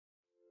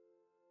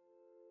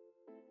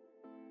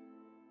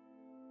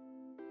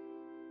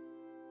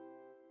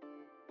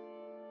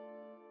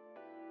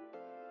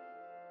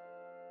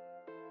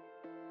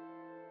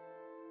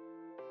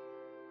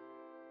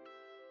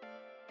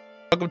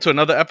welcome to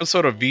another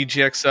episode of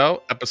VGXL,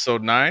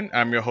 episode 9.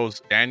 I'm your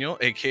host, Daniel,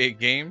 aka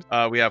Games.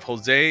 We have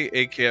Jose,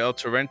 aka El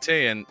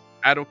Torrente, and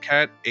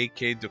Adocat,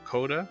 aka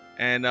Dakota.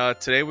 And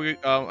today we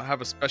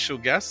have a special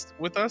guest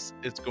with us.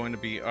 It's going to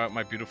be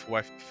my beautiful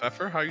wife,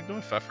 Pfeffer. How you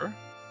doing, Pfeffer?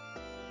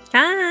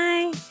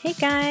 Hi. Hey,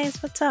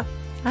 guys. What's up?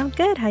 I'm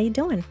good. How you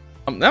doing?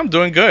 I'm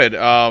doing good.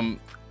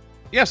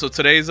 So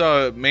today's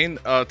main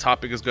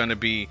topic is going to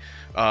be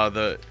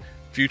the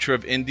future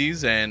of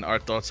indies and our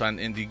thoughts on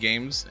indie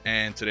games.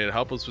 And today, to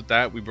help us with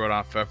that, we brought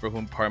on Pfeffer,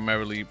 who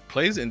primarily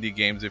plays indie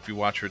games if you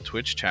watch her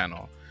Twitch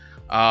channel.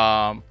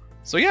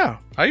 So yeah,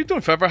 how you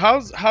doing, Pfeffer?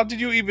 How did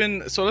you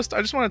even? So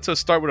I just wanted to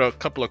start with a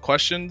couple of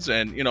questions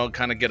and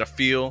kind of get a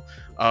feel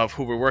of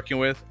who we're working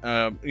with.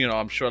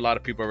 I'm sure a lot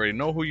of people already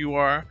know who you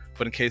are,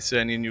 but in case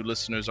any new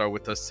listeners are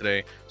with us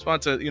today, just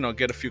wanted to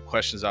get a few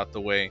questions out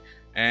the way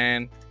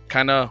and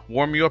kind of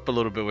warm you up a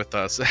little bit with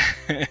us.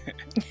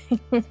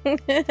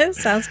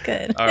 Sounds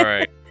good. All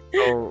right.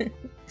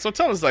 So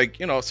tell us,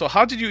 so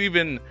how did you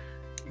even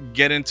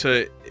get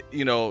into,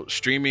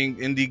 streaming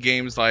indie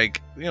games?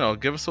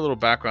 Give us a little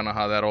background on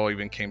how that all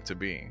even came to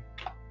be.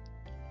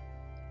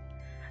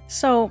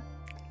 So,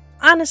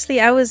 honestly,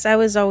 I was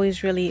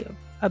always really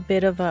a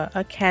bit of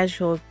a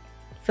casual,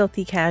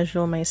 filthy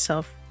casual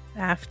myself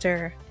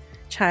after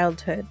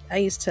childhood. I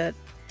used to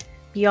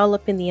be all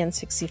up in the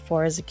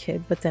N64 as a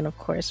kid, but then of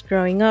course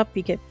growing up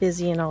you get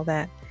busy and all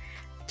that,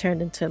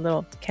 turned into a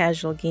little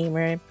casual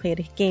gamer.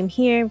 Played a game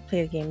here,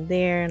 played a game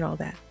there, and all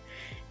that.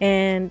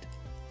 And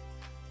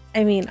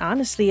I mean,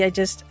 honestly, I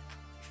just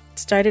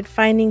started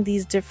finding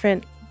these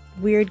different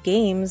weird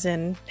games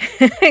and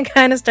I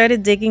kind of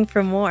started digging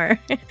for more.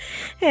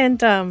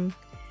 And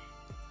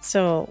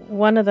so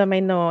one of them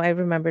I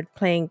remembered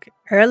playing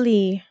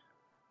early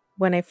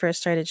when I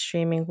first started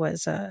streaming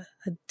was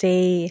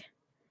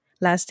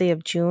last day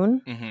of June.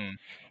 Mm-hmm.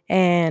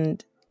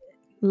 And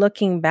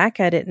looking back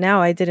at it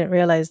now, I didn't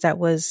realize that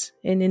was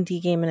an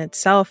indie game in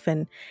itself.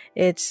 And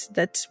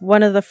that's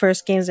one of the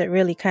first games that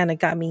really kind of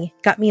got me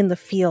in the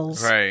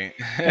feels. Right.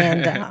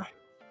 And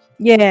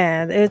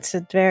yeah, it's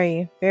a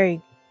very,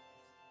 very,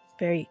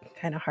 very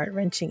kind of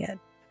heart-wrenching at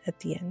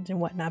the end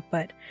and whatnot.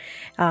 But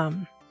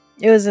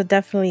it was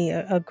definitely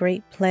a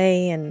great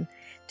play, and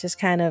just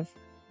kind of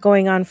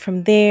going on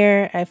from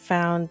there, I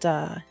found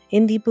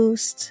Indie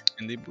Boost.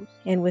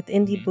 And with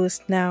Indie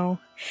Boost now,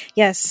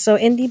 yes, so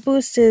Indie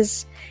Boost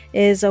is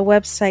a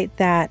website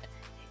that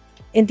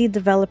indie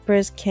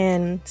developers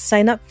can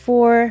sign up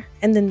for,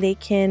 and then they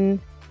can,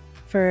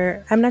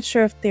 I'm not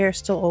sure if they're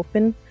still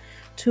open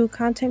to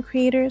content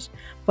creators,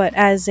 but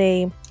as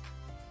a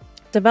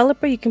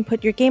developer, you can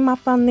put your game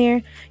up on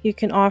there, you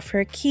can offer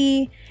a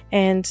key,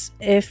 and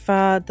if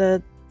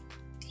the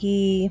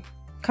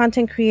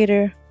content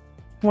creator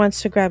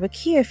wants to grab a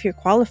key, if you're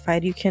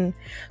qualified, you can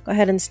go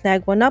ahead and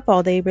snag one up.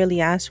 All they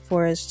really ask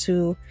for is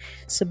to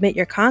submit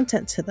your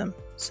content to them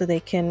so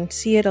they can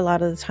see it. A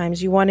lot of the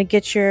times you want to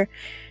get your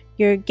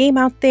game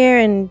out there,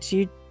 and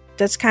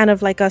that's kind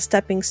of like a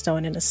stepping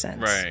stone in a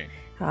sense. Right.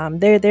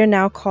 They're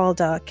now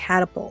called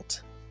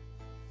Catapult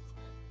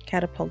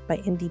by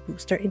Indie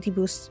Boost, or Indie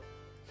Boost.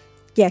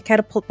 Yeah,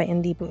 Catapult by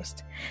Indie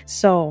Boost.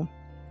 So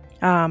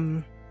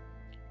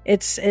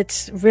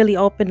it's really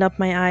opened up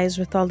my eyes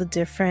with all the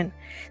different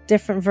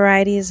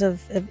varieties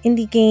of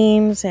indie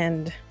games,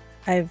 and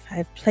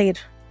I've played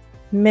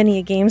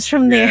many games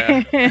from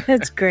there.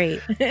 It's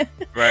great.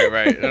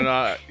 right.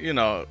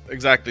 And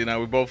exactly. Now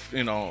we both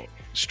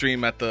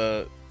stream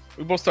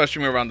we both start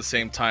streaming around the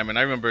same time, and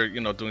I remember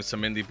doing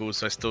some Indie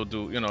Boost. I still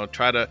do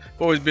I've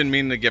always been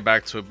meaning to get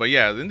back to it, but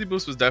yeah, the Indie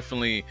Boost was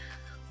definitely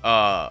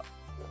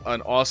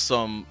an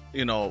awesome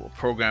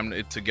program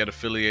to get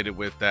affiliated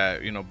with,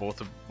 that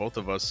both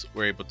of us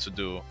were able to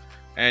do.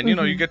 And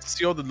you get to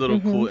see all the little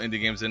cool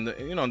indie games, and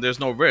there's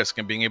no risk,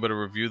 and being able to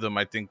review them,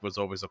 I think, was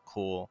always a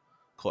cool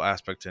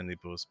aspect to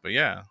Indie Boost. But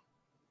yeah.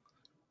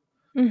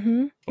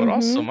 But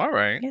awesome. All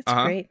right. Yeah, it's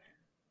great.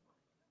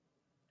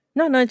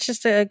 No, it's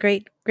just a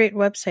great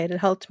website. It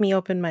helped me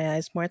open my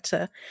eyes more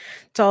to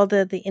all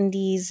the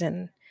indies,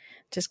 and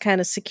just kind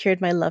of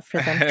secured my love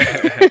for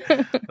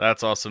them.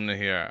 That's awesome to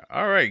hear.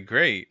 All right,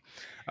 great.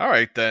 All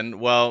right then.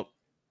 Well,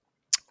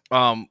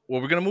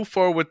 we're gonna move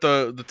forward with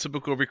the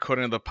typical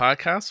recording of the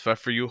podcast.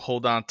 Pfeffer, you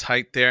hold on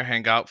tight there,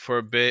 hang out for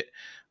a bit.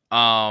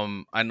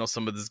 I know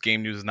some of this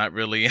game news is not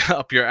really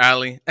up your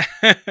alley,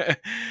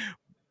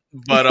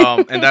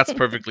 but and that's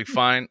perfectly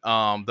fine.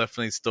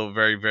 Definitely still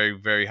very, very,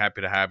 very happy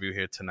to have you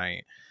here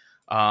tonight.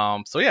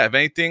 So yeah, if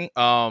anything,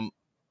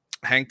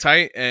 hang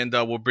tight, and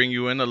we'll bring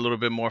you in a little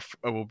bit more.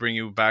 We'll bring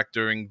you back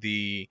during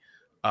the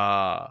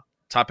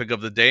topic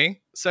of the day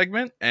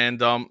segment, and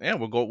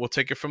we'll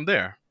take it from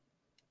there.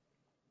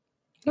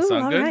 Ooh,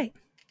 sound good? Right.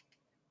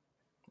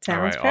 Sounds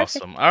all right, perfect.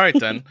 Awesome. All right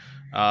then,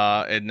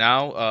 and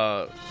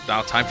now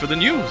time for the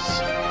news.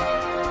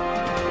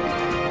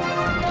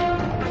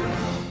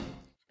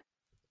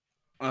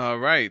 All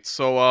right,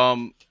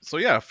 so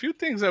yeah, a few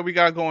things that we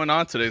got going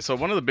on today. So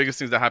one of the biggest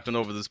things that happened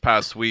over this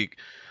past week,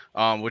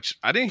 which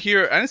I didn't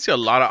see a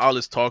lot of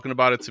outlets talking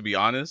about it, to be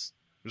honest.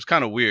 was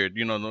kind of weird.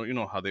 You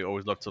know how they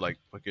always love to like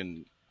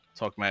fucking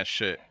talk mad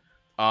shit.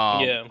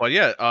 Yeah. But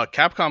yeah,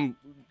 Capcom.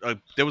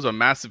 There was a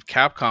massive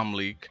Capcom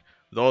leak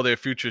with all their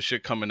future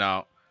shit coming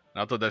out,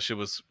 and I thought that shit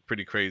was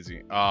pretty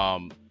crazy.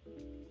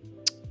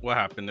 What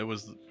happened? It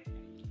was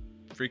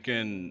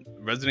freaking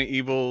Resident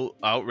Evil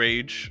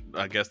Outrage.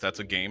 I guess that's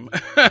a game.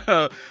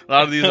 A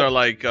lot of these are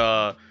like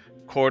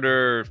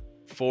quarter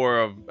 4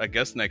 of I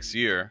guess next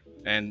year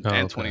and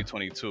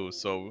 2022.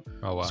 So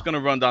just gonna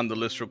run down the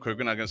list real quick.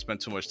 We're not gonna spend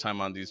too much time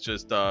on these.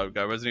 Just we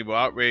got Resident Evil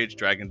Outrage,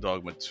 Dragon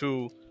Dogma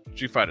 2,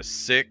 Street Fighter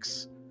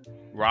 6,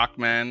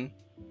 Rockman,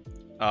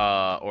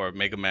 or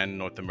Mega Man in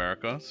North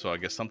America. So I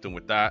guess something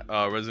with that.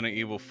 Resident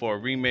Evil 4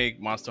 Remake,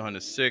 Monster Hunter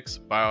 6,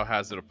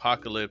 Biohazard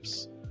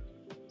Apocalypse,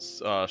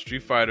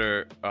 Street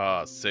Fighter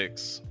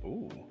 6,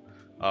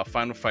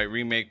 Final Fight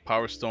Remake,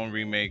 Power Stone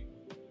Remake.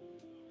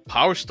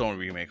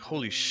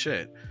 Holy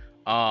shit.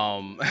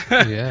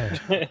 Yeah.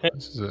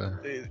 This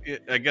is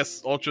I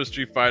guess Ultra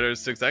Street Fighter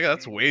 6. I guess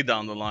that's way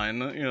down the line.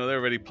 They're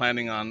already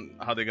planning on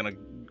how they're gonna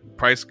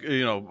price,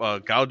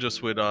 gouge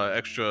us with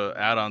extra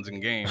add-ons in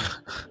game.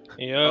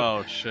 Yeah.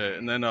 Oh shit.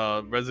 And then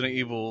Resident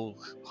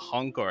Evil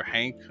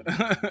Hank.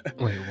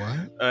 Wait,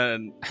 what?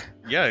 And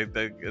yeah,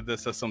 that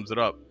sums it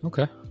up.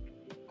 Okay.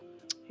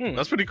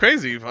 That's pretty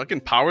crazy.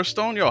 Fucking Power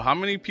Stone, yo! How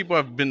many people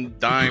have been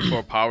dying for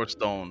a Power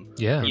Stone?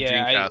 Yeah,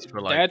 Dreamcast for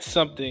like, that's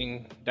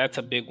something. That's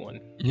a big one.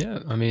 Yeah,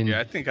 I mean,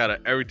 I think out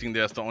of everything,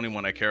 that's the only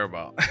one I care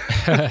about.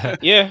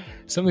 Yeah,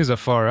 some of these are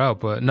far out,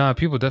 but nah,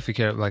 people definitely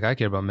care. Like I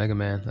care about Mega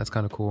Man. That's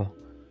kind of cool.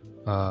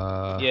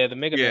 Yeah, the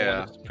Mega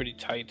Man one is pretty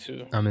tight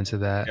too. I'm into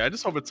that. Yeah, I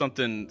just hope it's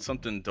something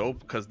dope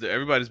because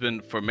everybody's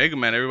been for Mega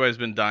Man. Everybody's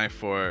been dying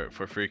for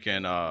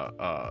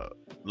freaking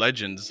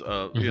Legends.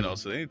 So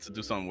they need to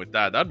do something with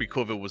that. That'd be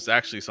cool if it was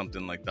actually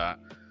something like that.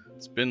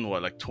 It's been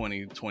like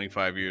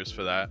 20-25 years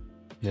for that.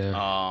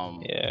 Yeah.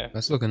 Yeah.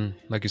 That's looking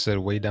like you said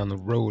way down the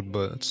road,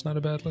 but it's not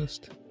a bad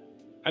list.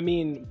 I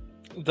mean,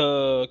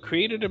 the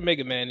creator of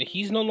Mega Man,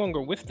 he's no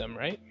longer with them,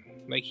 right?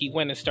 Like he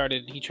went and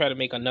he tried to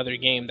make another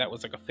game that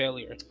was like a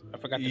failure. I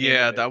forgot the name.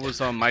 Yeah, that was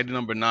Mighty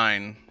Number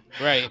 9.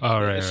 Right.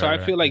 All right. So I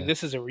feel like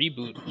this is a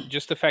reboot.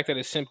 Just the fact that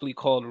it's simply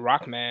called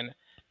Rockman, I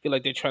feel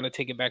like they're trying to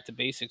take it back to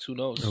basics. Who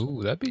knows?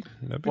 Ooh, that'd be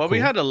well, cool. We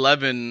had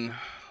 11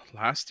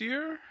 last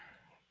year.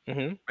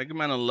 Mm-hmm. Mega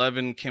Man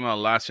 11 came out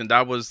last year. And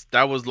that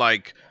was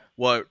like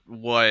what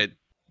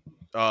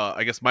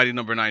I guess Mighty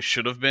Number 9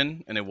 should have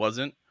been, and it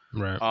wasn't.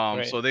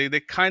 Right. So they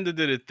kind of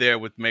did it there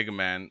with Mega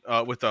Man,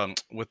 with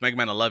Mega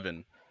Man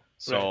 11.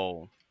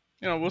 So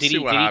we'll see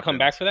what happens. Did he come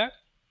back for that?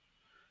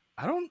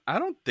 I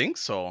don't think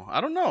so. I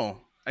don't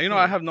know.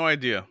 I have no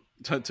idea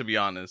to be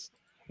honest.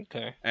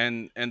 Okay.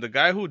 And the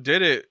guy who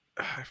did it,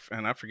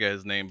 and I forget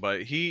his name,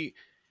 but he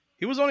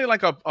was only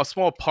like a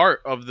small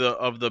part of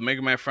the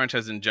Mega Man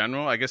franchise in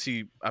general. I guess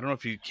I don't know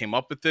if he came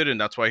up with it, and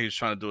that's why he's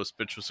trying to do a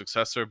spiritual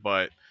successor.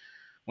 But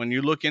when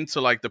you look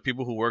into like the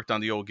people who worked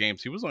on the old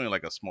games, he was only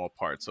like a small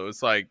part. So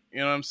it's like, you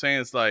know what I'm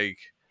saying? It's like,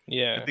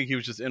 I think he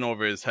was just in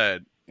over his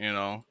head,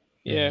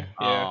 Yeah.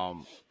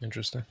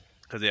 Interesting.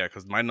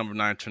 Because my Number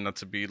 9 turned out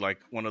to be like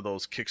one of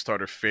those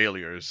Kickstarter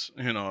failures,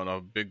 and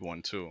a big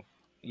one too.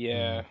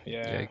 Yeah.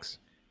 Yikes.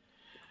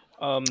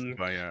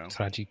 But yeah.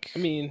 Tragic. I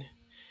mean,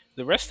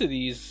 the rest of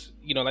these,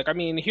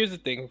 here's the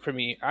thing for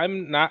me.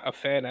 I'm not a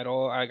fan at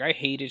all. Like, I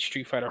hated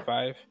Street Fighter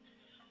 5.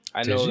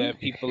 I know that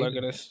people are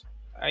gonna.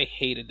 I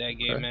hated that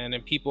game, man,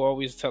 and people are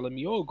always telling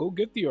me, "Oh, go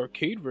get the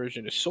arcade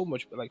version. It's so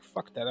much." But like,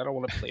 fuck that. I don't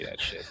want to play that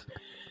shit.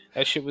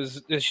 That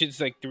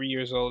shit's like 3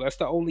 years old. That's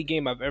the only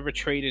game I've ever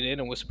traded in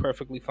and was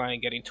perfectly fine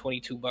getting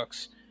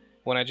 $22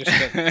 when I just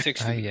spent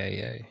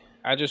 $60.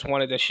 I just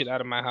wanted that shit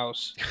out of my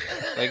house.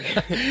 Like,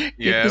 get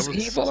this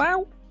evil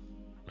out.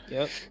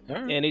 Yep.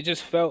 Right. And it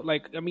just felt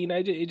like,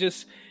 it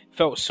just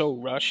felt so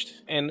rushed,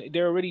 and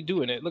they're already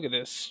doing it. Look at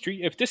this.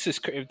 If this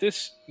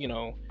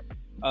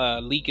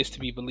leak is to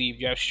be believed,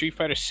 you have Street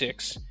Fighter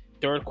 6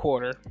 third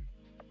quarter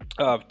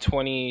of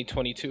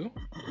 2022,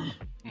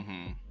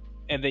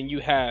 and then you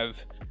have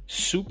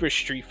Super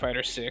Street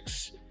Fighter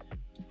 6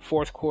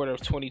 fourth quarter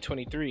of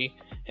 2023,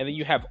 and then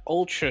you have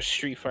Ultra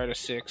Street Fighter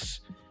 6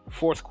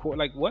 fourth quarter.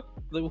 Like, what?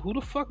 Like, who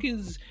the fuck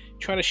is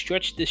trying to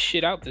stretch this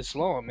shit out this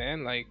long,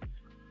 man? Like,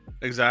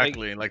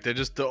 exactly. Like they're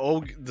just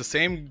the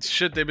same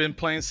shit they've been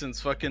playing since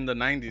fucking the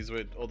 90s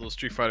with all those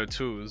Street Fighter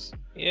 2s.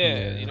 Yeah,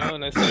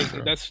 and that's like,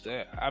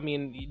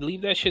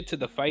 leave that shit to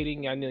the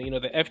fighting. I know,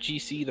 the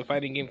FGC, the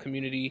fighting game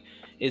community,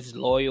 is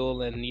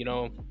loyal, and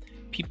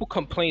people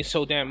complain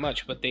so damn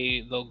much, but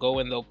they'll go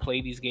and they'll play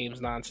these games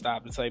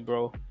nonstop. It's like,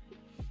 bro,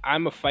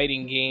 I'm a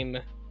fighting game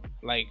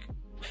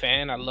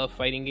fan. I love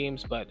fighting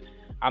games, but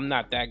I'm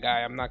not that guy.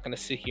 I'm not gonna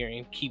sit here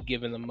and keep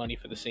giving them money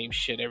for the same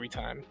shit every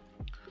time.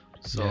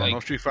 So no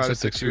Street Fighter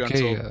 6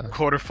 until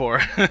quarter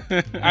 4.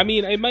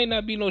 It might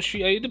not be no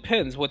Street. It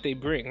depends what they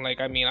bring.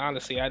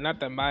 Honestly, not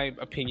that my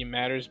opinion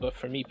matters, but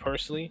for me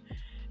personally,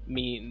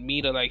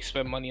 me to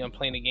spend money on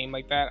playing a game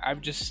like that, I've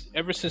just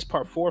ever since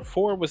part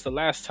 4 was the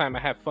last time I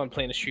had fun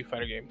playing a Street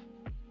Fighter game.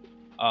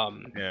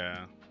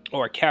 Yeah.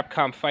 Or a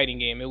Capcom fighting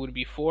game. It would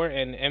be 4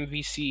 and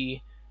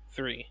MVC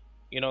 3.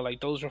 You know,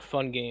 like those were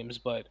fun games,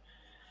 but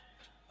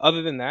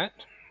other than that,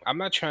 I'm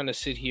not trying to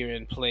sit here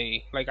and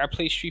play. Like I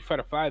played Street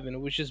Fighter Five, and it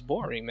was just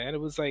boring, man.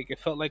 It was like it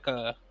felt like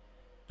a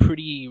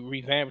pretty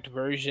revamped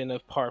version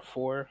of Part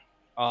Four.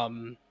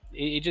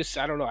 It just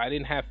I don't know. I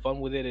didn't have fun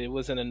with it. It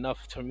wasn't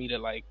enough for me to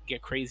like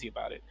get crazy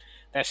about it.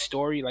 That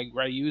story, like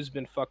Ryu's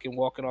been fucking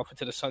walking off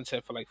into the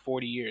sunset for like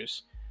 40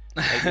 years.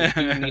 Like this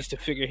dude needs to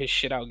figure his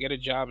shit out, get a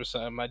job or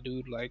something, my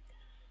dude. Like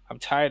I'm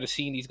tired of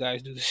seeing these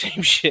guys do the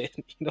same shit.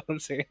 You know what I'm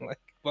saying? Like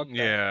fuck that.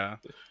 Yeah,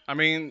 I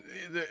mean,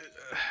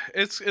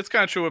 it's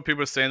kind of true what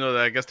people are saying though.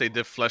 That I guess they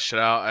did flesh it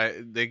out.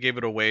 They gave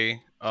it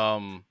away.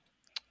 I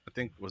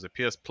think was it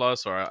PS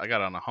Plus or I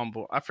got it on a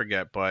humble. I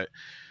forget, but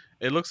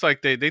it looks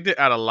like they did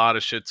add a lot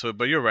of shit to it.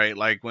 But you're right.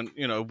 Like when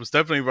it was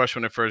definitely rushed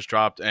when it first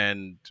dropped,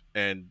 and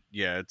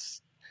yeah,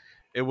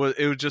 it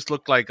would just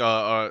look like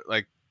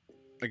like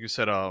you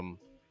said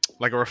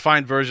like a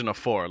refined version of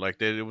 4.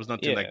 Like it was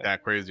nothing like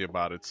that crazy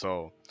about it.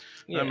 So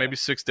maybe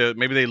 6.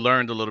 Maybe they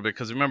learned a little bit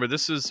because remember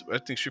I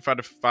think Street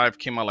Fighter 5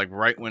 came out like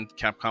right when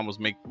Capcom was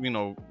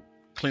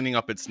cleaning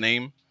up its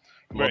name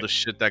from all the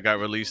shit that got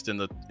released in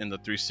the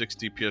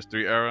 360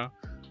 PS3 era.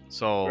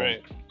 So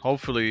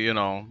hopefully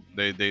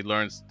they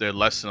learned their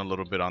lesson a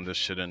little bit on this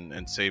shit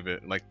and save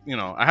it. Like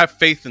I have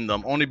faith in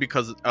them only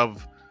because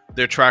of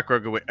their track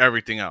record with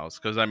everything else.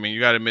 Because I mean, you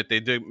got to admit they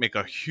did make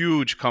a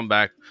huge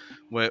comeback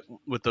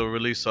with the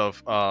release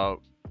of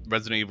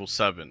Resident Evil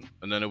 7,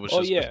 and then it was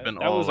it's been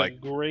all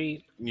like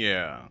great.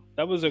 Yeah,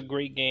 that was a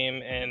great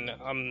game, and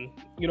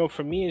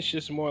for me, it's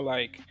just more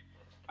like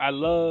I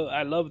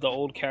love the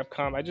old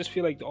Capcom. I just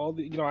feel like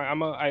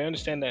I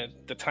understand that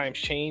the times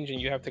change and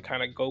you have to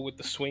kind of go with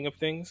the swing of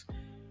things,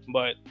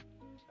 but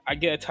I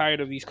get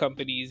tired of these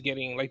companies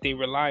getting like they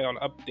rely on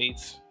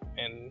updates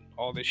and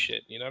all this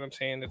shit. You know what I'm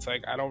saying? It's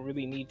like I don't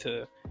really need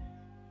to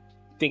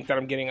think that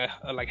I'm getting a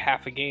like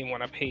half a game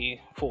when I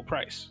pay full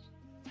price.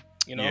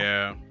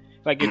 Yeah.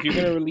 Like if you're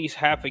gonna release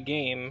half a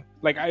game,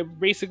 like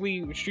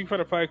Street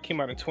Fighter 5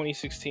 came out in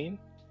 2016.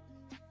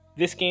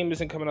 This game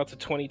isn't coming out to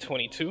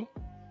 2022.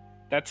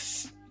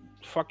 That's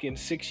fucking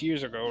 6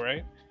 years ago,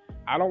 right?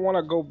 I don't want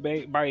to go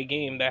buy a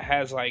game that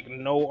has like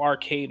no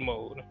arcade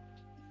mode,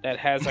 that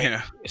has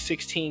like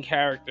 16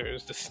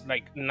 characters,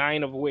 like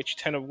 10 of which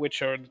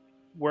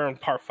were in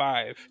Part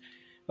 5.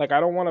 Like I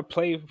don't want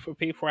to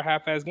pay for a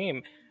half-ass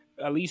game.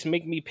 At least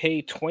make me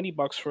pay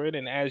 $20 for it,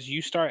 and as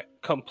you start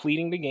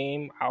completing the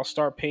game, I'll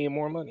start paying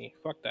more money.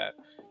 Fuck that.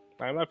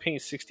 I'm not paying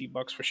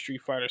 $60 for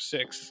Street Fighter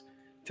 6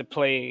 to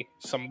play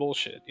some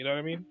bullshit. You know what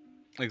I mean?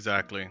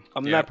 Exactly.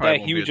 I'm not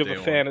that huge of a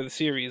fan of the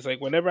series. Like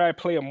whenever I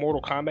play a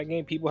Mortal Kombat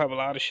game, people have a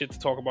lot of shit to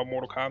talk about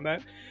Mortal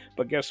Kombat.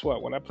 But guess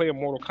what? When I play a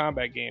Mortal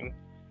Kombat game,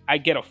 I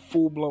get a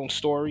full-blown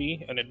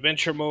story, an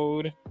adventure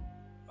mode,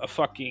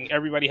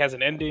 everybody has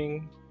an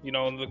ending.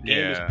 The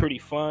game is pretty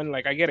fun.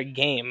 Like I get a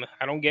game.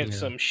 I don't get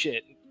some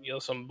shit.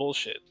 Some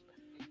bullshit.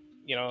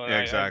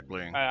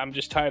 Exactly. I'm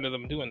just tired of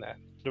them doing that.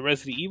 The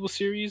Resident Evil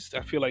series,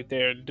 I feel like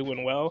they're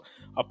doing well.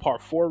 A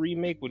Part 4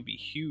 remake would be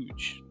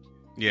huge.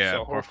 Yeah,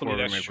 so Part 4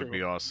 remake would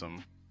be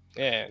awesome.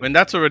 Yeah. And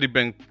that's already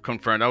been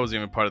confirmed. That was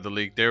even part of the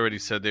leak. They already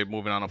said they're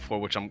moving on to 4,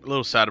 which I'm a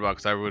little sad about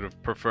because I would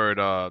have preferred,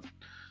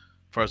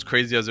 for as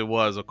crazy as it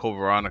was, a Code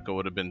Veronica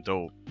would have been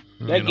dope.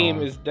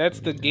 That's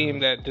the game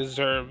that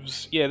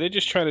deserves. Yeah, they're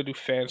just trying to do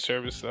fan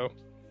service though.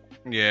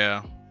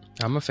 Yeah,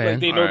 I'm a fan. Like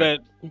they know that.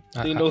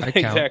 They know I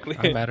exactly.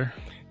 I matter.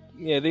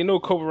 Yeah, they know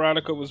Code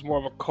Veronica was more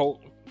of a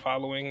cult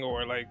following,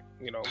 or like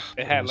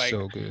it had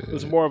it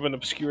was more of an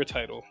obscure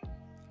title.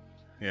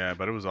 Yeah,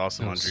 but it was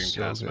awesome on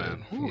Dreamcast,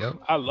 man. Yep.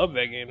 I love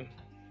that game.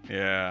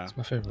 Yeah, it's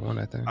my favorite one,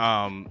 I think.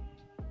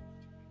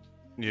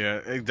 Yeah,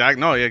 exactly.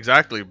 No, yeah,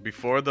 exactly.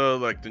 Before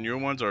the newer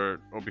ones or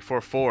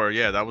before 4,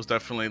 yeah, that was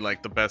definitely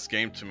like the best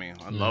game to me.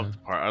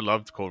 I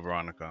loved Code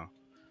Veronica.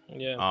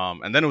 Yeah.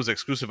 And then it was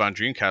exclusive on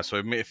Dreamcast, so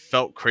it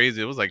felt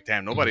crazy. It was like,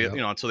 damn, nobody,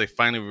 until they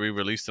finally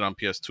re-released it on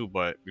PS2.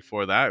 But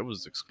before that, it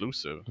was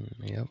exclusive.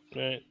 Yep.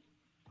 Right.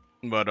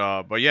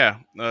 But yeah,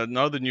 in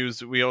other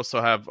news, we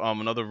also have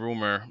another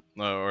rumor,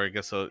 or I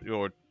guess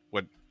or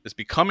what is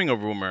becoming a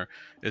rumor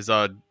is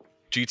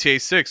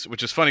GTA 6,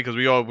 which is funny because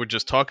we all were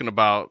just talking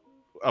about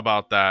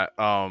that.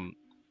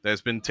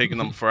 That's been taking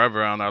them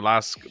forever on our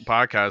last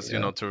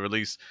podcast, to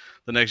release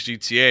the next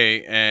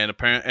GTA,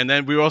 and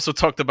then we also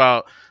talked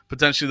about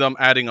potentially them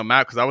adding a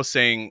map because I was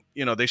saying,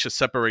 they should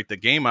separate the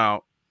game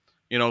out,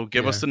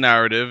 give us the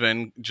narrative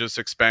and just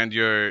expand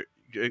your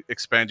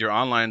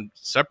online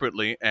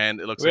separately,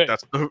 and it looks like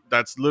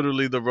that's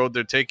literally the road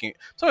they're taking.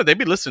 So they'd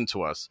be listening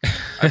to us.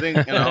 I think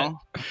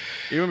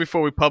even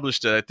before we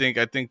published it, I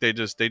think they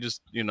just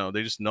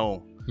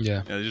know.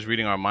 Yeah, they're just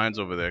reading our minds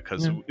over there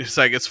because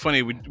it's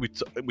funny.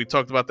 We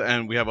talked about the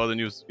end. We have other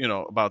news,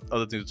 about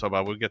other things to talk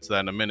about. We'll get to that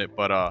in a minute.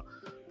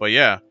 But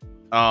yeah,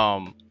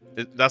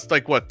 that's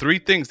like 3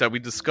 things that we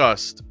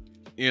discussed.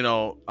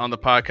 On the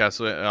podcast.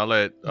 So I'll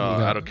let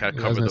AutoCAD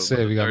cover. I was gonna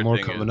say we got more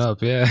coming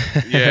up. Yeah.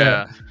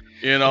 Yeah.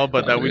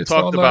 But that we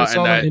talked about, it's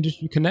all that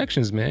industry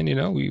connections, man.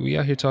 We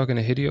out here talking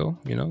to Hideo.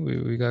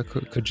 We got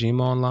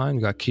Kojima online,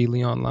 we got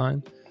Keeley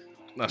online.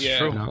 That's Yeah.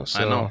 true. You know, I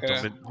so know.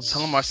 Yeah. Don't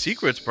tell them my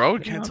secrets, bro. You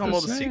you can't know, tell I'm them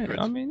all just the saying.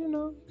 secrets. I mean,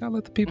 gotta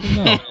let the people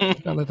know.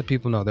 Gotta let the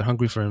people know they're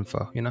hungry for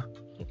info.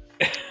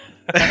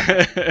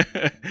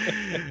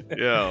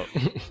 Yeah.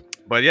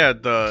 But yeah,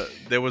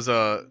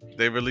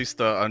 they released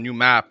a new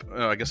map,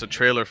 I guess a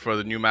trailer for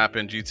the new map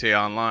in GTA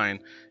Online,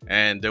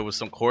 and there was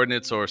some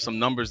coordinates or some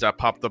numbers that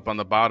popped up on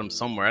the bottom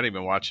somewhere. I didn't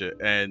even watch it,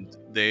 and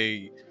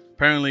they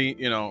apparently,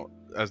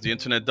 as the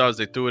internet does,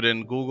 they threw it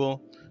in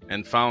Google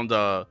and found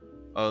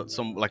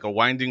some like a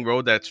winding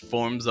road that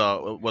forms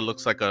what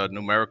looks like a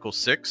numerical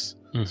 6.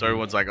 Mhm. So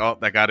everyone's like, "Oh,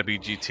 that got to be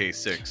GTA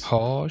 6."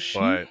 Oh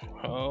shit! But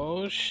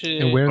Oh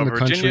shit! And where in But the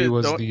country Virginia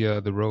was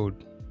don't- the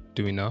road?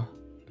 Do we know?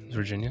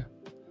 Virginia.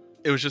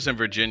 it was just in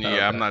Virginia. Okay.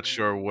 I'm not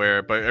sure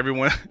where, but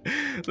everyone,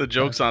 the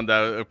jokes on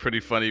that are pretty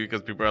funny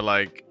because people are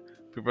like,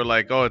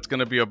 "Oh, it's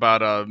gonna be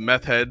about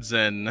meth heads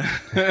and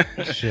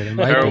Shit, it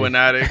might heroin be.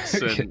 addicts,"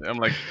 and I'm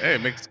like, "Hey,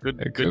 it makes It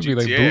good could be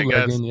like GTA, I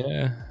guess." bootlegging,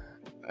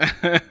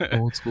 yeah.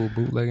 Old school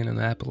bootlegging in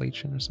the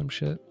Appalachian or some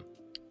shit.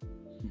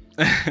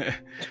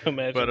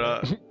 Imagine But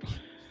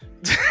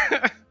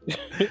that.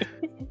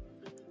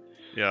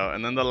 yeah,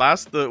 and then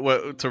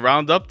to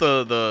round up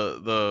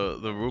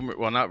the rumor,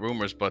 well, not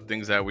rumors, but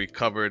things that we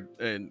covered,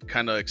 and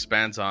kind of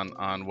expands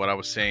on what I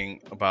was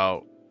saying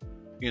about,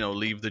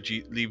 leave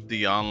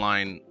the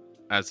online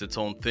as its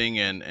own thing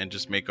and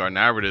just make our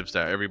narratives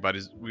that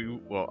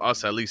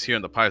us at least here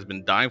in the pie has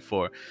been dying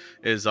for,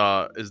 is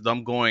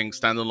them going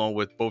standalone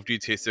with both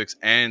GTA 6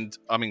 and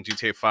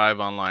GTA 5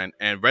 online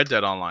and Red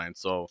Dead Online.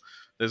 So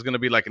there's gonna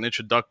be like an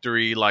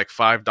introductory like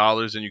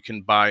 $5, and you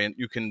can buy and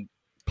you can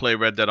play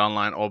Red Dead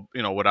Online, or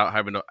without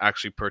having to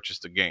actually purchase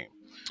the game.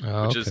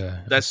 Oh, Which okay.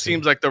 that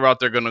seems like the route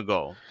they're gonna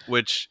go.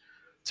 Which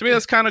to me,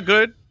 that's kind of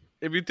good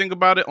if you think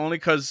about it, only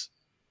because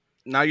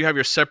now you have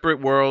your separate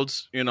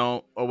worlds,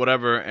 or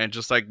whatever, and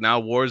just like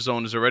now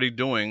Warzone is already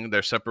doing,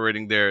 they're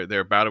separating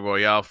their battle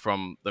royale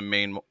from the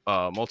main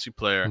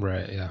multiplayer,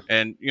 Right, yeah.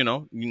 and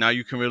now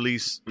you can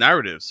release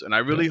narratives, and I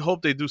really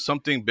hope they do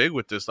something big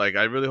with this. Like,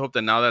 I really hope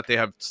that now that they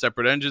have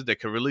separate engines, they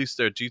can release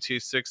their GTA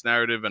 6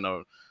 narrative and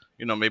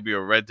maybe a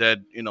Red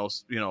Dead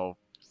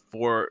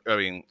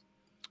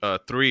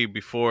 3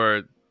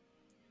 before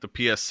the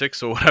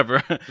PS6 or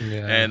whatever.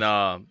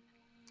 Yeah.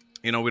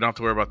 And we don't have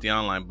to worry about the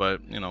online,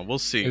 but we'll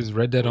see. Is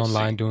Red Dead We'll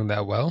Online see. doing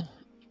that well?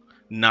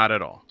 Not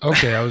at all.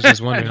 Okay, I was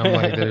just wondering. I'm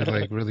like, they're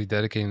like really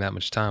dedicating that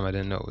much time. I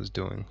didn't know it was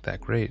doing that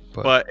great.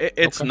 But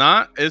it's okay.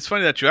 not. It's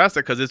funny that you asked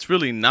that, because it's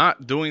really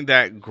not doing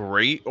that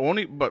great.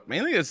 But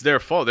mainly it's their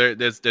fault.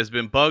 There's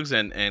been bugs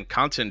and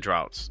content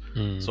droughts.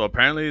 So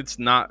apparently it's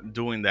not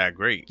doing that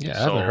great. Yeah, so,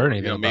 I haven't heard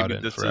anything about maybe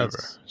it this forever.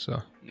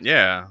 So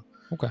yeah,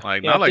 okay,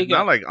 like Yeah, not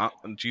I like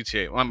think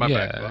GTA. Well, my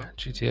bad, bro.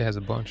 GTA has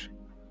a bunch.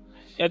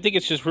 I think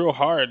it's just real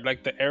hard.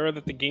 Like the era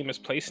that the game is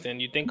placed in,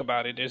 you think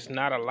about it, there's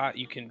not a lot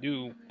you can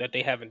do that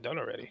they haven't done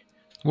already.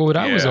 Well, what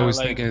I was Yeah. always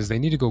Like- thinking is they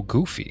need to go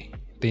goofy.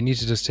 They need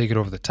to just take it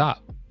over the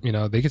top.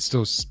 They could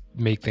still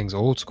make things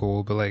old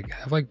school, but like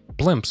have like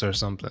blimps or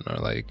something, or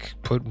like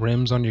put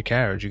rims on your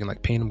carriage. You can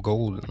like paint them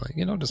gold and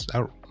like just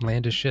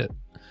outlandish shit.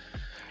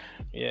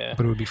 Yeah.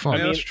 But it would be fun. Yeah,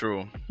 I mean- that's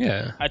true.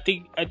 Yeah. I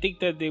think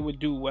that they would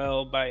do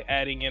well by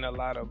adding in a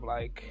lot of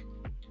like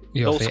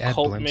If those they add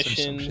cult blimps and some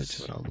shit missions.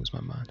 to it, I'll lose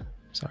my mind.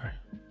 Sorry.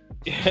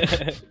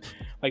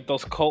 like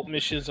those cult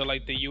missions or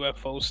like the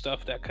UFO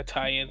stuff that could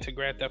tie into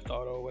Grand Theft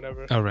Auto or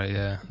whatever. All right,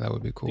 yeah, that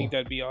would be I cool. think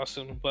that'd be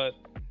awesome. But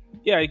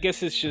yeah, I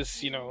guess it's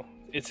just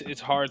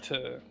it's hard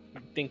to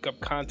think up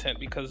content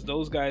because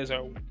those guys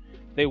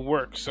they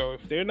work. So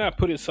if they're not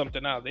putting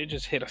something out, they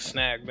just hit a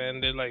snag,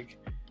 man. They're like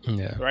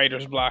Yeah.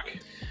 writer's block.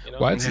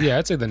 Well, I'd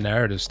say the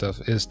narrative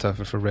stuff is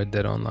tougher for Red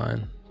Dead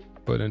Online.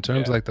 But in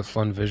terms of like the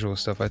fun visual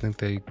stuff, I think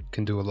they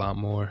can do a lot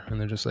more, and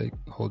they're just like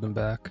holding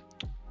back.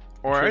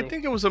 Or I True.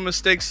 think it was a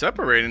mistake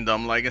separating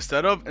them. Like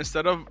instead of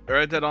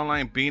Red Dead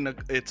Online being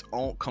its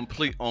own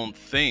complete own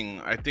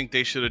thing, I think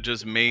they should have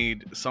just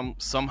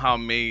somehow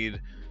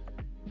made,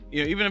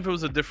 even if it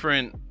was a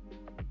different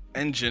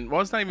engine.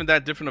 Well, it's not even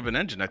that different of an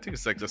engine. I think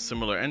it's like a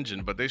similar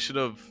engine, but they should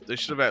have.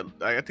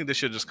 I think they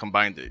should have just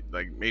combined it.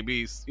 Like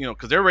maybe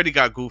because they already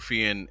got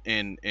goofy in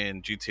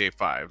GTA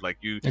 5. Like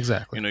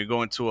Exactly. you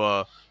go into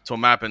a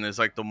map and it's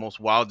like the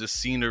most wildest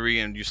scenery,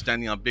 and you're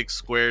standing on big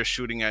squares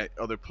shooting at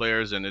other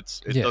players, and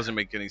it doesn't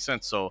make any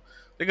sense. So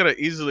they could have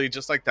easily,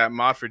 just like that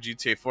mod for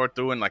GTA 4,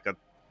 threw in like a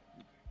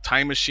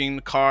time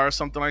machine car or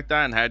something like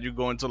that, and had you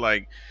go into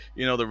like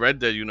the Red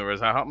Dead universe.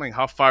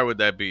 How far would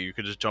that be? You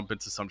could just jump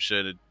into some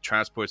shit, it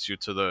transports you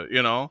to the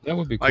That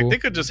would be like cool. they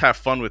could just have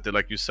fun with it,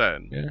 like you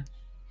said. Yeah.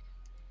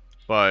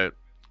 But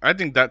I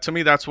think that, to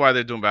me, that's why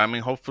they're doing that. I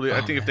mean, hopefully,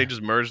 I think if they man.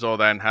 just merged all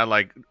that and had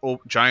like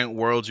giant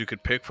worlds you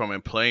could pick from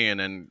and play in,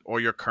 and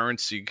or your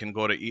currency can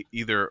go to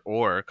either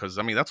or, because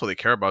I mean that's what they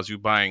care about, is you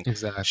buying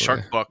Exactly.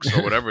 Shark Bucks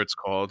or whatever it's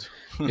called.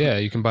 Yeah,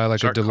 you can buy like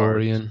Shark a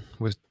cards. DeLorean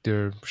with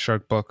your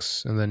Shark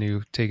Bucks, and then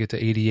you take it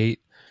to 88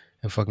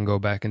 and fucking go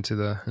back into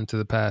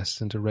the past,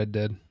 into Red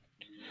Dead.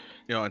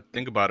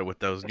 think about it with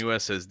those new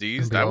SSDs.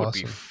 That'd be That would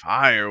be awesome.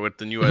 fire with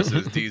the new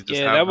SSDs. Just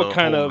Yeah, have that would the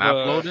kind whole of, map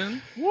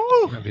loading.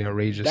 Woo! That'd be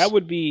outrageous. that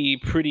would be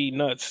pretty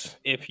nuts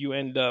if you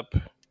end up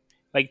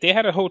like they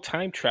had a whole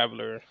time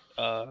traveler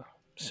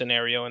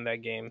scenario in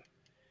that game.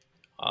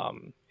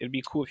 It'd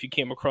be cool if you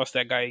came across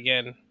that guy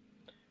again,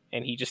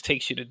 and he just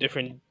takes you to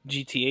different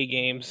GTA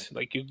games.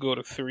 Like you could go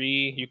to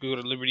 3, you could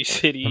go to Liberty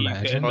City. You could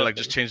Imagine. end Or up like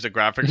just change the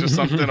graphics or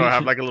something, or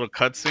have like a little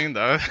cutscene.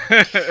 That'd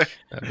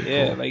be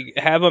yeah, cool. like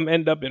have him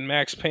end up in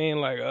Max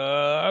Payne. Like,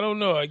 I don't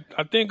know.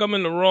 I think I'm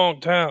in the wrong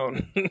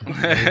town. Maybe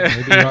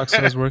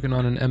Rockstar's working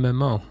on an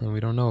MMO and we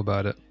don't know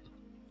about it.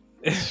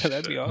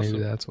 That'd be awesome.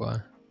 Maybe that's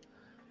why.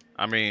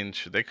 I mean,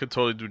 they could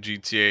totally do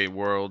GTA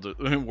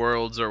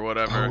worlds or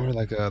whatever. Or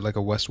like a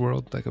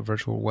Westworld, like a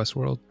virtual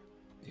Westworld.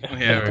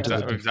 Yeah,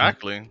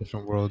 exactly.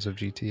 Different worlds of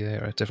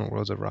GTA or different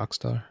worlds of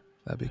Rockstar.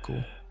 That'd be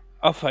cool.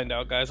 I'll find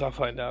out, guys. I'll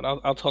find out.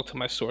 I'll talk to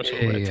my source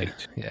over at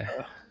Take-Two. Yeah.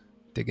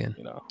 Dig in.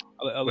 You know,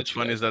 I'll What's let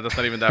you funny guys is that that's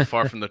not even that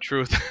far from the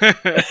truth.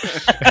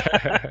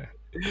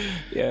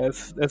 yeah,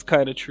 that's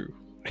kind of true.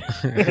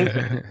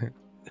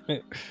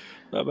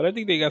 No, but I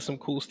think they got some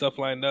cool stuff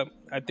lined up.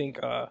 I think,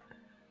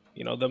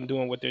 them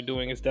doing what they're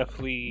doing is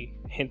definitely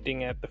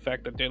hinting at the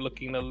fact that they're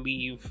looking to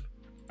leave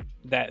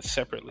that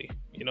separately.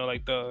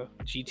 Like the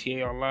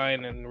GTA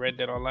Online and Red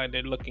Dead Online,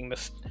 they're looking to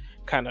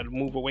kind of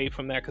move away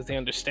from that because they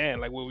understand,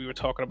 like what we were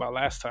talking about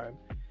last time,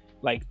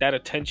 like that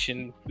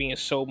attention being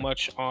so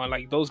much on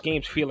like those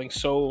games feeling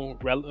so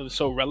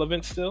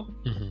relevant still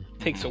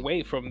takes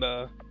away from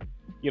the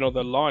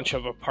the launch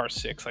of a Part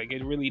 6. Like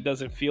it really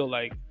doesn't feel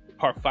like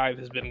Part 5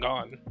 has been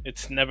gone.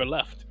 It's never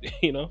left.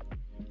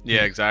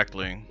 Yeah,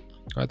 exactly.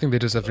 I think they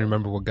just have to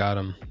remember what got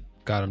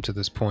them to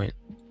this point,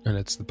 and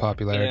it's the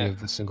popularity of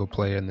the single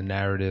player and the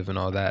narrative and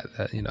all that.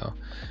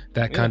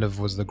 That kind of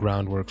was the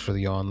groundwork for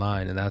the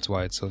online, and that's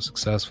why it's so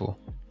successful.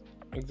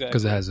 Exactly.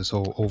 Because it has this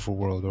whole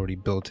overworld already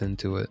built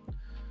into it.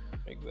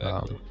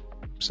 Exactly.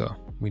 So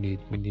we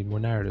need more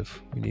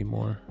narrative. We need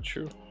more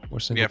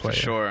single player. For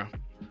sure.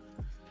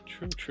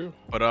 True.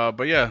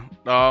 But yeah.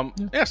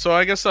 So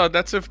I guess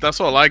that's it. That's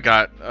all I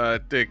got. I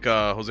think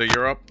Jose,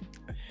 you're up.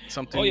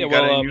 Something you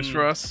got any news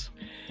for us?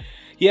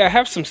 Yeah, I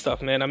have some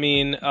stuff, man. I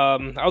mean,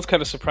 I was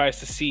kind of surprised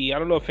to see. I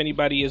don't know if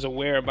anybody is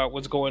aware about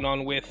what's going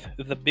on with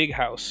the Big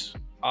House.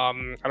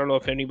 I don't know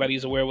if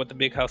anybody's aware what the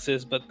Big House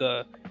is, but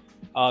the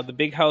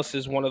Big House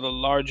is one of the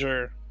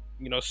larger,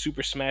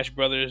 Super Smash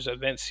Brothers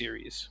event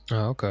series.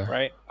 Oh, okay.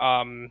 Right.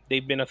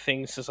 They've been a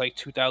thing since like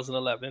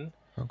 2011.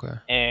 Okay.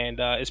 And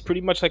it's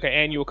pretty much like an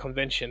annual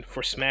convention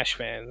for Smash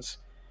fans.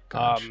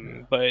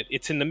 Gotcha. But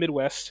it's in the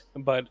Midwest,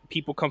 but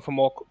people come from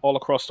all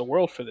across the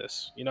world for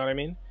this. You know what I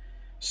mean?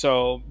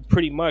 So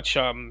pretty much,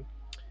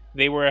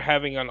 they were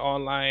having an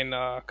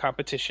online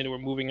competition. They were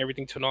moving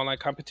everything to an online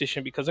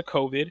competition because of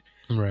COVID.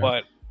 Right.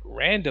 But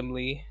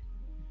randomly,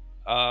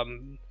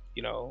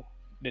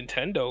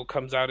 Nintendo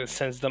comes out and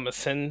sends them a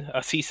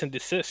cease and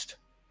desist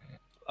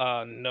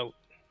note.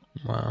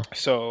 Wow.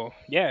 So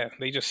yeah,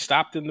 they just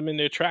stopped them in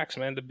their tracks,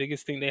 man. The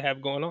biggest thing they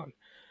have going on.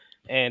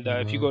 And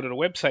if you go to the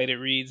website, it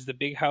reads, "The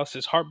Big House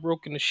is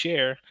heartbroken to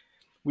share.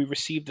 We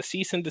received a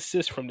cease and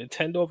desist from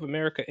Nintendo of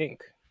America, Inc.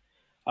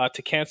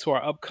 To cancel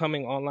our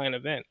upcoming online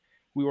event.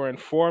 We were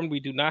informed we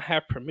do not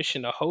have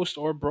permission to host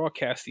or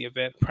broadcast the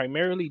event,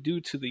 primarily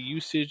due to the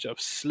usage of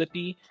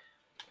Slippy.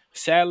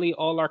 Sadly,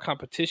 all our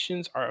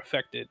competitions are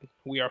affected.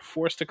 We are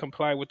forced to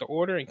comply with the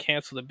order and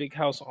cancel the Big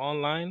House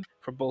online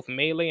for both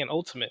Melee and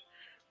Ultimate.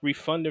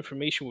 Refund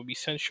information will be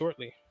sent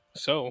shortly."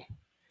 So,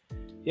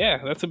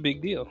 yeah, that's a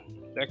big deal.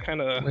 That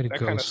kind of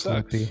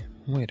sucks. Slippy.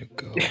 Way to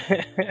go.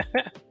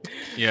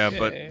 Yeah,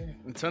 but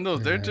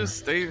Nintendo,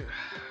 they're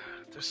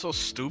so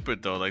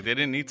stupid though. Like they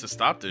didn't need to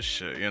stop this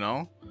shit,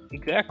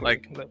 Exactly.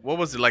 Like what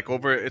was it like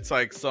over? It's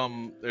like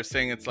they're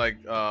saying it's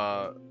like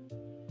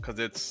because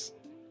it's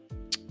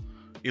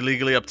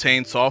illegally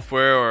obtained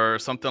software or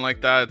something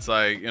like that. It's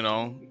like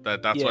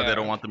that's why they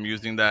don't want them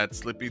using that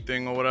Slippy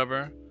thing or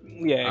whatever.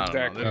 Yeah,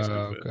 exactly.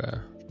 Okay.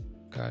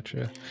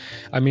 Gotcha.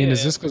 I mean,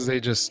 is this because they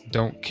just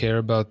don't care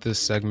about this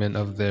segment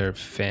of their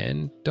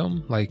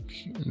fandom? Like,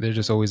 they're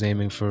just always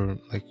aiming for,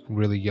 like,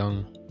 really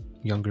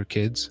younger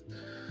kids?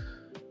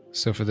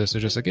 So for this,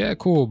 they're just like, yeah,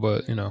 cool,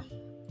 but, we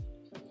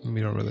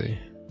don't really...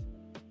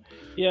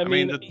 Yeah, I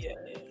mean...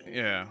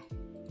 Yeah.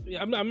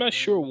 I'm not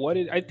sure what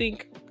it... I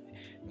think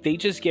they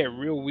just get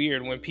real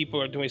weird when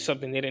people are doing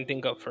something they didn't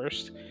think of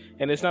first.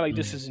 And it's not like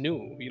this is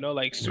new,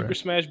 like Super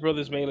Smash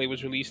Brothers Melee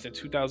was released in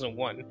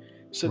 2001.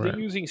 So they're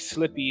using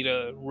Slippy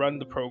to run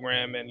the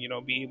program and,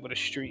 be able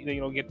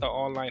to get the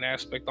online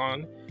aspect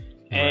on.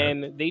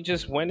 And they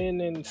just went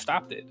in and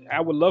stopped it. I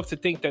would love to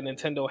think that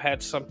Nintendo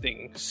had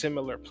something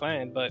similar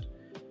planned, but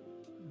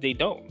they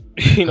don't.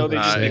 They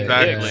just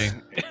exactly.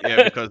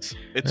 Yeah, because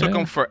it took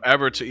them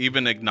forever to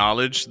even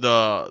acknowledge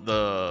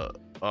the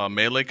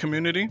Melee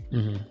community.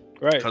 Mm-hmm.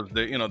 Right. Because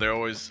they're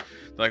always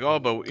like,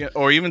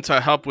 or even to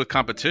help with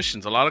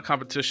competitions. A lot of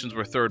competitions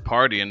were third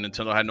party, and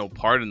Nintendo had no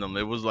part in them.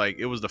 It was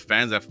the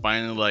fans that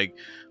finally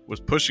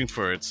was pushing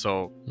for it.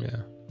 So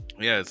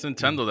yeah, it's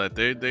Nintendo that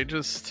they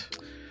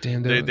just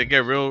Damn, they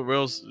get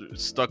real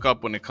stuck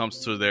up when it comes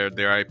to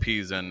their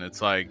IPs, and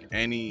it's like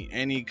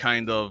any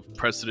kind of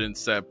precedent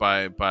set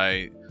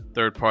by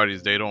third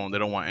parties, they don't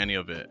want any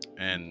of it.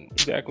 And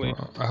exactly.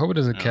 I hope it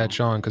doesn't catch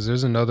on, because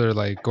there's another,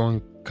 like,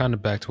 going kind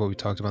of back to what we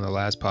talked about in the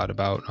last pod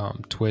about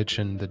Twitch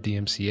and the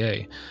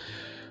DMCA.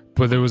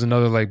 But there was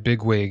another, like,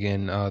 bigwig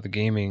in the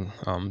gaming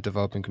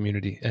developing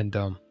community, and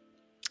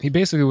he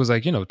basically was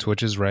like,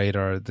 Twitch is right,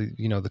 or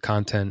the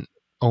content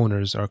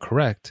owners are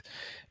correct,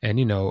 and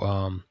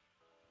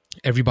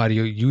everybody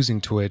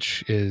using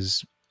Twitch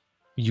is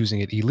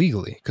using it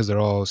illegally because they're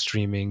all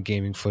streaming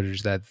gaming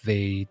footage that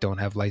they don't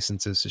have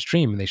licenses to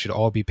stream, and they should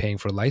all be paying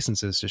for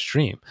licenses to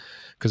stream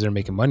because they're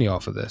making money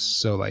off of this.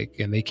 So, like,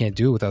 and they can't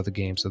do it without the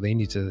game, so they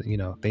need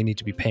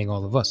to be paying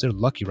all of us. They're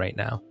lucky right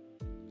now.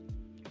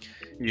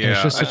 Yeah, and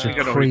it's just such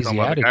a crazy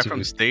attitude. The guy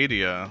from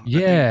Stadia.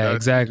 Yeah,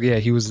 exactly. Yeah,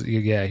 he was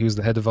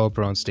the head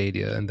developer on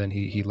Stadia, and then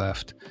he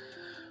left.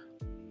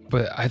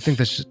 But I think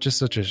that's just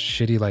such a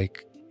shitty,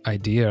 like,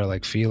 idea or,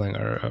 like, feeling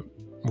or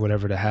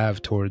whatever to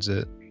have towards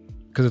it,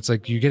 because it's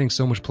like you're getting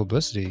so much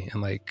publicity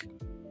and, like,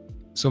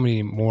 so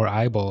many more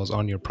eyeballs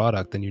on your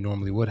product than you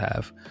normally would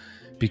have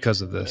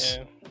because of this.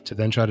 To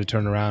then try to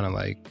turn around and,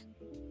 like,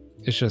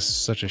 it's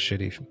just such a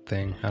shitty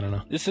thing. I don't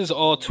know. This is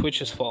all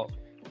Twitch's fault.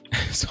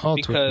 It's all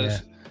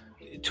because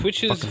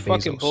Twitch's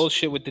fucking Bezos.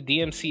 bullshit with the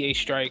DMCA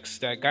strikes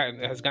that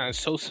has gotten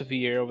so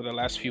severe over the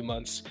last few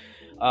months,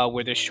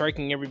 where they're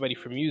striking everybody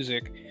for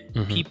music.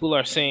 Mm-hmm. People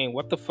are saying,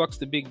 what the fuck's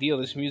the big deal?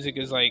 This music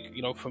is, like,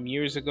 from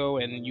years ago,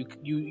 and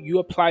you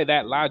apply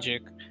that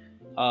logic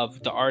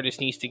of the artist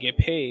needs to get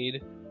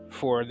paid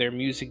for their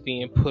music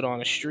being put on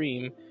a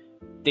stream.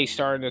 They're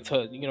starting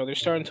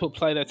to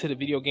apply that to the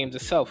video games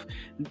itself,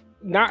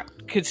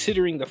 not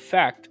considering the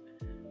fact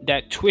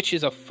that Twitch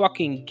is a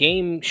fucking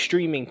game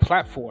streaming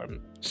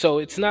platform. So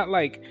it's not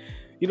like,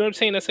 you know what I'm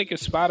saying? That's like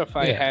if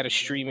Spotify had a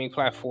streaming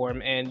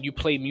platform and you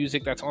play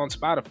music that's on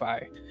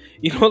Spotify.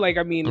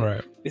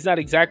 Right. It's not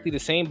exactly the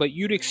same, but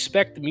you'd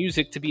expect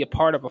music to be a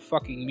part of a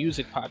fucking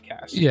music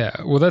podcast. Yeah,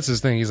 well, that's his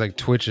thing. He's like,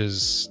 Twitch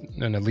is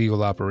an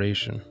illegal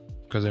operation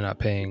because they're not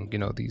paying,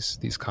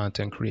 these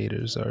content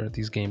creators or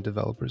these game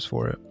developers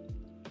for it.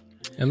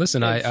 And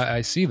listen,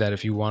 I see that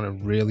if you want to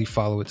really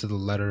follow it to the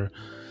letter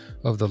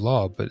of the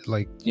law, but,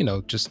 like,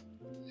 just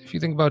if you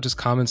think about just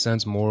common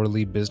sense,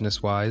 morally,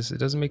 business wise, it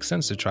doesn't make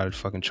sense to try to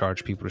fucking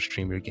charge people to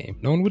stream your game.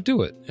 No one would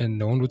do it, and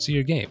no one would see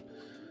your game.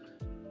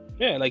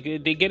 Yeah, like,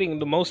 they're getting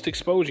the most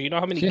exposure. You know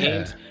how many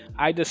games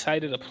I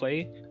decided to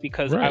play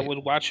because I would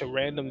watch a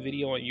random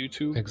video on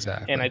YouTube,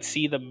 and I'd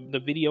see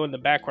the video in the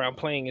background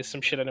playing is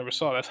some shit I never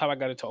saw. That's how I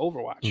got into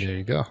Overwatch. There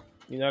you go.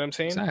 You know what I'm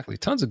saying? Exactly.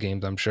 Tons of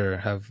games, I'm sure,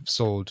 have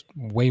sold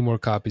way more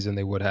copies than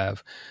they would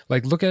have.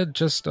 Like, look at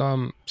just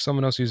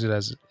someone else used it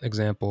as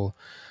example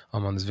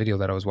on this video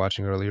that I was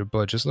watching earlier,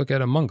 but just look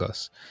at Among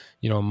Us.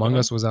 Among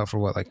Us was out for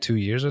what, like 2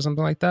 years or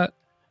something like that?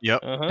 Yep.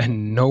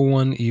 And no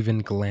one even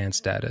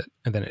glanced at it.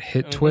 And then it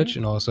hit Twitch,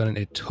 and all of a sudden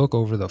it took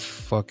over the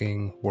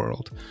fucking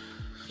world.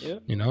 Yeah.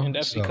 And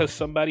that's because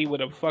somebody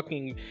with a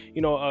fucking,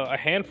 a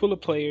handful of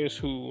players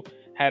who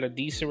had a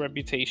decent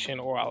reputation,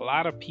 or a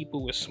lot of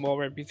people with small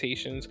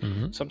reputations.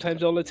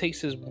 Sometimes all it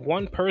takes is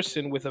one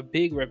person with a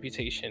big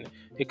reputation.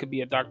 It could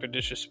be a Dr.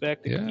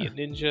 Disrespect. It could be a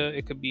Ninja.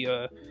 It could be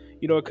a,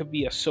 it could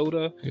be a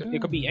Soda.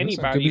 It could be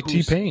anybody. It could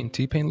be T-Pain.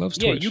 T-Pain loves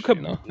Twitch. Yeah, you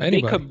could.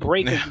 They could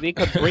break. They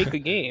could break a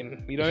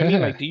game. You know what I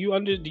mean? Like, do you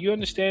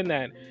understand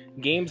that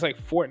games like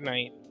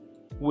Fortnite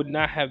would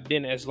not have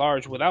been as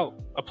large without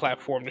a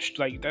platform?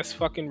 Like, that's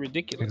fucking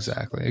ridiculous.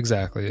 Exactly.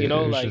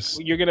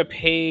 You're gonna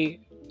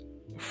pay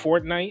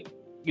Fortnite.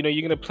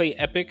 You're gonna play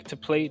Epic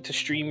to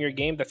stream your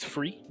game that's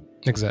free.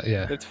 Exactly.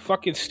 Yeah. That's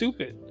fucking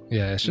stupid.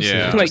 Yeah, it's just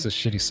just a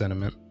shitty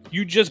sentiment.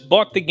 You just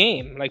bought the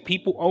game. Like,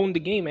 people own the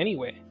game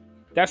anyway.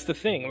 That's the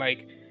thing.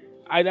 Like,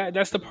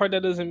 that's the part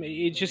that doesn't.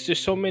 It's just, there's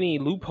so many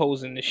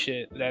loopholes in this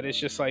shit that it's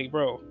just like,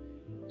 bro,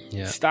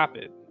 stop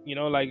it.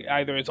 Like,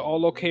 either it's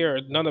all okay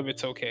or none of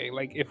it's okay.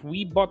 Like, if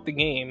we bought the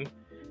game,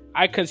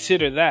 I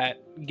consider that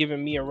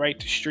giving me a right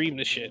to stream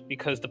the shit,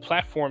 because the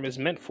platform is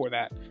meant for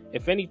that.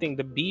 If anything,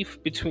 the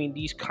beef between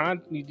these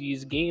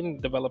game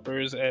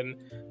developers and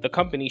the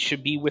company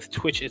should be with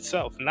Twitch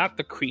itself, not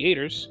the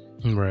creators,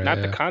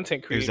 not the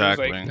content creators.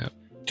 Exactly. Like,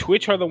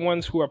 Twitch are the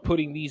ones who are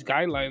putting these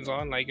guidelines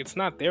on. Like, it's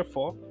not their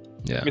fault.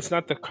 Yeah. It's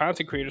not the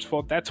content creators'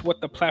 fault. That's what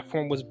the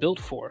platform was built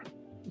for.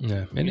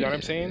 Yeah, you know what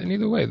I'm saying? And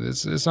either way,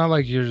 it's not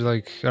like you're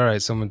like, all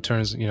right, someone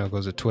goes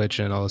to Twitch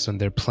and all of a sudden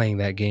they're playing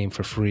that game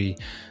for free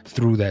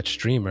through that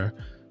streamer.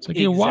 It's like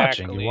you're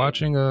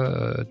watching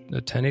a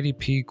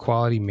 1080p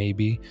quality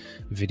maybe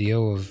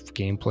video of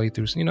gameplay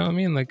through. You know what I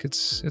mean? Like,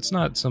 it's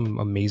not some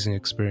amazing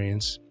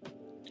experience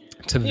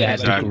to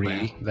that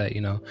degree that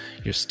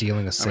you're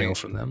stealing a sale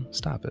from them.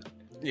 Stop it.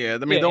 Yeah,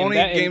 the only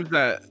games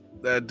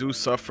that do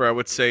suffer, I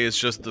would say, is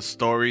just the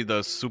story,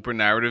 the super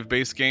narrative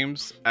based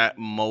games at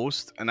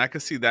most, and I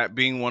could see that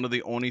being one of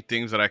the only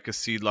things that I could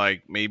see,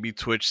 like, maybe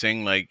Twitch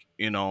saying, like,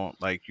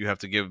 like, you have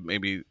to give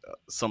maybe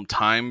some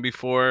time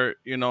before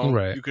you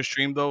can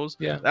stream those.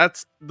 Yeah,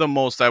 that's the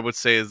most I would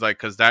say, is like,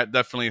 because that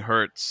definitely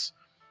hurts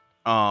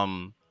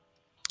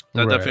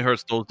That definitely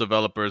hurts those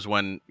developers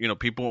when, you know,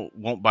 people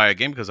won't buy a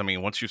game because, I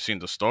mean, once you've seen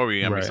the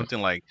story, I mean,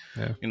 something like,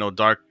 you know,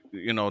 Dark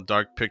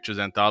Pictures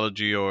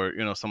Anthology or,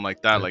 you know, something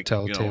like that, like,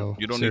 you know,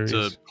 you don't series.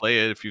 Need to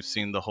play it if you've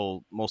seen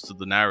most of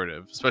the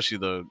narrative, especially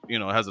you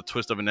know, it has a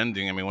twist of an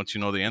ending. I mean, once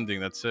you know the ending,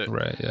 that's it.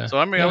 Right, yeah. So,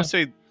 I mean, I would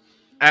say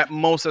at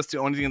most that's the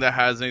only thing that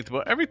has anything,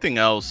 but everything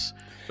else,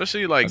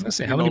 especially like, I was gonna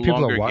say, how many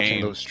people are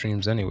watching those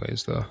streams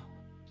anyways, though?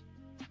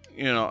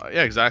 You know,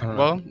 yeah, exactly.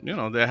 Well, you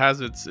know, there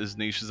has its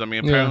niches. I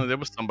mean, apparently there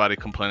was somebody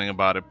complaining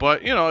about it,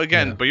 but you know,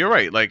 again, but you're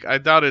right. Like, I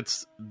doubt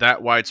it's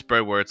that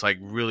widespread where it's like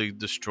really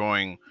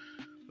destroying,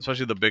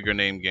 especially the bigger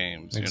name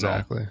games.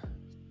 Exactly. You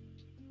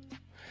know?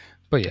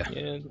 But yeah,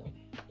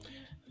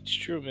 it's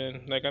true,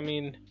 man. Like, I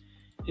mean,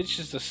 it's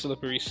just a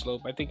slippery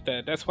slope. I think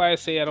that's why I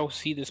say I don't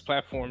see this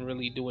platform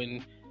really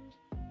doing.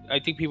 I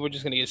think people are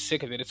just gonna get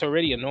sick of it. It's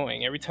already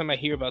annoying. Every time I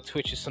hear about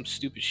Twitch, it's some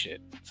stupid shit.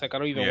 It's like I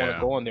don't even want to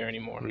go on there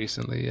anymore.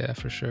 Recently, yeah,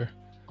 for sure.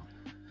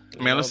 I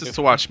mean, unless it's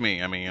to watch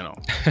me. I mean, you know.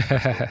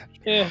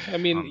 Yeah, I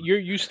mean,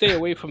 you stay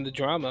away from the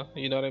drama.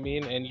 You know what I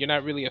mean? And you're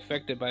not really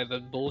affected by the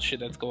bullshit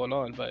that's going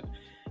on. But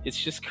it's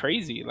just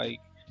crazy. Like,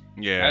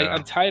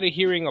 I'm tired of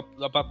hearing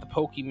about the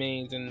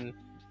Pokemains and,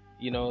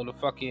 you know, the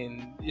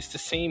fucking. It's the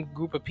same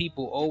group of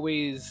people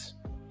always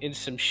in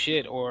some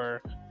shit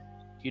or.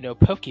 You know,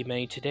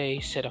 Pokemon today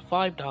said a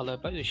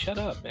 $5, but shut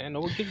up, man. No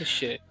one gives a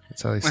shit.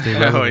 That's how they stay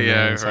relevant. Oh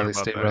yeah, that's how they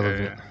stay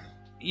relevant. Yeah.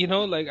 You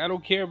know, like, I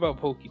don't care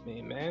about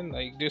Pokemon, man.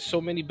 Like, there's so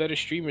many better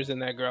streamers than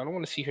that girl. I don't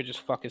want to see her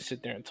just fucking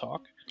sit there and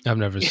talk. I've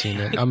never seen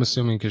it. I'm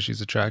assuming because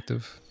she's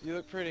attractive. You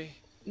look pretty.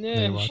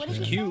 Yeah, she's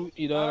cute.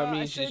 You know what I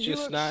mean? She's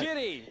just not.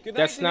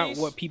 That's not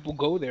what people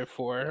go there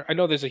for. I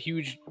know there's a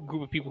huge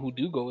group of people who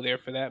do go there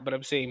for that, but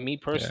I'm saying me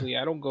personally,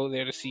 I don't go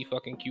there to see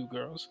fucking cute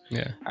girls.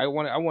 Yeah, I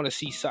want to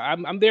see.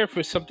 I'm there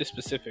for something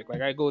specific.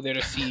 Like, I go there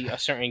to see a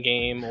certain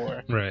game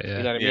or you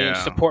know what I mean.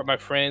 Support my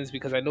friends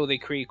because I know they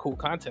create cool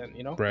content.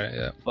 You know, right?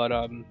 Yeah. But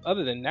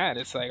other than that,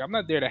 it's like I'm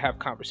not there to have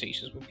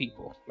conversations with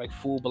people, like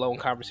full blown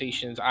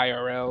conversations,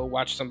 IRL.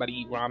 Watch somebody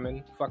eat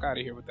ramen. Fuck out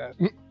of here with that.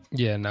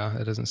 Yeah, no,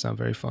 it doesn't sound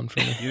very fun for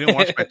me. You didn't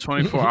watch my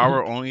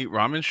 24-hour only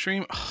ramen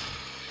stream?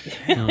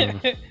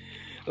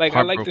 Like,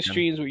 I like the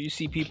streams where you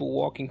see people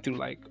walking through,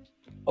 like,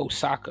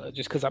 Osaka,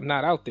 just because I'm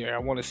not out there. I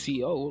want to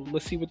see,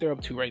 let's see what they're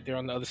up to right there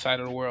on the other side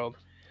of the world.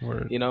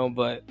 Word. You know,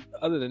 but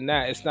other than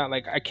that, it's not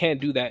like I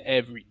can't do that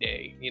every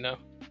day, you know?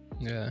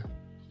 Yeah.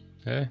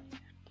 Hey,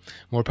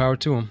 more power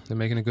to them. They're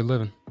making a good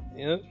living.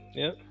 Yeah.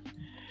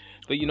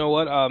 But you know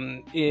what?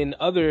 In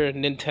other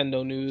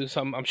Nintendo news,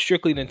 I'm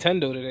strictly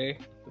Nintendo today.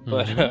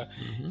 But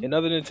in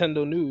other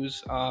Nintendo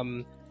news,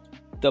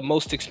 the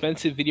most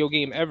expensive video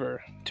game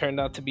ever turned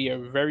out to be a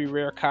very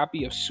rare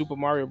copy of Super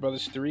Mario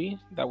Bros. 3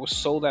 that was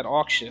sold at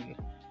auction.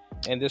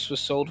 And this was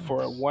sold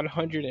for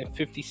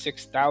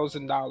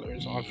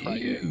 $156,000 on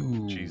Friday.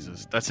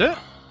 Jesus. That's it?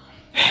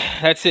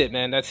 That's it,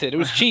 man. That's it. It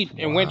was cheap.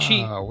 It went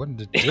cheap. What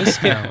a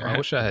discount. I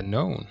wish I had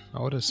known.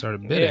 I would have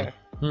started bidding.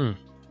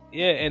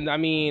 Yeah, and I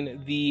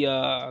mean,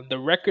 the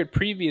record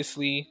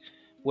previously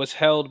was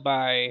held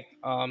by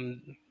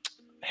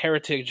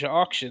Heritage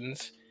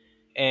Auctions,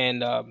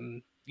 and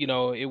you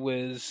know, it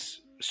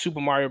was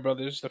Super Mario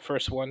Brothers, the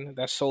first one,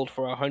 that sold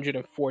for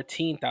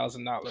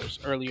 $114,000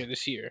 earlier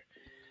this year.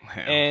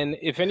 Wow. And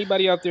if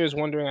anybody out there is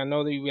wondering, I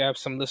know that we have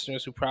some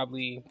listeners who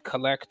probably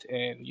collect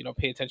and, you know,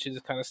 pay attention to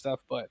this kind of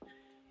stuff, but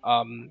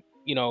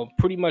you know,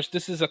 pretty much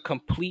this is a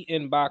complete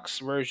in-box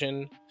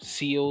version,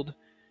 sealed,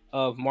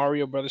 of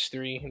Mario Brothers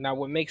 3. Now,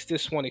 what makes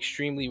this one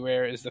extremely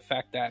rare is the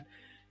fact that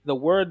the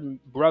word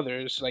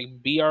brothers,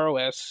 like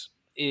BROS,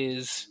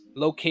 is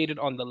located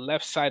on the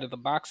left side of the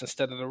box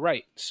instead of the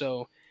right.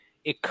 So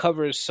it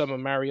covers some of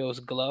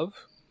Mario's glove,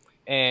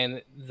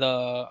 and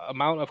the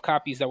amount of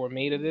copies that were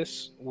made of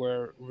this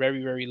were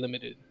very, very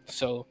limited.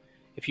 So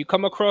if you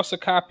come across a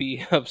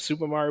copy of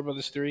Super Mario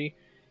Bros. 3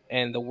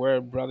 and the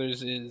word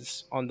brothers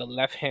is on the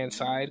left-hand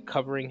side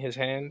covering his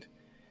hand,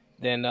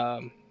 then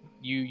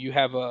you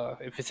have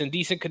if it's in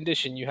decent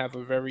condition, you have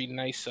a very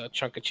nice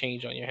chunk of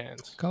change on your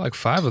hands. Got like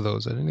 5 of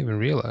those. I didn't even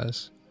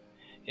realize.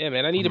 Yeah,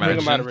 man, I need to bring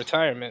them out of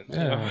retirement.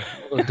 Yeah,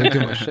 I'll dig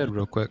in my shed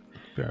real quick.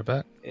 Be right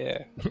back.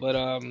 Yeah,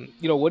 but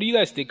you know, what do you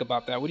guys think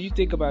about that? What do you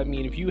think about? I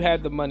mean, if you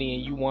had the money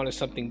and you wanted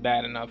something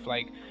bad enough,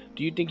 like,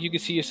 do you think you could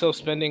see yourself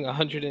spending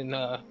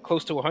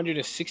close to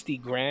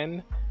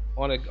 $160,000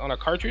 on a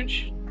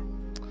cartridge?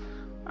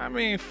 I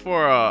mean,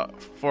 for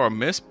a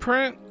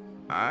misprint,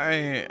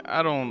 I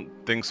don't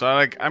think so.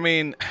 Like, I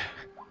mean,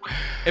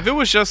 if it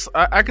was just,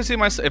 I could see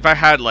myself, if I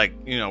had, like,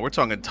 you know, we're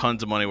talking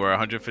tons of money where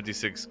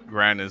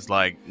 $156,000 is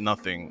like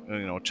nothing,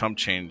 you know, chump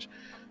change.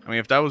 I mean,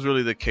 if that was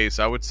really the case,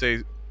 I would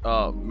say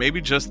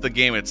maybe just the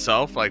game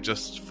itself, like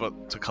just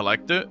to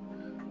collect it.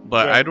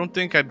 But yeah. I don't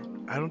think I'd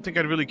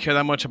really care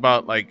that much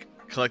about like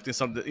collecting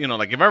something. You know,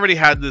 like if I already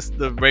had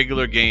the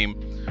regular game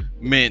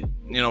mint,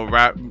 you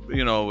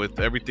know, with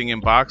everything in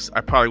box, I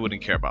probably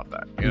wouldn't care about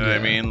that. You know what I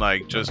mean?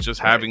 Like just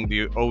having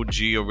the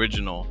OG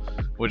original,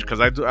 which,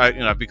 because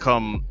I've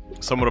become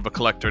somewhat of a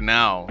collector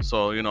now,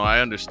 so you know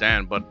I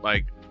understand. But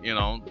like, you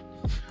know,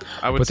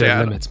 I would say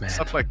limits, man.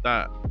 Stuff like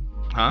that.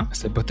 Huh? I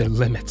said, but there are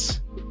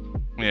limits.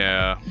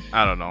 Yeah,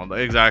 I don't know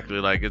exactly.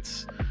 Like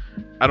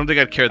I don't think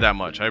I'd care that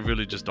much. I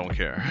really just don't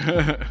care.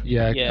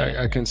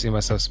 I couldn't see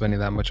myself spending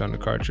that much on the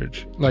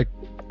cartridge. Like,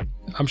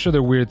 I'm sure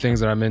there are weird things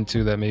that I'm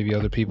into that maybe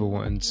other people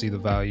wouldn't see the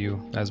value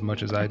as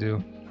much as I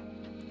do.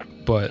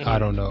 But I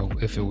don't know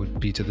if it would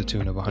be to the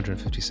tune of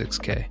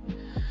 156K.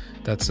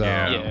 That's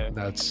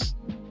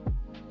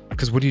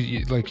because what do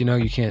you like? You know,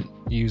 you can't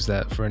use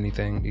that for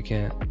anything. You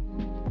can't.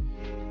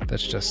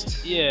 That's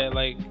just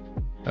like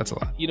that's a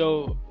lot. You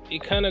know,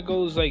 it kind of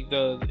goes like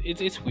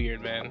it's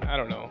weird, man. I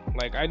don't know.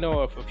 Like, I know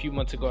a few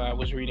months ago I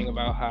was reading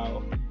about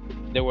how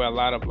there were a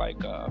lot of like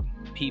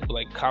people,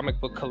 like comic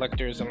book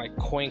collectors and like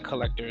coin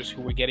collectors,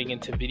 who were getting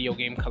into video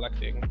game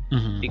collecting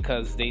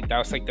because that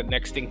was like the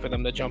next thing for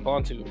them to jump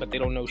onto, but they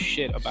don't know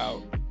shit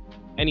about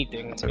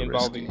anything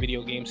involving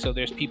video games. So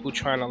there's people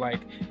trying to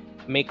like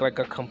make like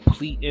a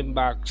complete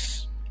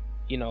inbox,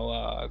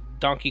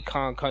 Donkey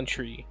Kong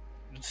Country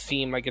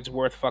seem like it's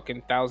worth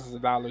fucking thousands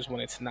of dollars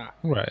when it's not.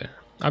 Right.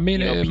 I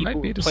mean, it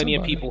might be to plenty somebody.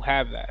 of people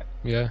have that.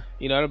 Yeah.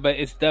 But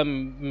it's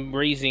them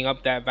raising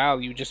up that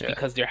value just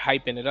because they're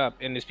hyping it up,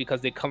 and it's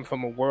because they come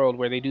from a world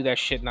where they do that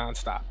shit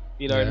nonstop.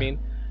 You know what I mean?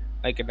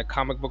 Like in the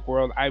comic book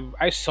world,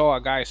 I saw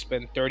a guy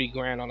spend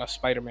 $30,000 on a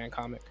Spider-Man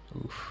comic.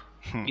 Oof.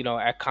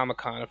 At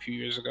Comic-Con a few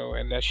years ago,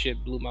 and that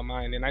shit blew my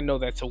mind. And I know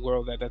that's a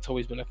world that's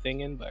always been a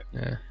thing in, but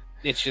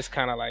it's just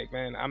kind of like,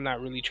 man, I'm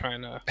not really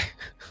trying to.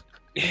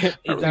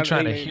 Are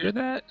trying to hear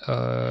that?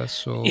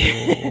 So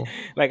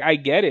like, I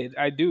get it,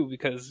 I do,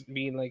 because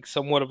being like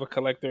somewhat of a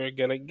collector,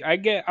 again,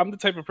 I'm the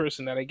type of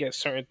person that I get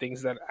certain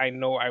things that I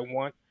know I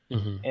want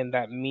and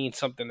that means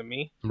something to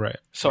me. Right.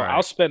 So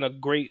I'll spend a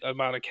great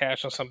amount of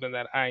cash on something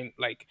that I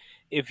like.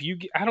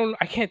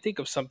 I can't think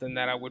of something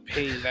that I would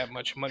pay that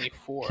much money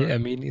for. Yeah,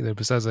 me neither.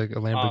 Besides like a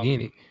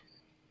Lamborghini.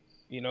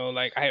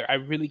 Like I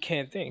really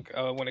can't think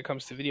when it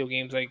comes to video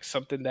games, like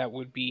something that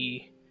would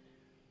be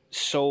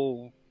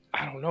so.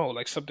 I don't know,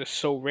 like something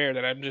so rare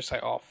that I'm just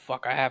like, oh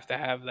fuck, I have to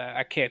have that.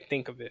 I can't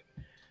think of it.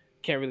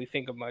 Can't really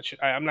think of much.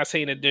 I'm not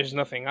saying that there's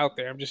nothing out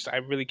there. I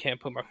really can't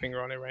put my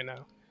finger on it right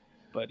now.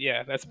 But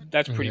yeah, that's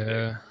pretty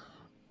big.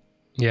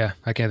 Yeah,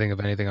 I can't think of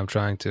anything. I'm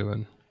trying to,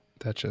 and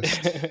that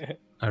just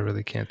I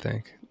really can't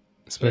think,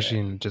 especially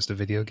in just a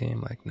video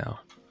game. Like no.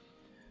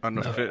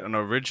 An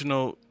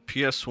original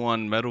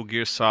PS1 Metal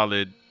Gear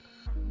Solid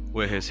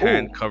with his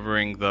hand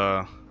covering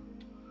the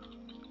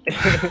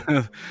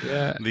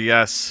the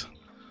S.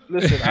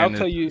 Listen, I'll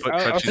tell you.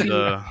 I'll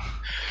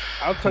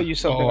tell you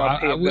something. I'll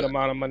pay a good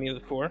amount of money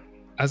for.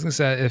 I was gonna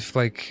say, if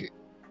like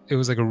it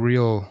was like a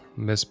real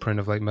misprint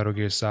of like Metal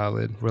Gear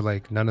Solid, where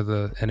like none of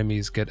the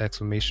enemies get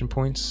exclamation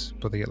points,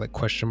 but they get like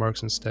question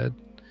marks instead.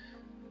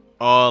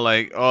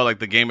 Like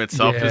the game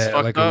itself is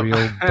fucked like up. A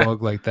real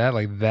bug like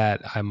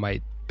that I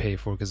might pay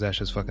for, because that's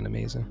just fucking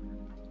amazing.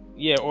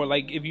 Yeah, or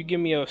like if you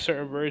give me a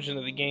certain version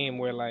of the game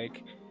where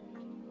like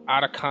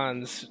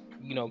Otacon's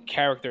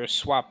character is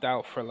swapped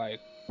out for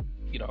like.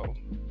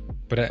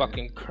 But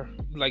fucking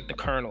like the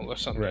Colonel or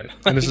something. Right.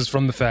 And this is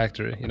from the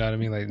factory. You know what I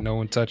mean? Like no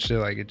one touched it.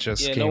 Like it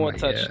just came. No one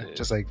touched it.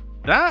 Just like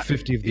that.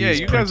 50 of these. Yeah,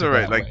 you guys are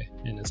right. Like, way.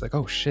 And it's like,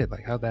 oh shit!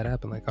 Like how'd that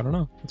happen? Like I don't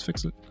know. Let's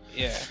fix it.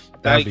 Yeah,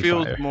 that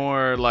feels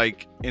more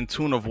like in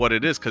tune of what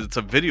it is, because it's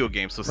a video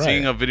game. So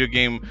seeing a video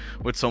game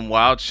with some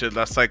wild shit,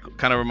 that's like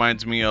kind of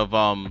reminds me of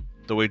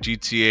the way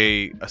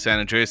GTA San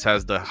Andreas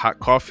has the hot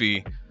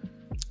coffee.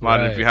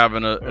 If you have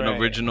an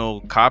original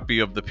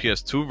copy of the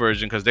PS2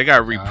 version, because they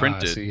got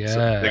reprinted,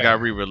 so they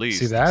got re-released.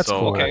 See, that's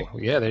cool. Okay.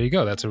 Yeah, there you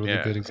go. That's a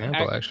really good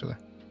example, actually.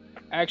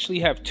 I actually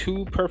have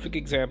two perfect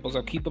examples.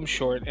 I'll keep them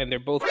short, and they're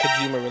both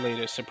Kojima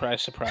related.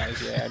 Surprise, surprise.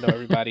 Yeah, I know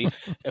everybody.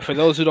 And for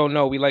those who don't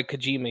know, we like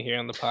Kojima here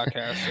on the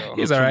podcast. So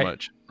he's all right.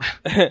 Much.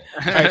 All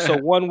right, so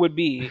one would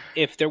be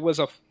if there was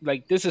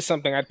this is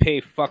something I'd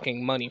pay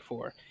fucking money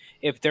for.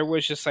 If there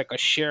was just like a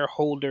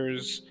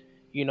shareholders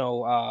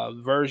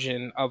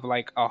version of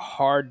like a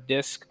hard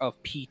disk of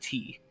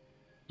PT.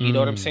 You know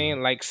what I'm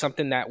saying? Like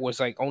something that was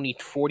like only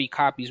 40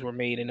 copies were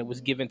made and it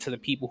was given to the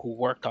people who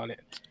worked on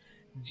it.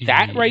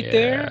 That right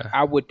there,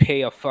 I would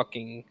pay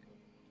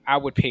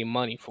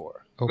money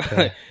for.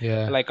 Okay.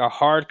 Yeah. Like a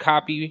hard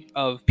copy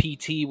of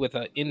PT with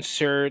an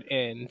insert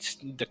and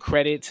the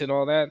credits and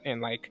all that,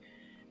 and like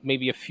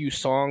maybe a few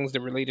songs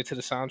that related to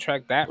the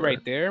soundtrack. That right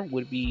there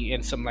would be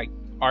in some like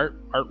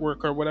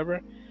artwork or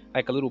whatever.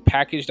 Like a little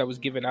package that was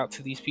given out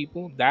to these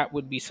people, that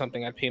would be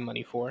something I'd pay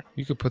money for.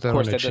 You could put that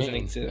on a chain,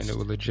 and it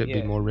would legit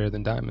be more rare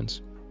than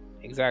diamonds.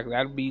 Exactly,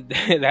 that'd be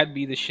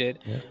the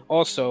shit. Yeah.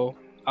 Also,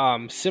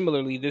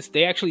 similarly,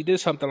 they actually did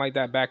something like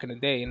that back in the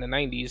day in the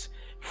 90s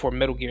for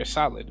Metal Gear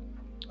Solid.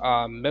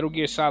 Metal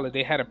Gear Solid,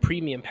 they had a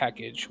premium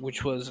package,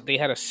 which was they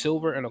had a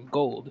silver and a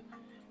gold.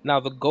 Now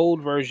the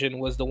gold version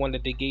was the one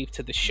that they gave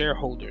to the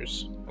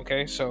shareholders.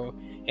 Okay, so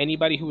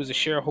anybody who was a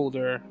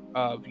shareholder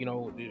of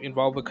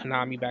involved with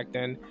Konami back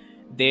then,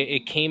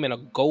 it came in a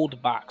gold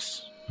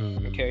box.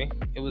 Okay,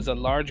 it was a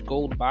large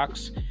gold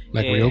box.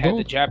 Like it real had gold?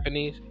 the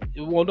Japanese.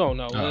 Well, no,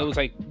 Oh. it was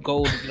like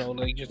gold.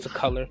 Like just a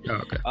color.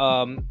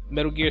 Oh, okay.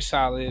 Metal Gear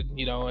Solid.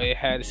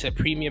 It said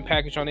premium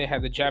package on it. It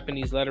had the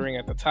Japanese lettering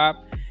at the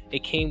top.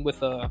 It came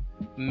with a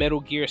Metal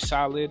Gear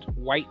Solid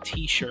white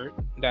T-shirt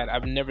that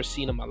I've never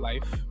seen in my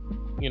life.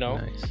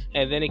 Nice.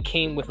 And then it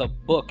came with a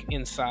book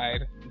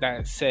inside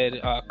that said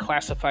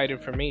classified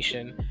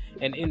information,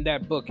 and in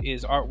that book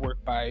is artwork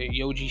by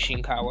Yoji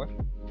Shinkawa.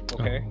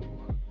 Okay.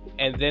 Oh.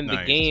 And then the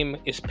Nice. game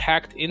is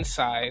packed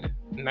inside,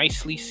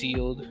 nicely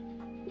sealed,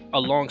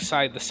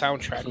 alongside the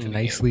soundtrack. To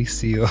Nicely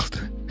sealed.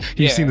 You've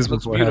Yeah, seen this it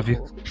looks before, have you?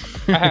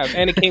 beautiful. I have,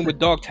 and it came with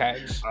dog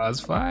tags. Oh, it's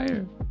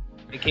fire.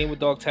 It came with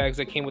dog tags.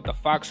 It came with the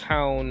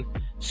Foxhound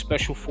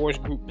Special Force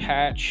Group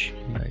patch.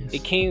 Nice.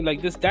 It came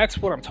like this. That's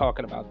what I'm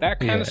talking about. That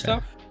kind Yeah. of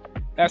stuff.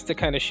 That's the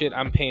kind of shit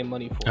I'm paying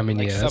money for. I mean,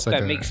 like yeah, stuff that's like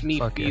that a- makes me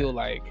fuck feel yeah.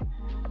 like,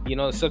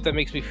 stuff that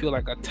makes me feel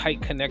like a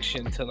tight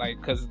connection to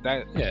because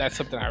Yeah. that's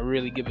something I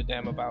really give a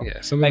damn about.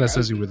 Yeah, something Like, that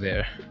says you were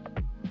there.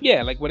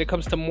 Yeah, like when it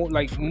comes to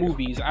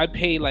movies, I'd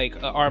pay like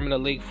an arm and a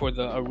leg for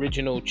the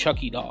original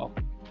Chucky doll.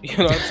 You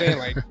know what I'm saying?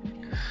 Like,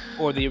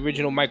 or the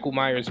original Michael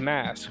Myers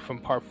mask from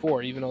Part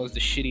 4, even though it's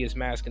the shittiest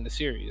mask in the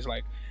series.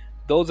 Like,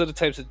 those are the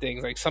types of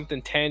things, like something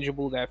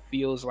tangible that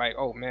feels like,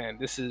 oh man,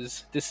 this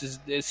is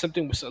it's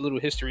something with a little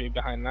history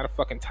behind, not a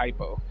fucking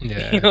typo.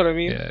 Yeah. You know what I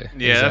mean? Yeah,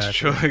 Yeah, that's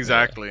exactly. true.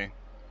 Exactly.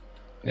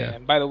 Yeah.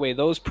 And by the way,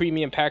 those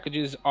premium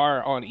packages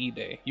are on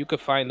eBay. You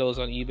could find those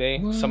on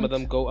eBay. Some of What?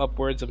 them go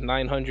upwards of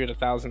 $900,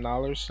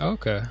 $1,000.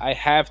 Okay. I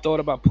have thought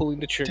about pulling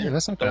the trigger. Damn,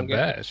 that's not Don't that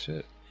get- bad.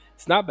 Shit.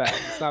 It's not bad.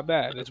 It's not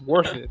bad. It's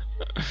worth it.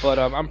 But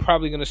I'm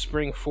probably gonna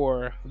spring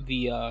for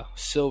the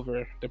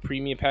silver, the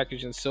premium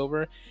package in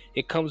silver.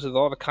 It comes with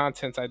all the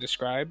contents I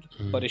described,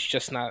 but it's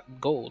just not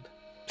gold.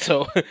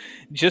 So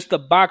just the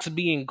box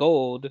being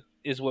gold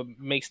is what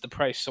makes the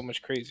price so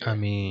much crazier. I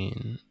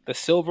mean, The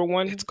silver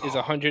one It's is gold.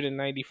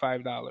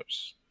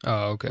 $195 oh,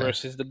 okay.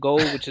 versus the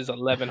gold, which is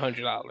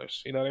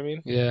 $1,100. You know what I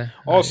mean? Yeah.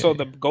 Also,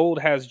 the gold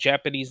has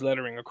Japanese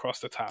lettering across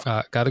the top.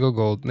 gotta go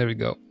gold. There we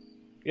go.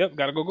 Yep,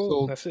 gotta go gold.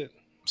 Sold. That's it.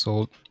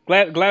 Sold.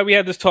 Glad we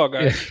had this talk,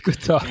 Yeah, guys.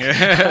 good talk.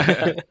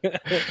 Yeah.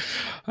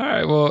 All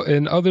right. Well,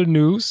 in other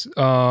news,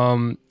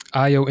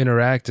 IO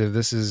Interactive.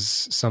 This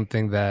is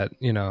something that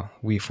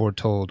we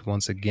foretold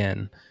once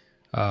again.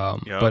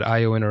 But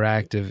IO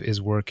Interactive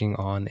is working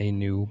on a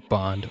new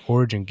Bond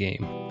Origin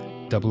game.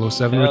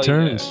 007 Hell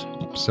Returns.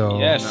 So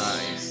Yes.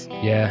 Nice.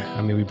 yeah,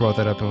 I mean, we brought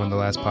that up in one of the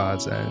last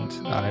pods, and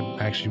I'm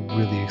actually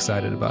really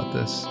excited about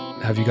this.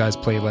 Have you guys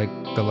played like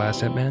the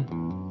last Hitman?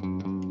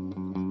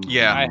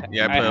 Yeah. I played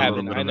a little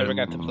haven't. bit I of never it.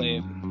 got to play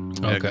it.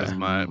 Yeah, Okay. because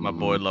my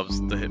boy loves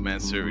the Hitman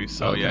series.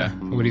 So Okay. yeah.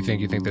 What do you think?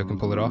 You think they can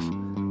pull it off?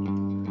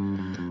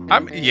 I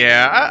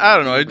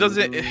don't know. It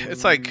doesn't.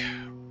 It's like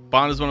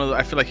Bond is one of the.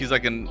 I feel like he's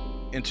like an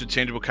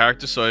interchangeable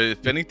character. So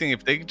if anything,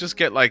 if they could just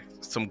get like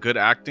some good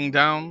acting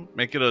down,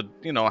 make it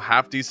a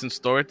half decent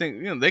story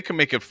thing, they can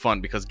make it fun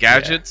because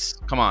gadgets.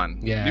 Come on,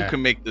 Yeah. you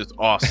can make this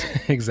awesome.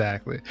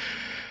 Exactly.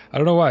 I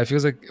don't know why. It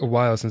feels like a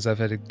while since I've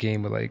had a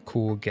game with like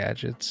cool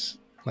gadgets.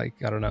 Like,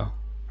 I don't know.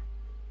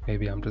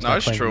 Maybe I'm just No, not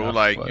it's playing true. enough,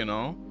 Like but-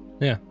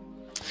 yeah.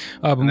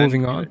 But And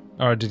moving then- on.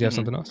 Or did you have Mhm.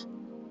 something else?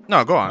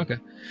 No, go on. Okay.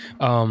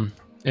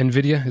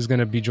 NVIDIA is going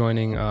to be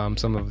joining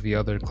some of the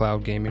other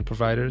cloud gaming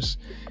providers,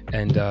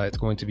 and it's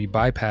going to be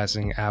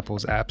bypassing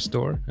Apple's App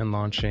Store and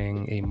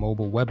launching a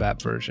mobile web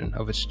app version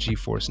of its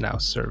GeForce Now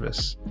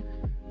service.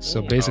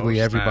 So Ooh.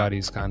 basically, Oh, snap.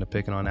 everybody's kind of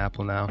picking on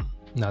Apple now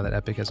that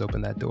Epic has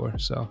opened that door.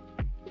 So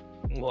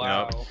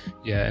Wow.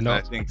 yeah, and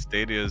I think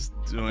Stadia is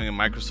doing it.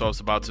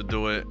 Microsoft's about to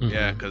do it. Mhm.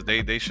 Yeah, because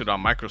they should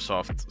on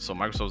Microsoft. So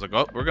Microsoft's like,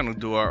 oh, we're gonna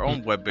do our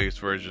own web-based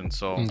version.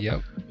 So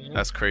yep.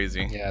 that's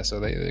crazy. Yeah, so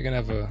they're gonna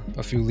have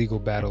a few legal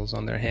battles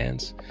on their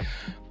hands.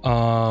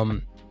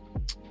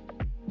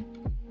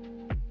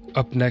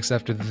 Up next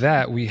after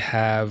that, we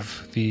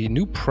have the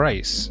new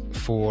price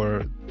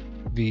for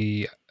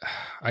the,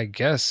 I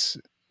guess,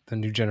 the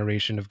new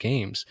generation of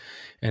games.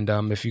 And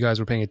if you guys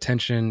were paying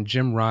attention,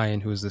 Jim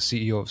Ryan, who is the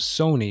CEO of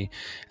Sony,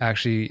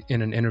 actually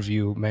in an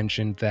interview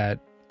mentioned that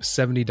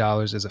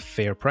 $70 is a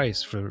fair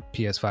price for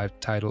PS5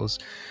 titles,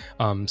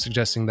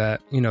 suggesting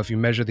that, if you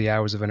measure the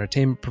hours of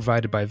entertainment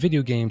provided by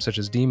video games such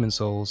as Demon's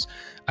Souls,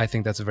 I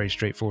think that's a very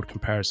straightforward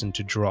comparison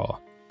to draw,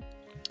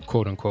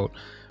 quote unquote.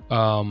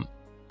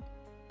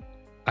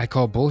 I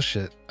call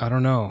bullshit. I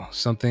don't know.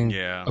 Something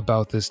Yeah.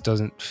 about this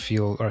doesn't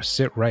feel or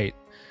sit right.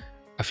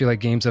 I feel like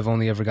games have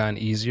only ever gotten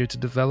easier to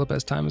develop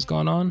as time has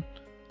gone on.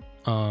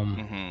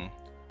 hmm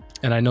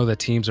And I know that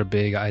teams are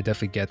big. I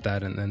definitely get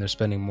that. And they're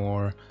spending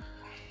more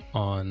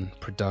on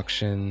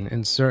production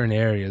in certain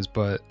areas,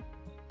 but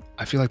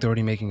I feel like they're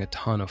already making a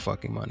ton of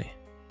fucking money.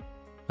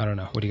 I don't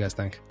know. What do you guys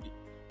think?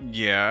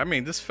 Yeah, I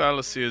mean, this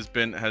fallacy has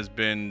been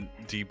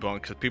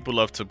debunked because people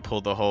love to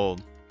pull the whole,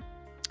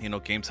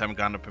 games haven't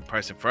gone up in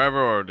price in forever,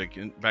 or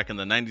back in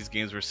the 90s,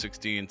 games were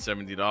 $60 and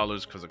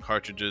 $70 because of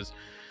cartridges,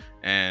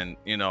 and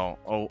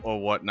or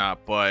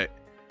whatnot. But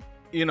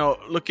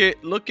look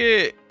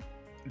at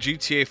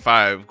GTA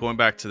 5. Going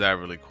back to that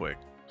really quick,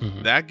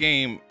 Mhm. that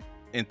game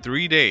in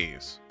 3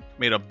 days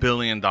made $1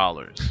 billion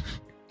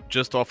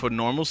just off of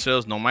normal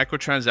sales, no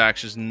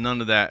microtransactions,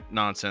 none of that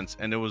nonsense.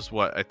 And it was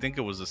what I think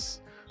it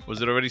was. Was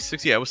it already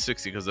 60? Yeah, it was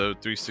 60 because the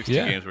 360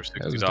 games were $60.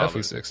 It was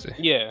definitely 60.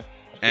 Yeah,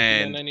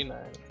 and $59.99.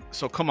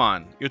 So come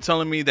on, you're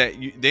telling me that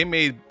they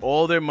made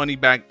all their money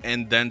back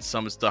and then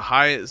some. It's the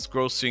highest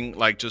grossing,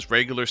 like, just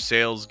regular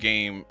sales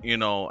game, you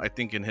know, I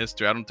think in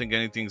history. I don't think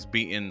anything's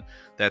beaten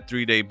that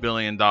 3-day $1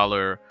 billion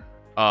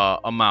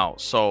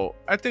amount. So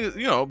I think,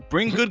 you know,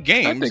 bring good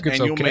games and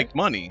you'll make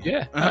money.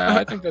 Yeah,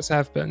 I think that's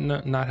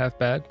not half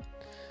bad.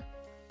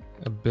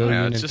 $1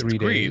 billion in 3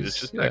 days. It's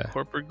just that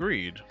corporate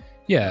greed.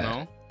 Yeah. You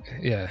know?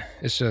 Yeah,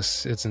 it's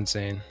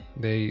insane.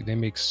 They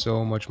make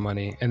so much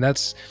money, and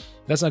that's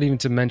not even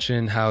to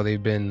mention how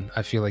they've been,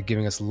 I feel like,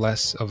 giving us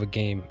less of a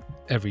game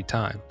every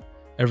time.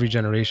 Every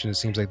generation, it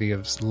seems like they give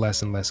us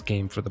less and less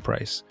game for the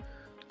price.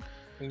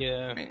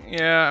 Yeah.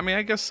 I mean,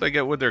 I guess I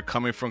get where they're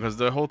coming from, because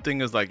the whole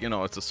thing is like, you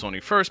know, it's a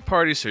Sony first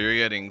party, so you're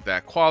getting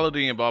that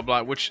quality and blah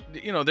blah. Which,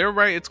 you know, they're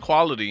right, it's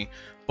quality,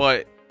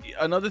 but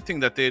another thing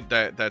that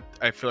that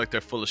I feel like they're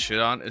full of shit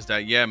on is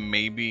that, yeah,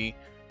 maybe,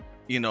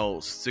 you know,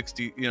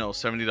 $60, you know,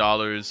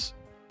 $70,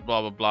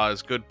 blah blah blah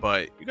is good,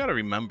 but you got to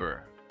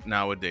remember,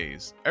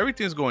 nowadays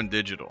everything's going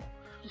digital,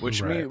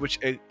 which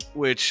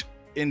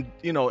in,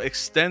 you know,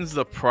 extends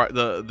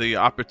the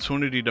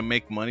opportunity to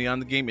make money on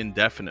the game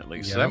indefinitely.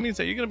 Yep. So that means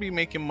that you're going to be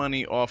making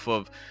money off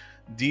of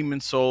Demon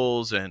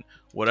Souls and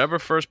whatever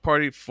first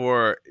party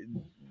for,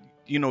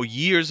 you know,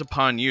 years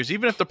upon years.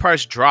 Even if the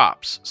price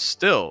drops,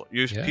 still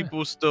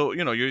people still,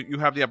 you know, you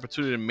have the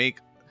opportunity to make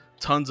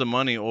tons of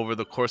money over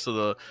the course of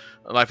the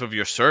life of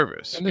your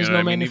service. And there's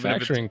no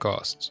manufacturing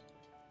costs.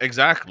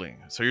 Exactly.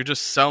 So you're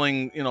just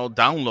selling, you know,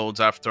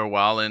 downloads after a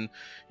while, and,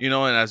 you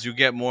know, and as you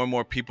get more and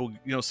more people,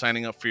 you know,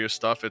 signing up for your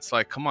stuff, it's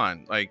like, come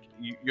on, like,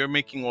 you're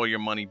making all your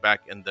money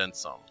back and then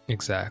some.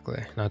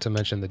 Exactly. Not to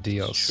mention the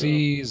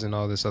DLCs and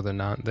all this other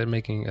they're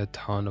making a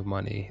ton of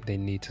money. They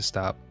need to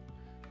stop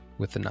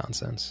with the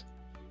nonsense.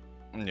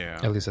 Yeah.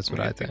 At least that's what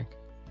I think.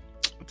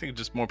 I think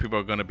just more people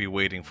are going to be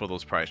waiting for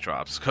those price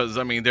drops, because,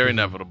 I mean, they're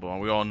inevitable,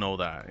 and we all know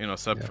that, you know,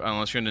 except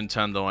unless you're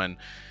Nintendo, and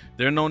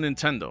they're no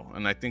Nintendo,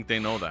 and I think they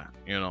know that,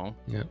 you know.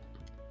 Yeah.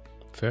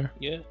 Fair.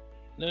 Yeah.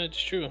 No, it's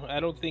true.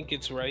 I don't think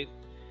it's right.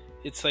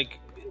 It's like,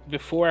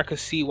 before I could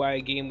see why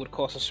a game would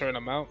cost a certain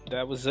amount,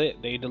 that was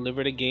it. They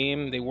delivered a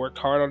game, they worked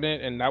hard on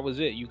it, and that was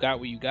it. You got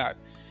what you got.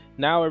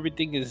 Now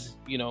everything is,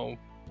 you know,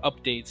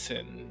 updates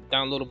and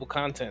downloadable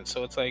content.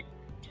 So it's like,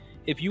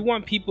 if you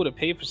want people to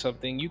pay for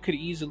something, you could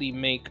easily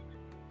make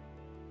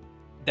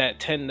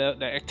that 10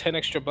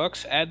 extra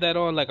bucks, add that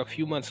on like a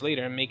few months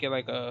later and make it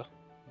like a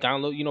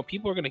download. You know,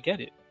 people are gonna get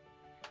it.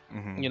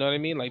 You know what I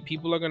mean? Like,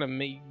 people are gonna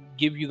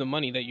give you the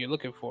money that you're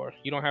looking for.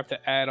 You don't have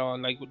to add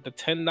on like the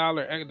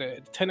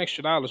 $10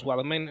 extra dollars. While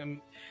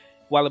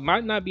it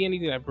might not be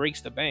anything that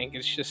breaks the bank,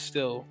 it's just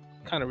still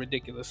kind of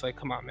ridiculous. Like,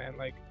 come on, man.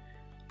 Like,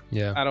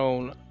 yeah, I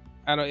don't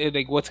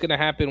like, what's gonna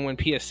happen when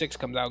PS6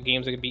 comes out?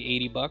 Games are gonna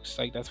be $80.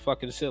 Like, that's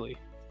fucking silly.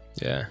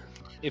 Yeah.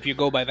 If you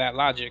go by that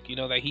logic, you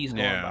know, that he's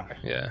going by.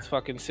 Yeah. It's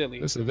fucking silly.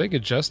 Listen, if they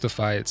could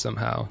justify it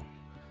somehow,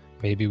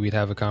 maybe we'd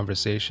have a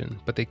conversation,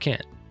 but they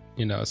can't.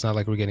 You know, it's not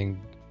like we're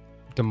getting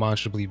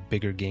demonstrably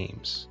bigger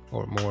games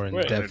or more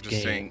in-depth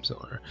games,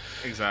 or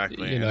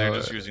exactly, and they're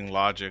just using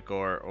logic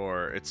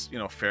or it's, you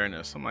know,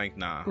 fairness. I'm like,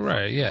 nah.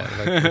 Right, yeah,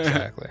 like,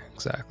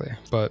 exactly.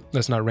 But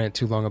let's not rant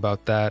too long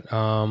about that.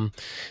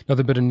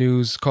 Another bit of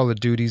news: Call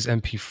of Duty's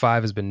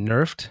MP5 has been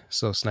nerfed,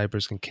 so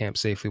snipers can camp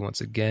safely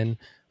once again.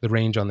 The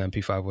range on the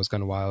MP5 was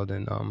kind of wild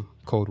in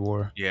Cold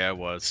War. Yeah, it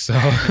was. So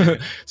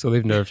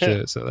they've nerfed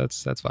it. So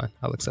that's fine.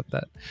 I'll accept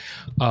that.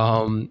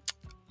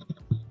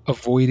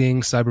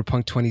 Avoiding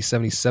Cyberpunk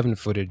 2077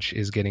 footage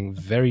is getting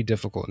very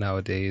difficult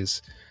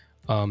nowadays.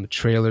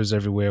 Trailers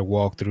everywhere,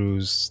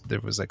 walkthroughs.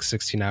 There was like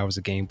 16 hours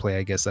of gameplay,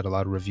 I guess, that a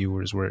lot of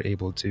reviewers were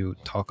able to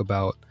talk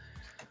about.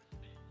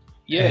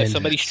 Yeah, and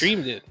somebody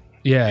streamed it.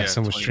 Yeah,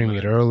 someone streaming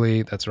it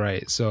early. That's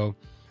right. So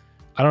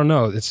I don't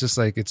know. It's just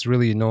like, it's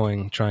really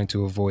annoying trying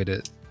to avoid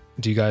it.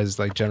 Do you guys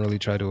like generally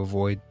try to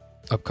avoid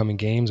upcoming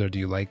games, or do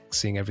you like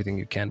seeing everything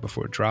you can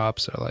before it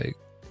drops, or like?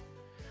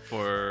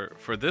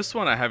 For this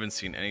one, I haven't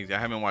seen anything. I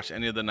haven't watched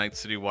any of the Night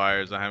City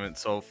Wires. I haven't.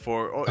 So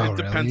it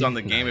depends on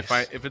the game.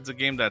 Nice. If it's a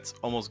game that's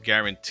almost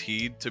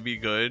guaranteed to be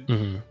good,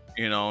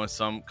 you know, in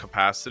some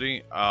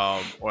capacity,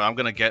 or I'm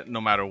gonna get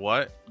no matter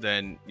what,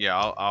 then yeah,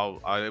 I'll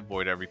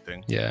avoid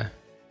everything. Yeah.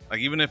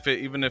 Like, even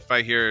if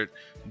I hear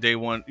day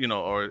one, you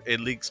know, or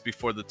it leaks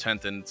before the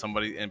 10th, and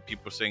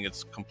people are saying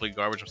it's complete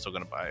garbage, I'm still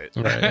gonna buy it.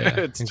 Right, yeah,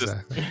 it's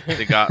exactly. Just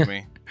they got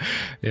me.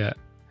 Yeah.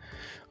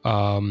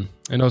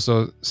 And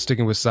also,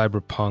 sticking with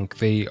Cyberpunk,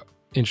 they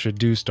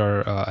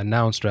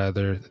announced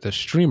the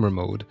streamer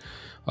mode,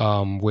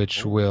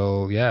 which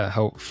will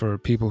help for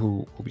people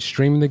who will be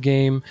streaming the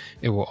game.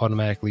 It will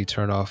automatically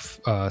turn off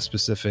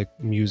specific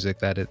music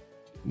that it,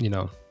 you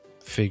know,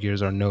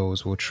 figures or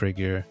knows will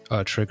trigger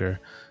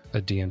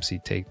a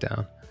DMCA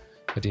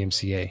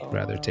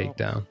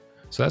takedown.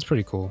 So that's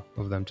pretty cool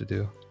of them to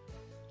do.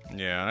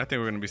 Yeah, and I think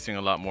we're going to be seeing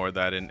a lot more of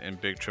that in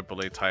big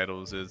AAA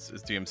titles is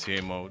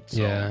DMCA mode.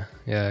 So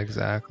Yeah,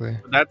 exactly.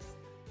 That's,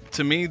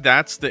 to me,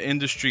 that's the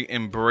industry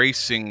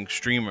embracing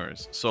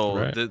streamers. So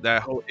Right.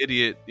 that whole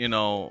idiot,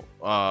 who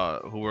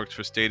works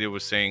for Stadia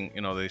was saying,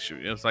 they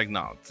should. It's like,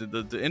 no,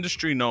 the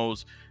industry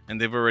knows, and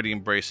they've already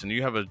embraced. And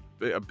you have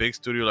a big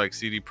studio like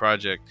CD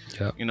Projekt,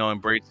 Yep.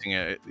 embracing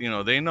it.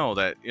 They know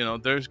that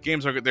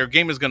their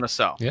game is going to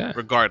sell,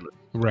 regardless.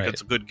 Right. If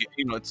it's a good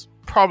game. It's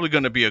probably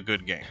going to be a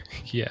good game.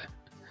 Yeah.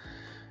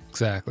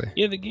 Exactly.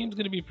 Yeah, the game's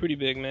gonna be pretty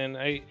big, man.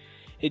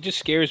 It just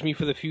scares me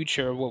for the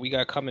future of what we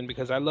got coming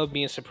because I love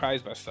being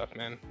surprised by stuff,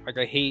 man. Like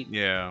I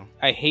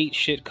hate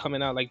shit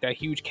coming out like that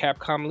huge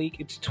Capcom leak.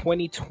 It's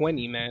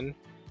 2020, man.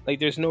 Like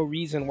there's no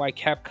reason why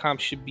Capcom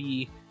should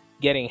be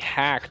getting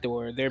hacked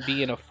or there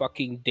being a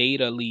fucking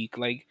data leak.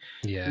 Like,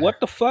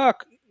 what the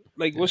fuck?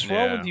 Like, what's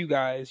wrong with you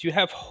guys? You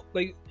have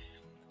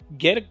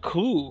get a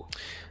clue.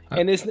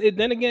 And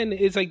then again,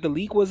 it's like the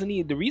leak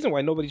wasn't the reason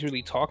why nobody's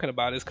really talking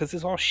about it is because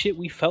it's all shit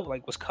we felt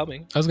like was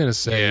coming. I was gonna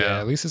say,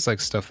 at least it's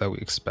like stuff that we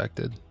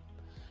expected.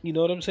 You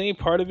know what I'm saying?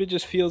 Part of it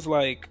just feels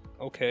like,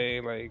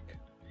 okay, like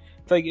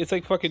it's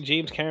like fucking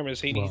James Cameron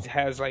saying he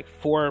has like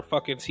 4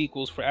 fucking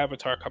sequels for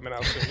Avatar coming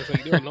out soon. It's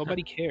like, yo,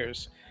 nobody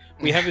cares.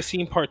 We haven't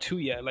seen part 2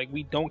 yet. Like,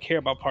 we don't care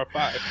about part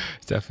 5.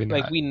 Definitely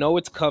not. Like, we know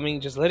it's coming.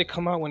 Just let it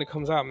come out when it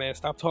comes out, man.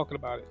 Stop talking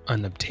about it.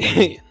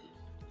 Unobtainium.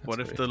 What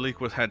if the leak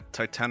had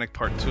Titanic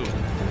Part 2?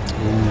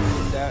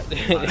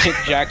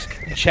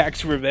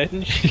 Jack's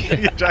Revenge.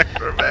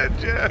 Jack's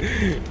Revenge,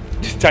 yeah.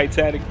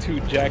 Titanic 2,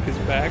 Jack is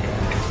back.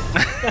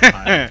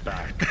 I'm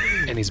back.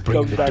 And he's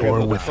bringing the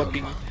door with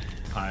him.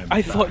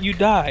 I thought you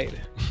died.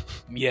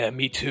 Yeah,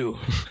 me too.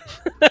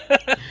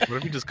 What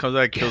if he just comes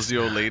out and kills the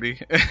old lady?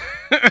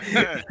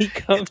 He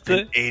comes it's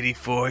been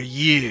 84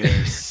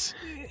 years.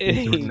 And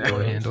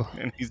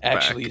he's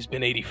actually, back. It's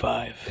been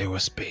 85. There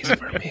was space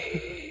for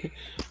me.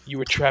 You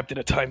were trapped in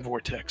a time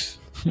vortex.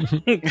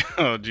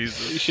 Oh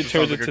Jesus! It should this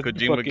turn sounds like into a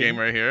Kojima game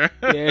right here.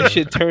 Yeah,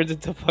 shit turns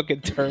into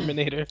fucking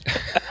Terminator.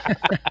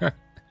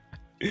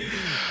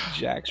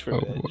 Jack's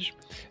Revenge.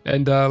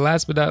 And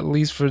last but not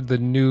least for the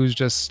news,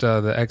 just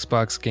the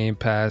Xbox Game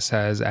Pass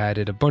has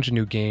added a bunch of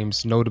new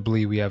games.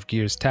 Notably, we have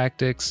Gears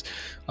Tactics,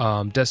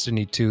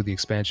 Destiny 2, the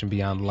expansion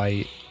Beyond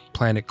Light,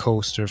 Planet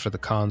Coaster for the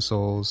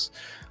consoles,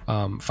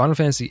 Final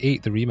Fantasy VIII,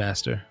 the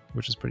remaster,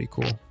 which is pretty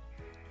cool.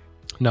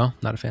 No,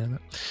 not a fan of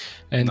that.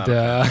 And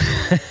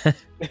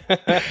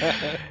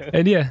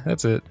and yeah,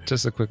 that's it.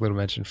 Just a quick little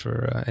mention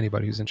for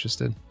anybody who's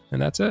interested.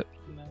 And that's it.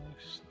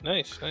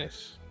 Nice.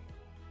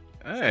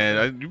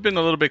 Hey, you've been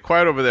a little bit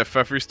quiet over there,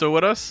 Pfeffer. You still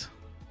with us?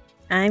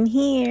 I'm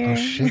here. Oh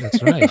shit,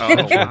 that's right. Oh,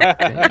 wow.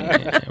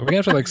 Yeah. We're gonna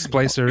have to like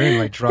splice her in,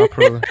 like drop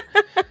her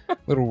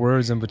little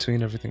words in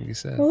between everything we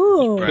said.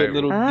 Ooh. Right.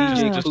 Little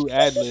DJ Clue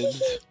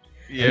ad-libs.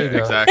 Yeah,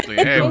 exactly.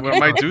 Hey, we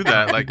might do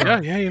that. Like,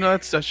 yeah,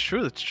 that's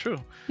true. That's true.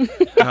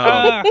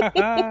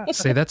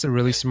 Say that's a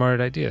really smart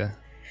idea.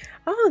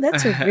 Oh,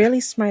 that's a really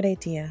smart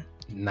idea.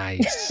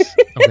 Nice.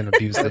 I'm gonna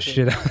abuse the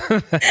shit out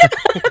of that.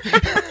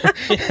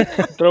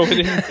 Throw it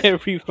in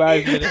every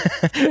 5 minutes.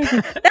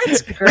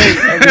 That's great.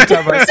 Every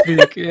time I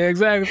speak. Yeah,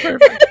 exactly.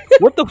 Perfect.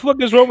 What the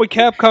fuck is wrong with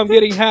Capcom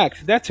getting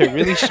hacked? That's a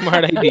really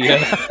smart idea.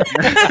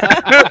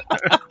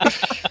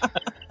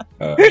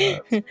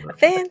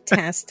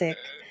 Fantastic.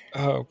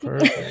 Oh,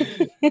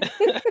 perfect.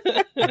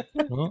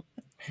 Well,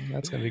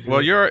 that's gonna be good.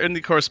 Well, you're our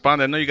indie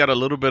correspondent. I know you got a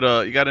little bit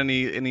of. You got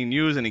any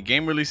news, any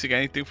game release? You got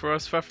anything for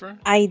us, Pfeffer?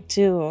 I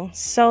do.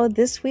 So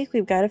this week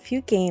we've got a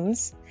few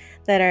games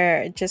that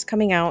are just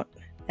coming out,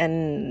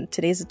 and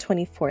today's the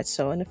 24th.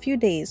 So in a few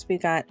days we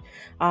got,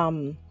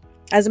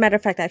 as a matter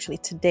of fact, actually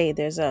today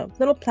there's a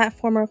little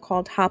platformer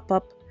called Hop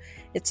Up.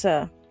 It's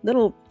a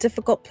little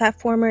difficult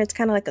platformer. It's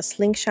kind of like a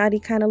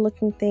slingshotty kind of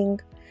looking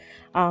thing.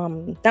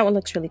 That one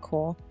looks really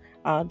cool.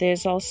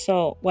 There's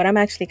also what I'm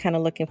actually kind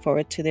of looking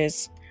forward to.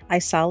 There's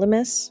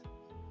Isolamus,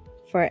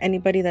 for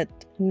anybody that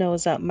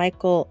knows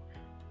Michael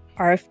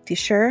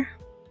Arftischer,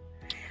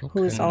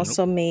 who has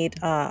also made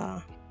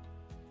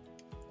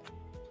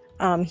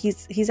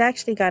he's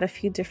actually got a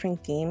few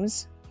different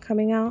games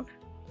coming out,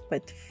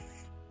 but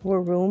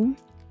Waroom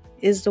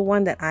is the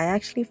one that I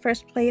actually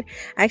first played.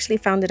 I actually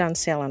found it on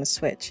sale on the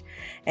Switch,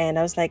 and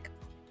I was like,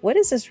 what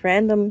is this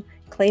random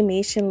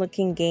claymation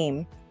looking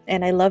game?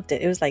 And I loved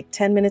it. It was like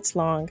 10 minutes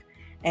long,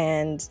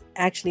 and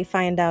actually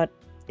find out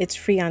it's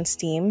free on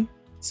Steam.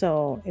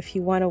 So if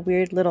you want a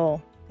weird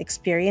little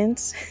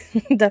experience,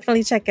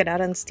 definitely check it out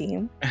on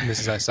Steam.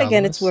 This is Isolamus?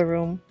 Again, it's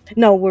Waroom.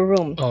 No,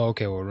 Waroom. Oh,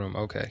 okay, Waroom.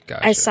 Okay,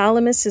 gotcha.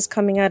 Isolamus is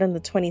coming out on the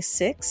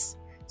 26th,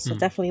 so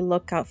definitely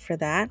look out for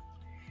that.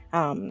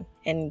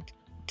 And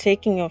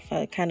taking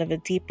a kind of a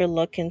deeper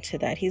look into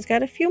that, he's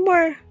got a few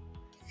more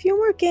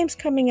games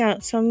coming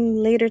out. Some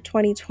later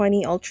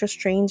 2020, Ultra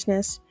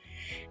Strangeness,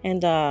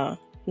 and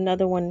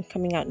another one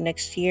coming out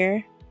next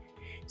year.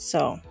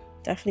 So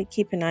definitely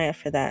keep an eye out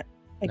for that.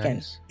 Again,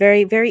 Nice.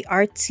 very, very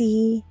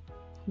artsy,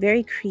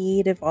 very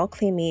creative, all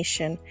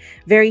claymation,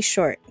 very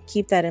short.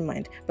 Keep that in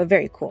mind, but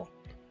very cool.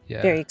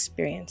 Yeah, Very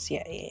experienced.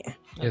 Yeah.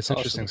 it's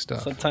interesting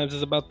stuff. Sometimes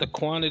it's about the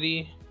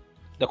quantity.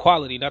 The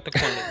quality, not the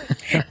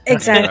quantity.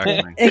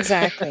 Exactly.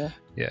 Exactly.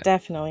 Yeah.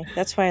 Definitely.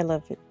 That's why I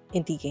love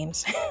indie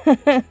games.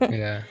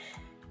 Yeah.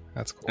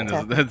 That's cool. And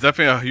there's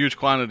definitely a huge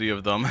quantity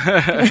of them.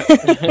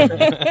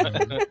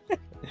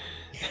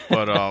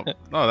 But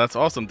no, that's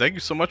awesome. Thank you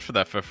so much for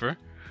that, Pfeffer.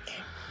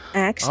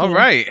 Actually, All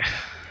right.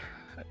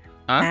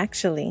 Huh?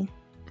 Actually,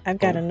 I've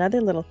got Oh.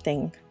 another little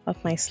thing up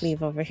my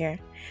sleeve over here.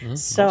 Mhm.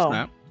 So,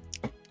 snap.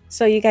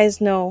 so you guys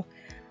know,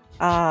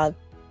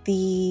 do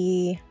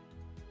you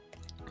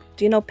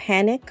know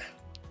Panic?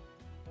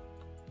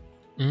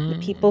 The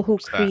Mm. people who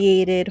what's that?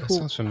 created, That who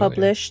sounds familiar.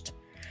 published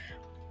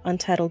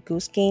Untitled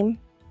Goose Game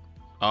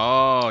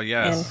Oh and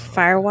yes.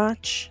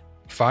 Firewatch.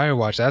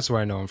 Firewatch, that's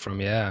where I know him from.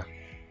 Yeah.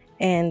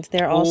 And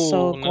they're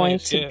also Ooh, going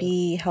nice, to yeah.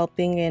 be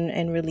helping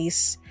and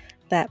release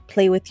that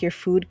Play with Your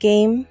Food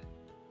game.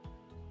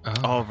 Oh,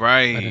 All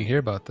right. I didn't hear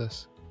about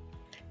this.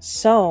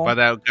 So, By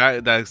that guy,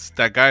 that's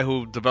that guy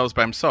who develops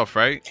by himself,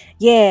 right?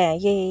 yeah.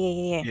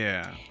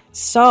 Yeah.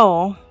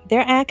 So,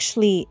 they're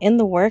actually in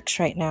the works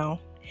right now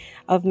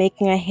of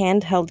making a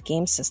handheld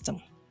game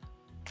system.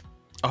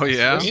 Oh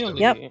yeah. Really?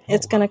 Yep, Oh,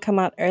 it's going to come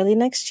out early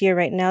next year.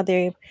 Right now,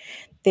 they're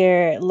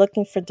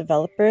looking for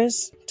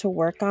developers to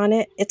work on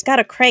it. It's got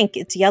a crank.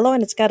 It's yellow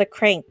and it's got a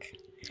crank.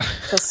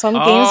 So some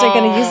games are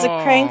going to use a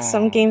crank,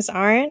 some Oh. games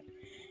aren't.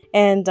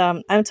 And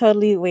I'm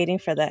totally waiting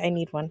for that. I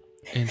need one.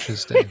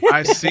 Interesting.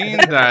 I seen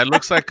that. It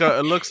looks like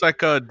a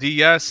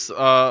DS,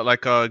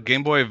 like a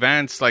Game Boy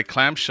Advance, like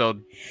clamshell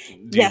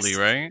dealy, Yes.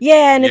 right?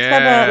 Yeah, and it's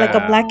got like a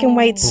Yeah. black and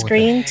white But with a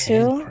screen hand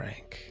too. crank.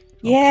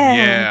 Yeah.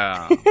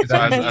 Yeah. Is So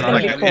that I an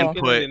like Yeah, an electronic? I'm looking at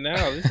input. it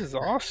now. This is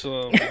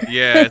awesome.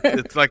 Yeah,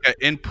 it's like an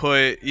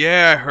input.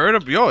 Yeah, I heard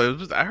of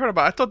I heard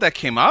about. I thought that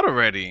came out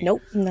already.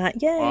 Nope,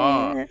 not yet.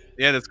 Wow.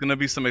 Yeah, there's gonna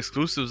be some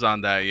exclusives on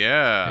that.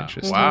 Yeah.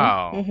 Interesting.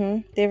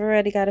 Wow. They've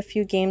already got a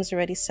few games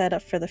already set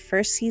up for the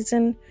first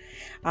season.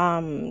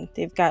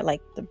 They've got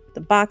like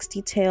the box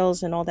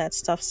details and all that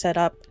stuff set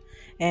up.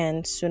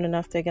 And soon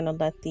enough, they're gonna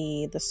let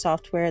the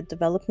software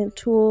development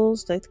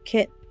tools, the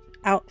kit,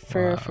 out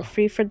for Wow.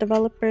 free for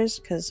developers.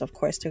 Because of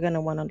course they're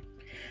gonna want to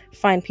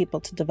find people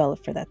to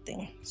develop for that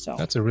thing. So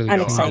That's a really I'm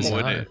cool I'm excited.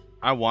 with design. it.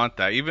 I want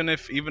that. Even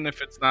if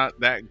it's not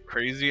that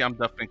crazy, I'm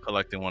definitely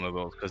collecting one of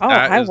those because oh,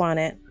 I want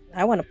it.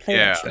 I want to play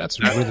Yeah. that shit. That's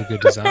a really good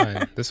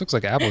design. This looks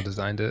like Apple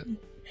designed it.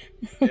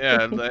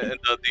 Yeah, the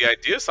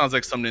idea sounds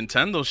like some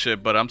Nintendo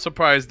shit, but I'm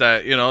surprised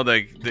that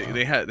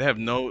they have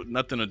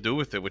nothing to do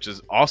with it, which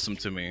is awesome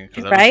to me.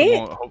 'Cause at least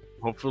Right? it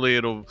hopefully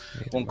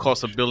won't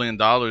cost $1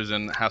 billion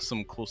and have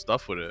some cool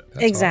stuff with it.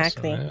 That's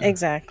Exactly. awesome, yeah.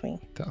 Exactly.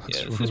 That looks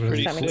Yeah, this is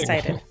pretty I'm sick.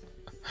 excited.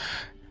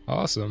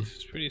 Awesome. This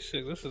is pretty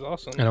sick. This is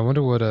awesome. And I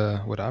wonder what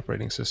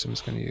operating system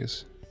it's going to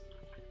use.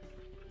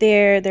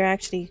 They're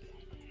actually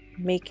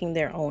making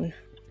their own,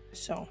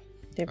 so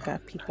they've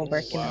got people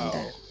working on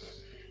that.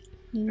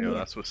 Yeah,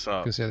 that's what's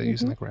up. Because yeah, they're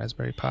using like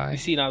Raspberry Pi. You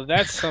see, now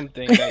that's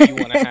something that you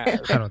want to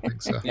have. I don't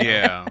think so.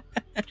 Yeah,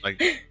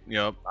 like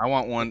I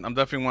want one. I'm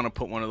definitely want to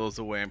put one of those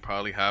away and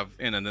probably have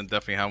and then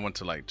definitely have one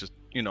to like just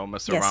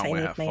mess Yes, around I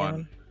with, need have my fun.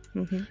 own.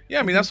 Mhm. Yeah,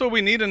 I mean that's what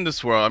we need in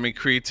this world. I mean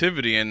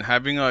creativity and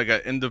having like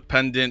an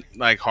independent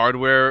like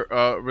hardware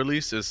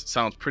releases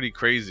sounds pretty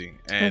crazy.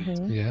 And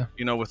Mhm. Yeah.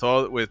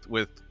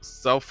 with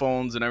cell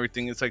phones and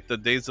everything, it's like the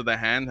days of the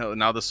handheld.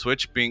 Now the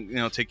Switch being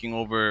taking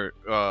over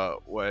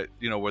where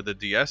the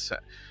DS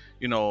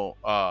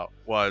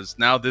was.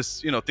 Now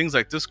this things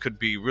like this could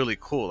be really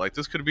cool. Like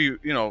this could be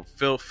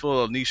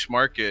fill a niche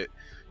market.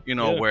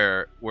 Yeah.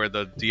 Where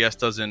the DS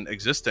doesn't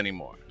exist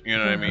anymore. You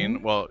know what I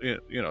mean? Well,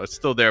 it's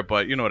still there,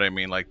 but you know what I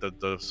mean. Like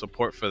the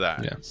support for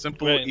that. Yeah.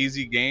 Simple, Right.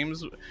 easy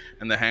games,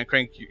 and the hand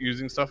crank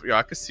using stuff. Yeah,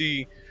 I could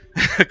see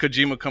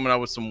Kojima coming out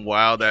with some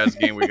wild ass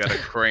game where you got to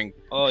crank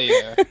Oh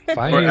yeah, If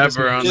I hear this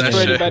Forever on that name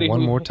shit. Everybody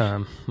one who- more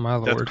time, my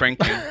that's lord.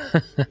 cranking.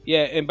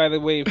 yeah. And by the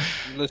way,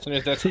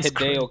 listeners, that's It's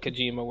Hideo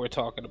Kojima we're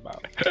talking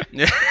about,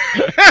 Yeah,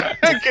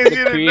 in case you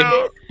didn't creator-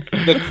 know.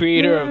 the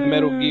creator of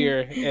Metal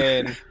Gear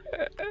and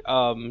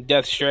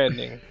Death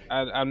Stranding.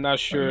 I'm not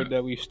sure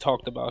that we've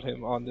talked about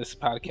him on this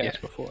podcast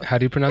before. How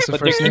do you pronounce the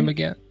But first the- name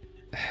again?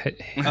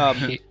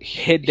 Hideo.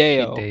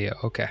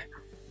 Hideo. Okay.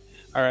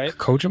 All right.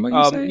 Kojima,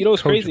 you say? You know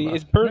what's crazy? Kojima.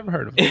 It's Never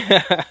heard of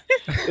him.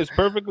 it's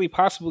perfectly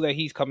possible that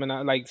he's coming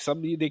out. Like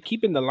they're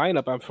keeping the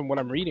lineup from what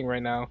I'm reading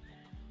right now.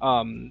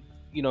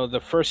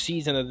 The first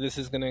season of this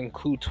is going to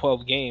include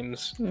 12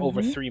 games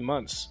over 3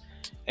 months,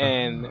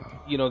 and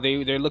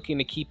they're looking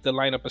to keep the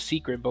lineup a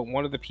secret. But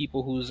one of the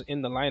people who's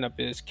in the lineup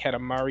is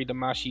Katamari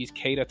Damashi's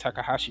Keita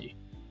Takahashi.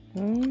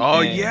 Mm.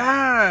 Oh And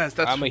yes,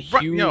 that's I'm a right.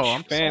 huge Yo,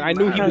 I'm fan. so I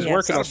knew he mad was yes.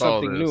 working on about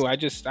all something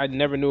this. new. I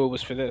never knew it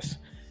was for this.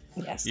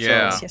 Yes.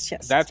 Yeah.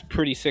 Yes. That's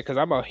pretty sick because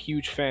I'm a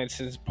huge fan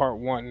since part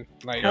 1.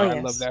 Like Oh, I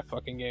yes. love that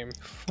fucking game.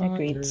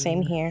 Agreed.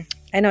 Same here.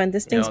 I know, and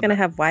this thing's Yeah, gonna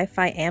have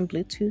Wi-Fi and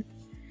Bluetooth.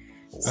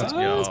 So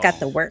Yo. it's got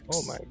the works.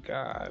 Oh my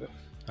god.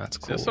 That's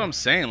cool. That's what I'm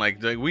saying.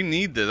 Like we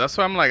need this. That's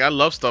why I'm like I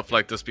love stuff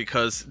like this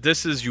because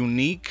this is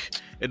unique.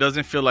 It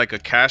doesn't feel like a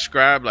cash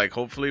grab. Like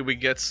hopefully we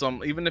get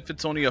some, even if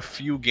it's only a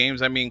few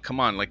games. I mean, come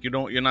on, like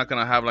you're not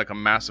gonna have like a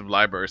massive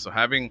library. So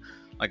having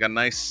like a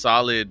nice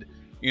solid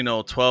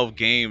 12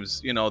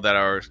 games, that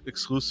are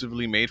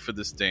exclusively made for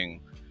this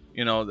thing.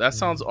 That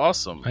sounds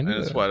awesome. And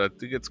it's I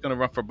think it's gonna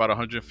run for about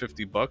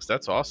 $150.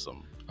 That's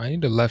awesome. I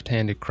need a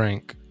left-handed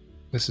crank.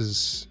 This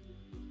is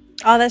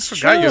Oh, that's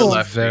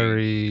true.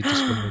 very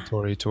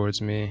discriminatory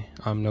towards me.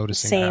 I'm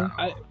noticing. Same.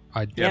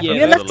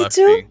 You're a lefty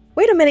too?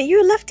 Wait a minute,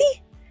 you're a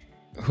lefty?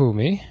 Who,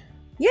 me?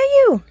 Yeah,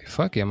 you.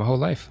 Fuck yeah, my whole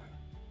life.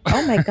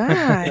 Oh my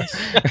gosh.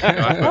 I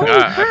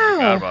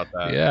forgot about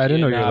that. Yeah, I didn't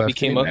know you were I lefty.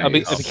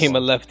 became a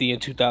lefty in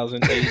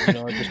 2008.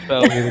 It just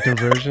felt the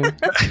conversion.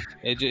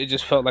 It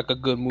just felt like a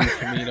good move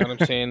for me. You know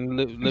what I'm saying?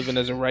 Living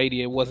as a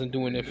righty, it wasn't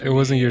doing it for me. It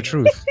wasn't your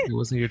truth. It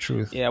wasn't your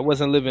truth. Yeah, I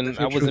wasn't living.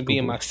 I wasn't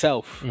being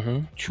myself.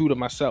 True to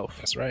myself.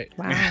 That's right.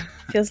 Wow.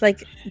 Feels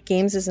like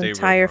Games'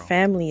 entire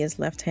family is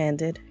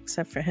left-handed,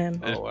 except for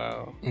him. Oh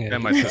wow. Yeah,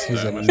 my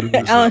sister's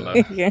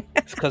Yeah.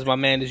 It's because my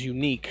man is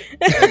unique.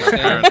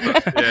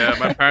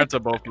 My parents are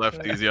both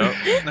lefties, yo.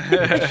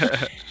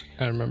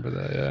 I remember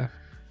that,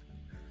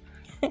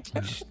 yeah.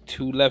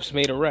 Two lefts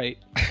made a right.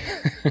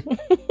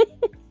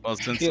 Well,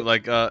 since two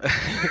lefts.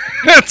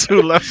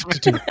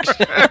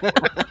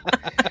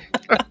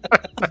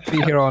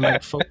 Be here all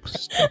night,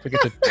 folks. Don't forget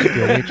to tip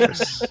your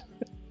waitress.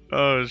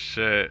 Oh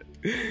shit.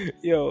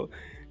 Yo,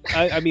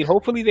 I mean,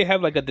 hopefully they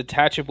have like a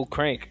detachable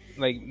crank.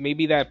 Like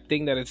maybe that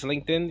thing that it's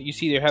linked in. You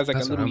see, there has like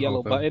a little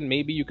yellow button.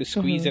 Maybe you could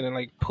squeeze it and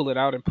like pull it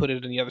out and put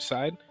it on the other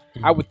side.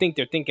 I would think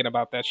they're thinking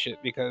about that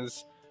shit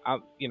because,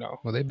 well,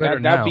 they better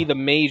that'd be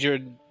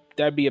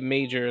a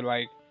major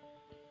like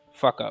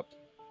fuck up.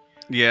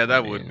 Yeah,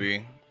 that would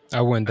be.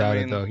 I wouldn't doubt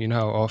it though. You know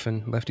how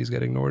often lefties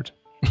get ignored.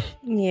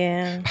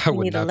 Yeah, I we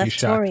would need a not be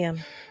shocked. leftorium.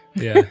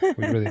 Yeah,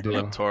 we really do.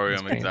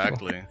 Leptorium, It's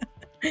painful. exactly.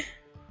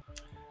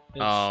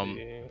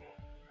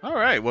 All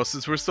right. Well,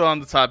 since we're still on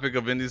the topic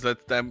of indies,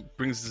 that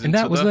brings us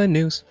into the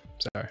news.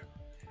 Sorry.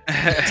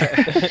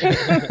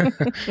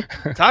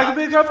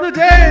 Topic of the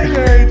day.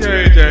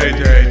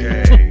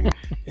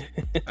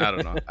 I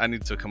don't know. I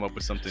need to come up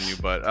with something new,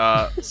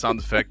 but sound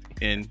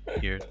effect in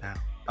here now.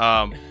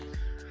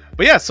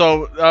 But yeah,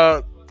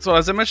 so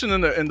as I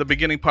mentioned in the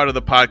beginning part of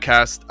the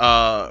podcast,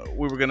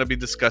 we were going to be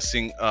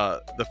discussing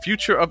the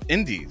future of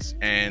indies,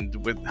 and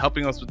with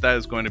helping us with that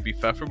is going to be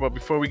Pfeffer. But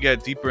before we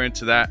get deeper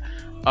into that,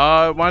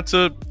 I wanted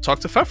to talk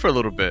to Pfeffer a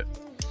little bit.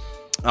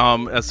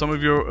 As some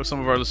of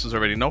our listeners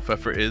already know,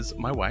 Pfeffer is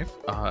my wife.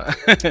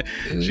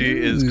 She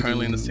is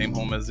currently in the same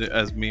home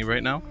as me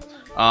right now.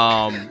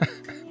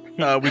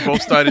 We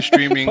both started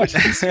streaming. Why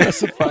did he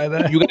specify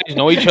that? You guys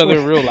know each other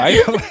in real life?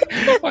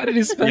 Why did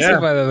he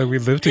specify that? Like we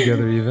live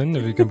together, even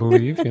if you can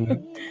believe,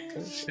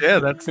 Yeah,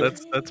 that's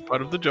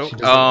part of the joke.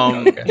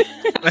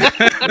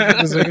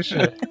 Just making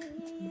sure.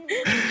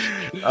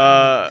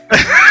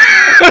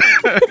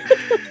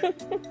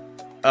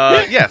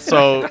 Yeah,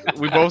 so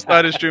we both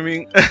started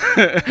streaming.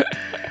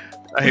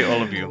 I hate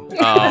all of you.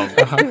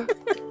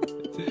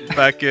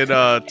 Back in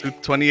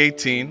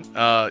 2018,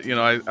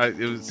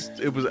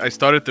 I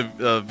started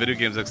the Video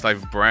Games X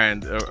Life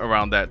brand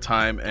around that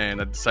time,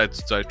 and I decided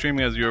to start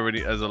streaming, as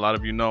a lot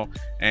of you know,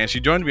 and she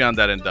joined me on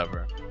that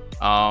endeavor.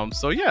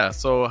 So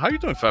how you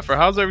doing, Pfeffer?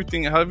 How's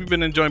everything? How have you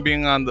been enjoying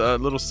being on the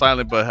little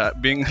silent, but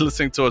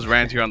listening to us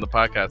rant here on the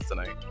podcast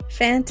tonight?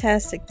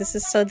 Fantastic. This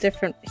is so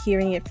different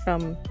hearing it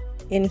from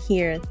in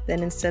here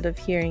than instead of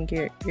hearing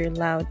your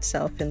loud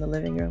self in the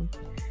living room.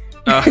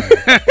 I'm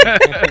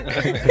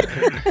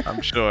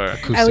sure.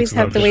 I always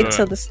have to wait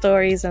till the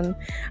stories on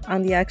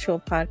the actual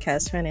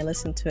podcast when I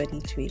listen to it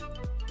each week.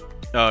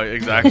 Oh,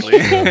 exactly.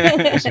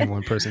 Seeing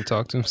one person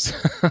talk to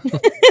himself.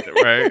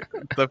 Right?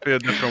 It's definitely a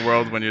different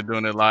world when you're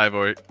doing it live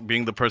or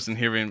being the person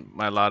hearing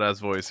my loud ass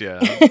voice.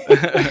 Yeah.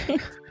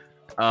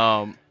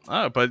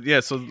 But yeah,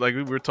 so like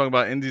we were talking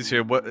about indies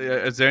here. What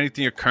is there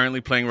anything you're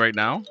currently playing right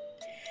now?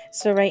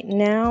 So right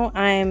now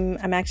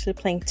I'm actually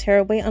playing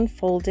Tearaway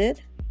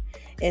Unfolded.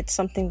 It's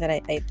something that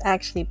I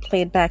actually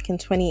played back in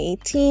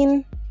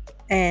 2018,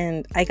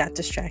 and I got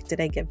distracted.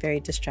 I get very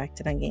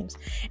distracted on games.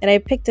 And I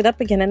picked it up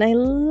again, and I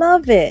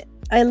love it.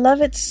 I love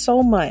it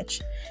so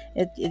much.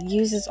 It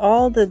uses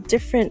all the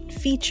different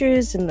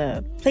features in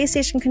the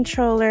PlayStation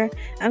controller.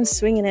 I'm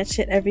swinging that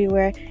shit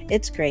everywhere.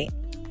 It's great.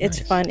 It's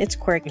fun. It's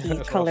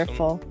quirky,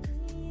 colorful.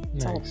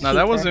 Nice. No,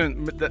 that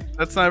wasn't.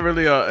 That's not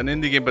really an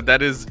indie game, but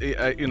that is.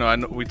 I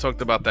know we talked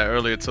about that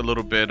earlier. It's a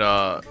little bit.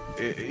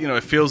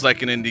 It feels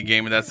like an indie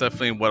game, and that's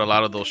definitely what a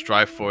lot of those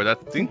strive for. I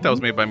think that was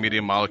made by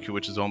Media Molecule,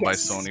 which is owned by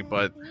Sony.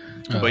 But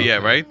yeah,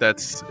 right.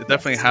 It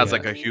definitely has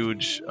like a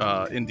huge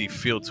indie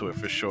feel to it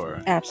for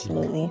sure.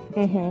 Absolutely.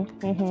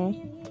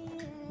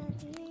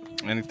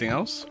 Anything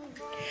else?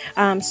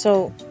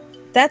 So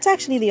that's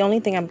actually the only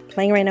thing I'm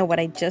playing right now. What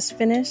I just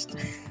finished.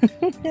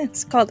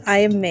 It's called I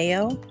Am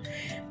Mayo.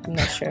 I'm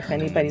not sure if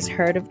anybody's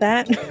heard of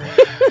that.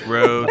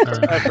 Road.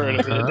 I've heard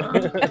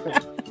of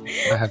it.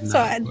 I have not.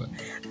 So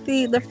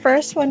the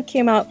first one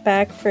came out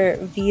back for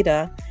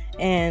Vita,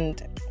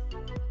 and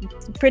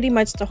pretty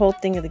much the whole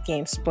thing of the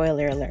game,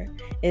 spoiler alert,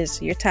 is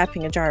you're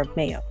tapping a jar of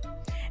mayo,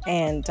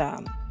 and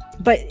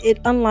but it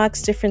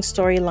unlocks different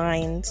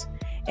storylines,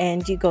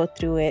 and you go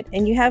through it,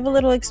 and you have a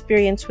little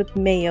experience with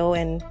Mayo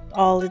and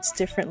all its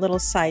different little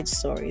side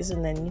stories,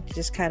 and then you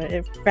just kind of,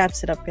 it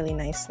wraps it up really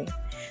nicely.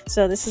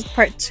 So this is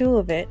part 2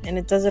 of it, and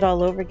it does it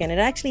all over again. It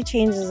actually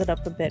changes it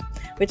up a bit,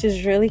 which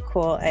is really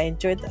cool. I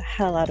enjoyed the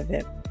hell out of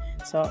it.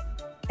 So,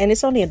 and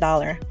it's only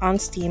 $1 on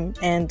Steam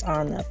and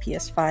on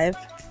PS5.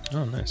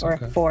 Oh, nice. Or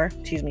Okay. 4,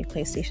 excuse me,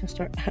 PlayStation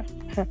Store.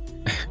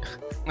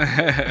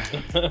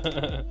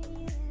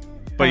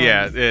 But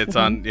yeah, it's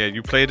on. Yeah,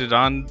 you played it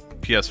on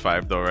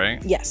PS5 though,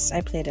 right? Yes,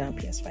 I played it on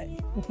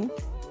PS5.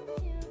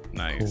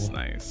 Nice, Cool.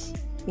 nice.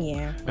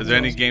 Yeah. Is there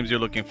any games you're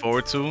looking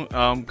forward to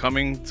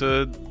coming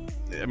to?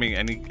 I mean,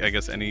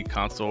 any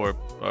console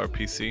or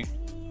PC?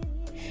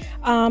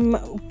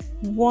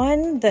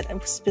 One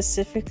that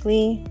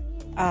specifically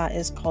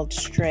is called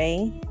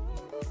Stray.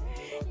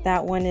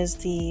 That one is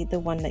the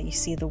one that you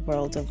see the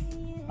world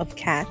of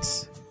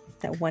cats.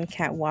 That one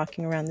cat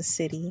walking around the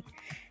city.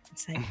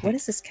 It's like, what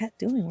is this cat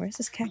doing? Where's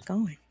this cat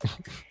going?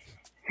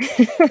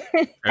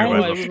 Everybody I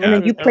loves and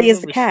then cats. you play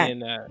as the remember cat. seeing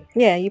that.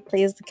 Yeah, you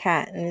play as the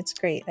cat, and it's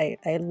great. I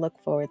look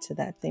forward to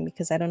that thing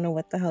because I don't know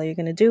what the hell you're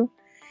gonna do,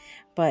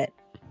 but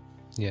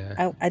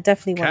Yeah. I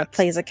definitely want Cats. to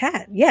play as a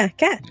cat. Yeah,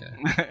 cat.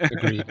 Yeah.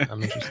 Agreed.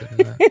 I'm interested in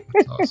that.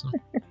 That's awesome.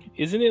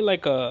 Isn't it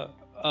like a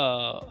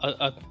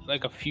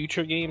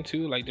future game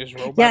too? Like there's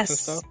robots and Yes,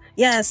 stuff.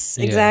 yes,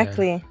 Yeah.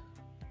 exactly.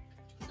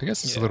 I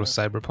guess it's a little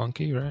Yeah.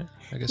 cyberpunky, right?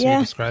 I guess Yeah.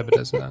 you describe it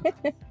as that.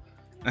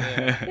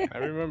 Yeah, I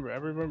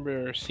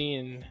remember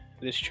seeing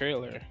this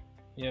trailer.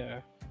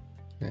 Yeah,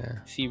 Yeah.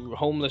 see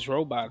homeless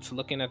robots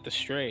looking at the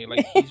stray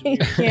like he's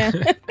weird. Yeah.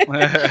 Oh,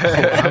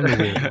 I'm the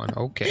weird one.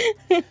 Okay.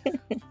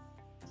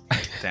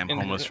 Damn And-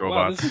 homeless well,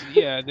 robots.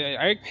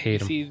 I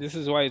Hate 'em. see. This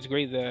is why it's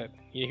great that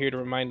you're here to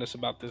remind us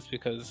about this,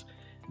 because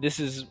this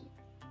is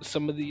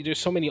there's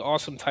so many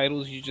awesome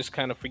titles you just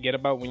kind of forget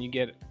about when you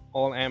get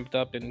all amped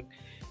up and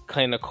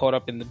kind of caught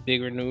up in the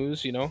bigger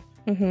news, you know,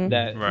 Mm-hmm.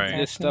 that Right.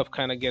 this Exactly. stuff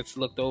kind of gets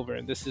looked over,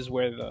 and this is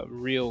where the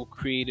real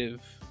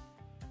creative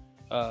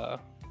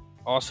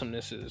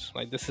awesomeness is.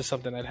 Like, this is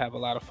something I'd have a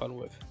lot of fun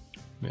with.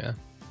 Yeah.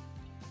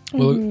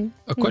 Well, Mm-hmm.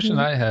 a question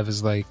I have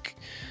is like,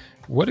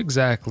 what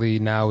exactly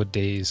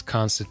nowadays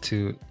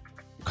constitutes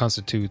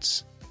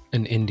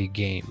an indie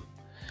game?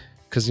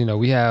 Because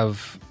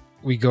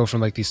we go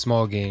from like these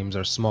small games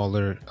or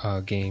smaller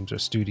games or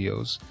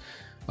studios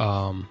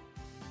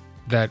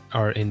that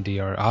are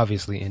indie, are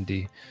obviously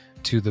indie,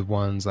 to the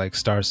ones like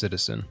Star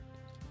Citizen,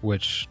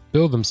 which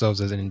build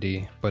themselves as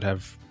indie, but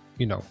have,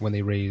 when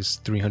they raise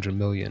 300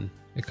 million,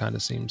 it kind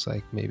of seems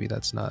like maybe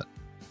that's not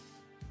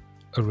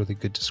a really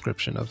good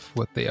description of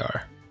what they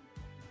are.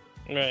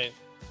 Right.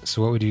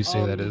 So what would you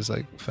say that Um, is,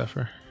 like,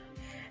 Pfeffer?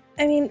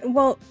 I mean,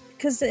 well,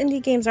 because the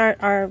indie games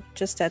are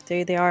just that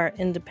they are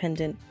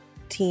independent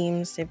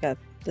teams. They've got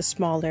the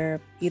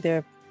smaller,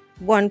 either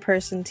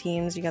one-person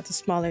teams. You got the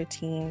smaller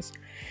teams,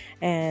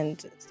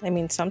 and I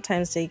mean,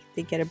 sometimes they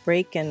get a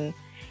break and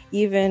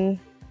even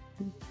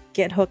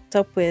get hooked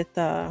up with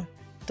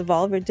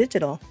Devolver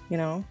Digital,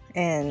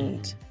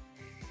 and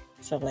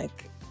so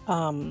like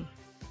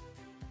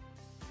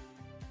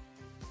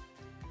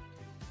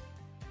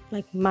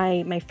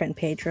my friend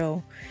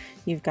Pedro,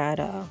 you've got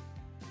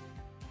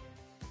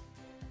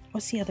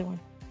what's the other one?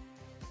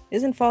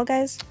 Isn't Fall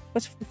Guys?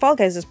 Fall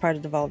Guys is part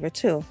of Devolver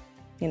too.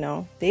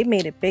 They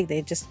made it big.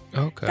 They just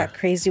Okay. got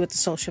crazy with the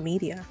social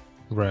media.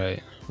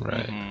 Right.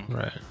 Mhm.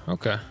 Right.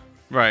 Okay.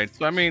 Right.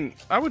 So I mean,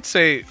 I would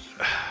say,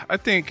 I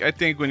think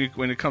when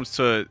it comes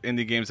to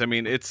indie games, I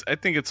mean, I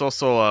think it's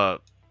also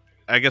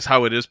I guess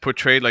how it is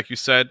portrayed, like you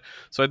said.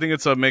 So I think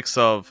it's a mix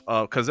of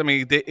because I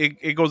mean,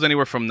 it goes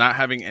anywhere from not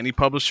having any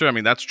publisher. I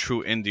mean, that's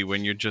true indie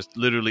when you're just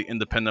literally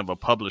independent of a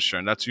publisher,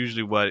 and that's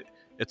usually what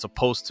it's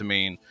supposed to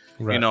mean.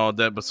 Right.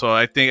 But so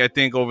I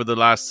think over the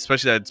last,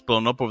 especially that it's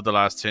blown up over the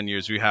last 10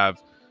 years, we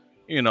have,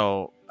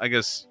 I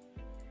guess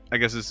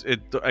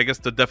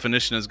the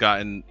definition has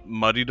gotten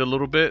muddied a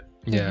little bit.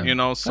 Yeah. So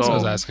That's what I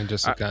was asking,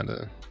 just to kind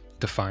of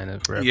define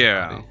it for everybody.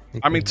 yeah.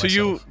 I mean, to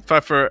you, myself.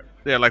 Pfeffer,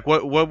 yeah, like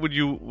what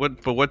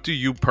do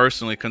you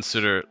personally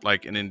consider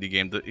like an indie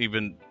game? That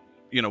even,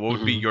 what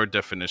would be your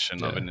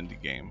definition of Yeah. an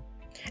indie game?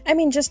 I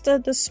mean, just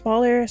the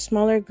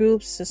smaller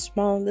groups,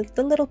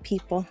 the little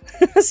people.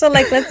 So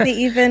like, let's say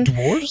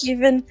Dwarves?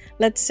 even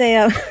let's say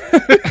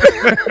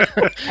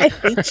I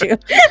hate you.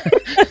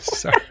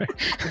 Sorry.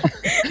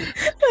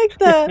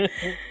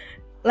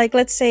 like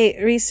let's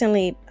say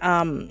recently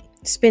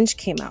Spinch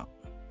came out.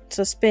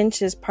 So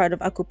Spinch is part of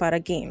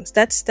Akupara Games.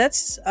 That's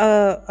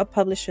a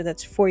publisher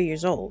that's 4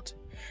 years old,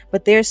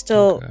 but they're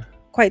still Okay.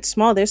 quite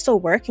small. They're still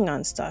working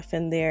on stuff,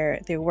 and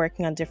they're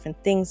working on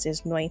different things.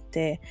 There's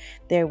Noite.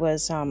 There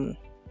was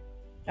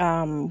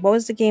what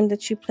was the game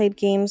that you played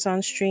games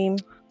on stream?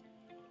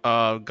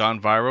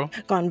 Gone Viral.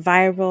 Gone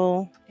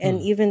Viral,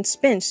 and even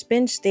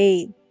Spinch.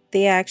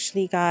 They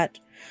actually got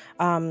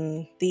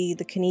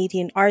the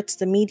Canadian Arts,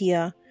 the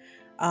media.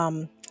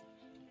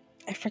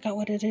 I forgot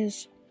what it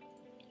is.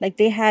 Like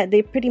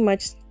they pretty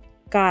much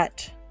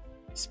got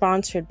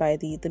sponsored by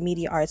the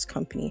media arts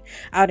company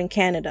out in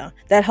Canada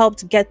that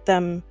helped get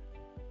them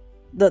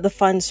the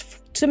funds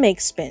to make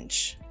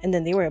Spinch, and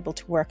then they were able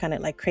to work on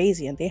it like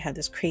crazy, and they had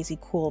this crazy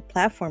cool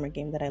platformer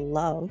game that I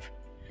love.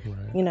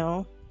 Right. You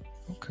know,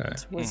 Okay.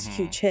 it was a Mhm.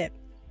 huge hit.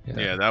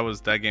 Yeah,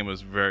 that game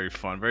was very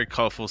fun, very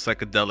colorful,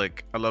 psychedelic.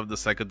 I love the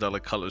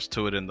psychedelic colors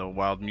to it and the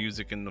wild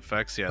music and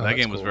effects. Yeah, Oh, that that's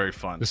game was cool. very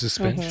fun. This is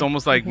Spinch. It's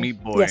almost like Mhm.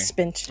 Meat Boy. Yes,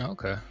 Spinch.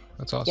 Okay,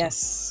 that's awesome.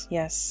 Yes,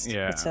 yes.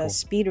 Yeah. It's a Cool.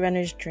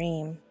 speedrunner's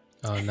dream.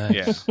 Oh,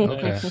 nice. Yeah.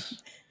 Okay.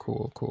 Nice.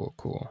 Cool.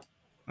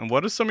 And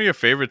what are some of your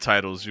favorite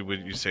titles?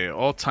 You say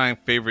all-time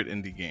favorite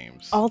indie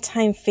games?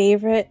 All-time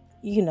favorite,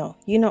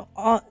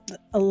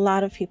 a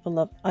lot of people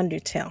love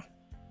Undertale,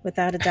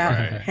 without a doubt.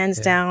 Right. Hands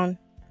Yeah. down,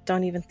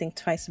 don't even think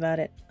twice about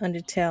it.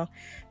 Undertale.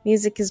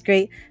 Music is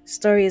great.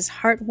 Story is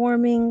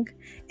heartwarming.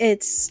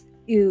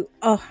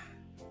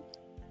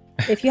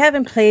 If you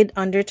haven't played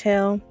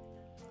Undertale,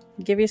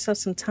 give yourself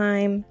some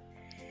time.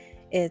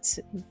 It's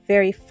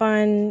very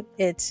fun.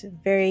 It's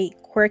very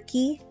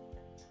quirky,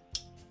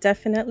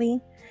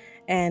 definitely.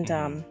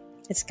 And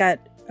it's got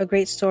a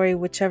great story,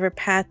 whichever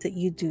path that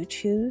you do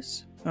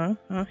choose.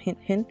 Hint,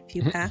 hint,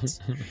 few paths.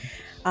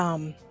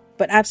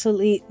 But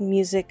absolutely,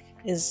 music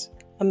is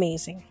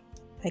amazing.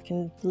 I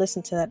can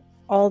listen to that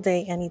all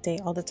day, any day,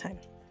 all the time.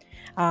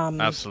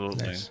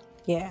 Absolutely. Nice.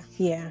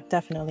 Yeah,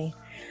 definitely.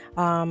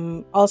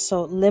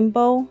 Also,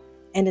 Limbo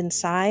and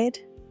Inside.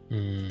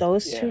 Mm,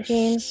 Those two Yes.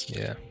 games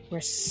yeah. were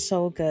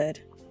so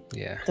good.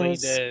 Yeah. Play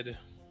Those- Dead.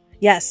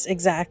 Yes,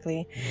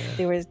 exactly. Yeah.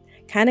 They were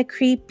kind of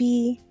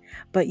creepy,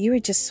 but you were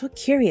just so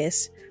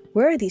curious.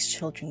 Where are these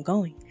children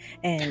going?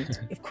 And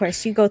of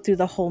course, you go through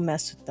the whole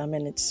mess with them,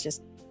 and it's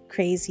just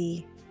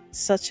crazy.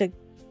 Such a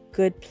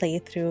good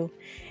playthrough,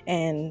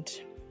 and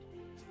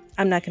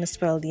I'm not going to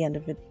spoil the end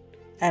of it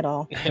at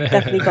all.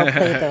 Definitely go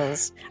play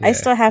those. I Yeah,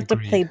 still have to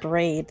agreed. play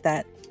Braid.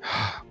 That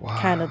Wow.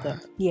 kind of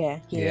the yeah.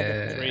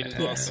 Great is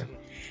Yes. awesome.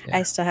 Yeah.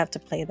 I still have to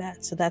play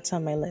that, so that's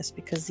on my list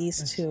because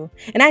these two,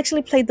 and I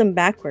actually played them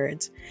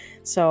backwards.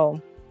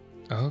 So,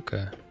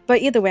 Okay.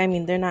 but either way, I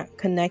mean, they're not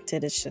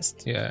connected. It's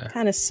just Yeah.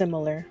 kind of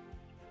similar.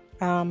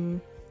 I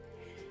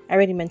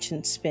already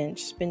mentioned Spinch.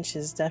 Spinch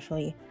is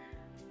definitely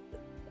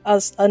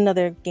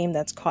another game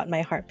that's caught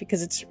my heart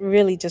because it's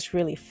really just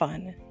really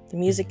fun. The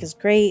music Mhm. is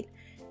great.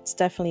 It's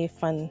definitely a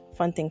fun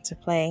thing to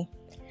play.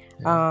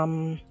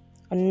 Yeah.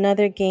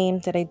 Another game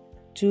that I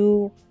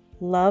do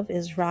love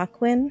is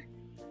Rockwin.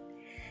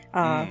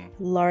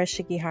 Laura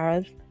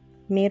Shigihara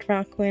made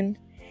Rockwin.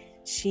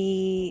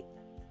 She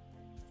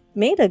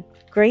made a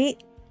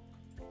great.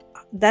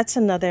 That's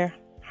another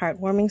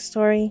heartwarming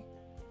story.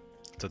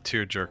 It's a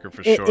tearjerker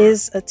for It sure.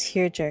 is a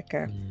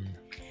tearjerker. Mm.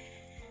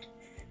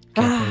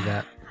 Can't play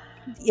that.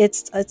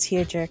 It's a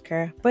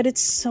tearjerker, but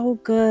it's so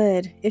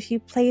good. If you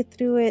play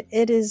through it,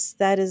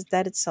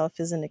 that itself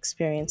is an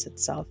experience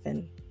itself,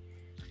 and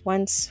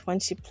once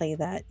you play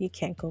that, you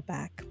can't go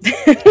back.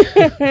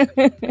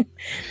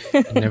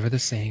 Never the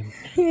same.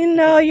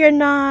 No, you're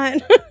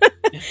not.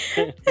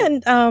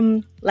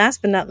 And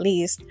last but not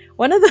least,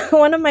 one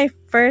of my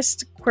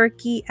first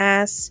quirky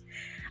ass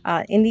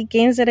indie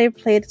games that I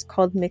played is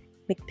called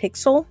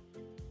McPixel.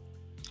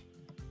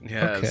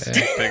 Yes,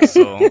 Okay.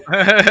 Pixel.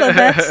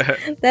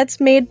 So that's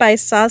made by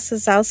Saw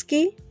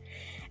Sazowski,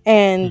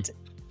 and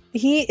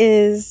he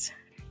is.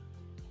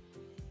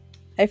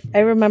 I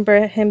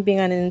remember him being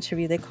on an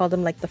interview. They called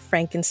him like the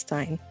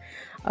Frankenstein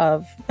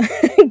of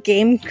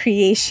game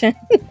creation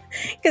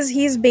because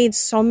he's made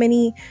so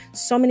many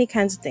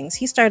kinds of things.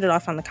 He started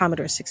off on the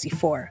Commodore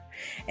 64,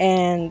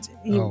 and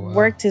he Oh, wow.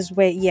 worked his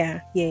way. Yeah.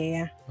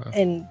 Wow.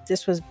 And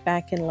this was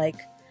back in like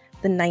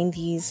the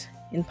 90s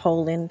in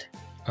Poland.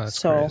 Oh, that's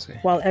So crazy.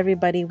 while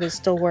everybody was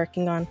still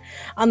working on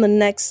the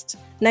next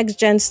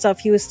gen stuff,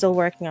 he was still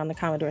working on the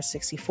Commodore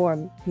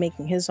 64,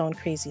 making his own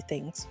crazy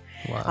things.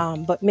 Wow.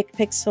 But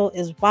McPixel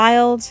is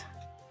wild,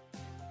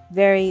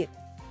 very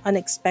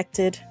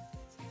unexpected,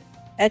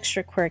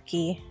 extra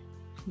quirky,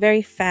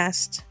 very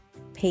fast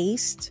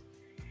paced,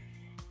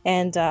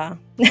 and that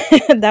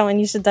one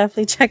you should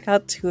definitely check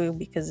out too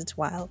because it's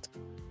wild.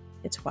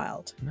 It's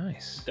wild.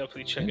 Nice.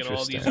 Definitely checking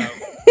all these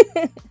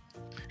Interesting. out.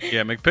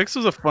 Yeah,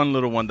 McPixel's a fun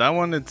little one. That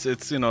one, it's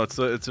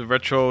a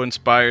retro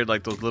inspired,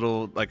 like those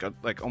little like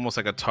almost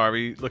like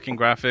Atari looking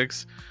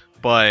graphics,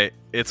 but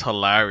it's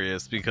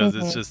hilarious because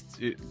it's just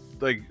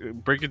like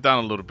break it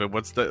down a little bit.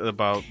 What's that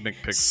about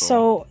McPixel?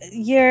 So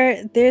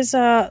there's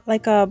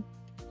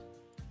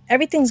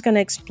everything's gonna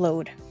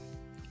explode.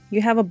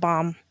 You have a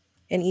bomb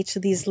in each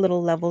of these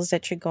little levels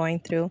that you're going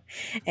through,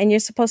 and you're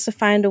supposed to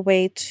find a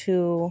way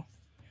to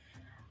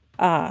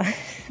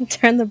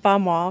turn the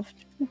bomb off,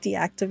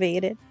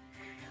 deactivate it,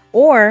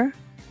 or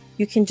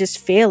you can just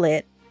fail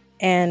it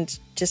and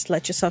just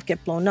let yourself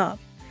get blown up.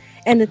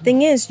 And the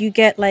thing is, you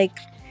get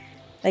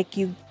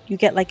you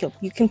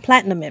can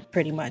platinum it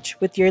pretty much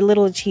with your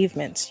little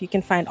achievements. You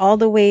can find all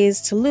the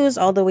ways to lose,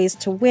 all the ways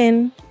to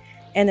win,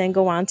 and then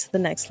go on to the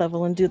next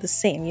level and do the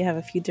same. You have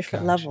a few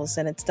different Gotcha. levels,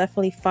 and it's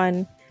definitely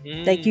fun.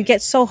 Mm. Like you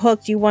get so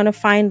hooked, you want to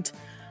find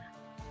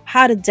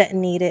how to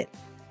detonate it,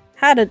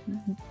 how to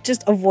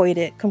just avoid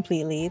it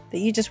completely. That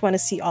you just want to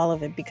see all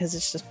of it because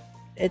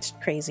it's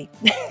crazy.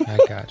 I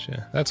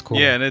gotcha. That's cool.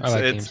 Yeah, and I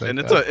like games like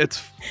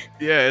that.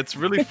 it's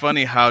really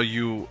funny how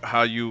you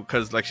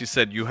because like she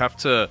said, you have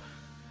to.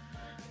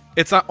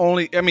 It's not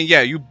only. I mean,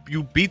 yeah, you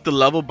beat the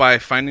level by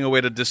finding a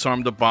way to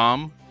disarm the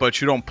bomb, but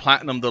you don't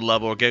platinum the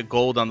level or get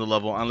gold on the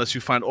level unless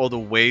you find all the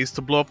ways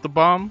to blow up the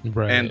bomb.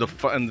 Right. And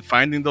and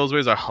finding those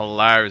ways are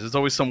hilarious. There's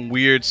always some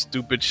weird,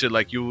 stupid shit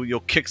like you'll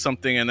kick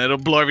something and it'll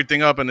blow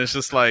everything up, and it's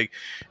just like,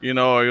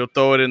 or you'll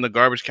throw it in the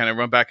garbage can and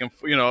run back and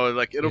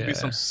like it'll be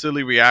some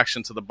silly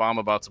reaction to the bomb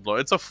about to blow.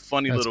 It's a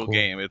funny little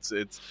game. It's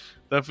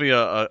definitely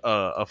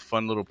a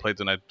fun little play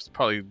tonight. It's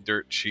probably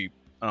dirt cheap.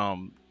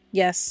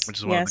 Yes. Which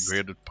is one of the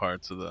greatest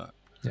parts of that.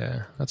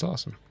 Yeah, that's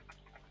awesome.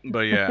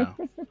 But yeah.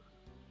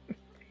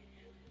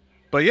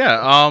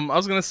 I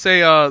was gonna say,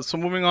 so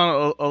moving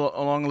on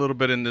along a little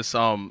bit in this,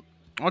 I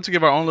want to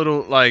give our own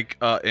little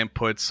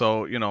input.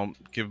 So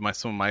give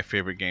some of my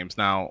favorite games.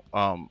 Now,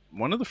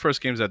 one of the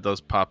first games that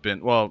does pop in.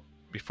 Well,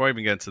 before I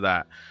even get into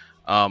that,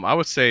 I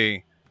would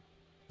say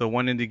the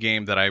one indie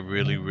game that I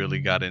really, really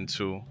got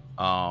into,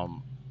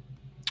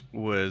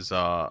 was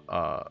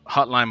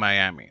Hotline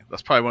Miami.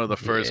 That's probably one of the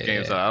first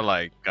games that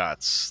I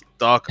got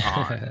stuck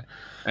on.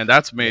 And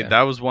that's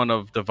that was one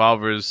of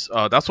Devolver's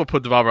that's what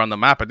put Devolver on the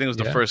map. I think it was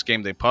the first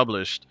game they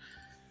published.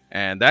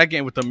 And that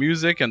game with the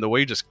music and the way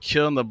you just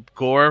kill and the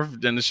gore,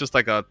 then it's just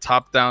like a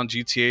top-down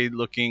GTA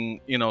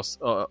looking,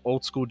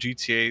 old school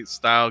GTA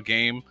style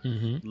game.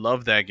 Mm-hmm.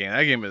 Love that game.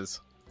 That game is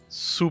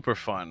super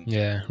fun.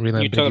 Yeah,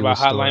 really. You talking about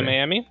Hotline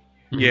Miami?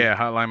 Mm-hmm. Yeah,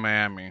 Hotline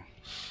Miami.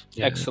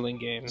 Yeah. Excellent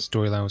game.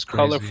 Storyline was crazy.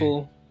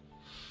 Colorful,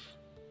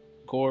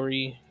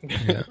 gory.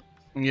 Yeah.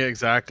 Yeah,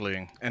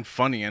 exactly. And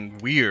funny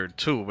and weird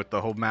too with the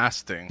whole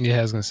mask thing. Yeah,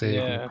 I was gonna say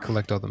you can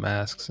collect all the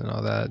masks and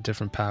all that,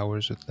 different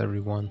powers with every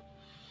one.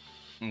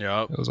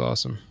 Yeah, it was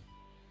awesome.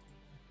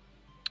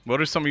 What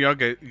are some of y'all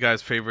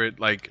guys' favorite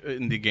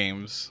indie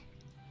games?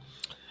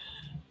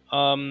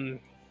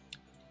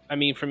 I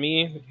mean, for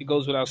me, it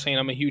goes without saying,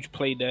 I'm a huge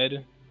Play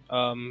Dead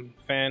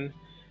fan.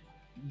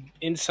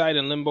 Inside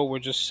and Limbo were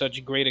just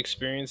such great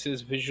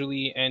experiences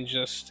visually and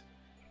just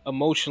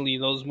emotionally.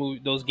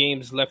 Those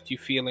games left you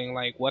feeling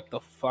like, what the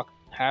fuck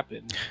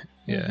happened?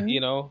 Yeah.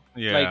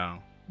 Yeah.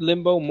 Like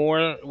Limbo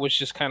more was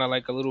just kind of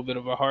like a little bit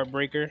of a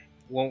heartbreaker.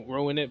 Won't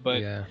ruin it,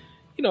 but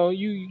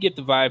you get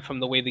the vibe from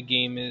the way the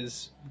game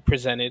is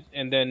presented.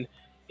 And then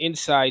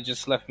Inside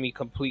just left me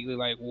completely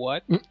like,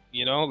 what? I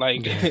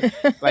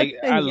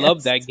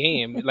love that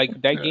game.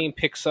 Like that game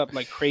picks up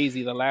like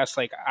crazy the last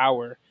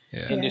hour.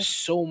 Yeah. And there's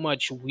so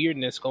much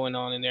weirdness going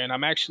on in there. And I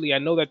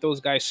know that those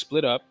guys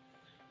split up.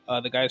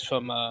 The guys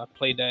from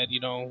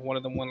Playdead, one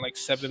of them won like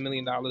 $7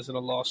 million in a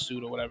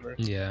lawsuit or whatever.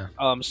 Yeah.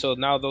 So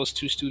now those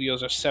two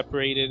studios are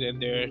separated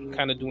and they're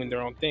kind of doing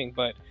their own thing.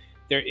 But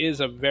there is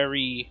a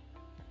very,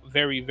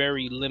 very,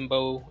 very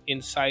Limbo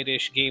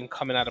Inside-ish game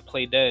coming out of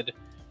Playdead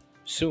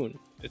soon.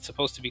 It's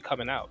supposed to be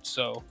coming out.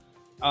 So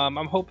I'm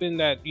hoping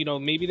that,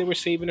 maybe they were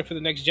saving it for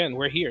the next gen.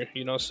 We're here,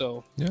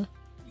 so yeah.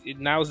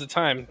 Now's the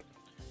time.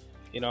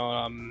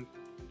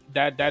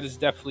 That is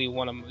definitely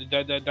one of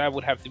that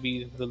would have to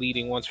be the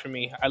leading ones for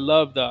me. I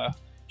love the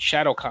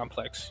Shadow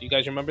Complex. You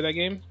guys remember that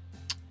game?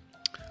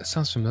 It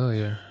sounds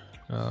familiar.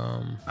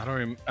 I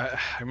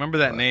remember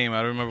that name. I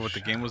don't remember what the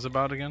game was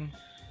about again.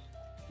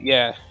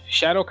 Yeah,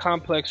 Shadow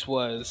Complex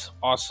was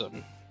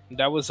awesome.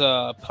 That was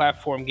a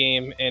platform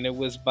game, and it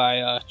was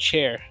by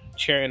Chair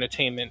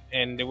Entertainment,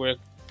 and they were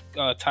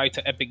tied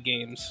to Epic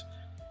Games.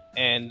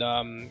 And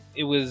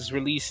it was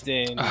released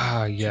in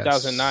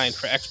 2009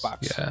 for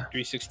Xbox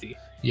 360.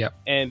 Yep.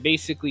 And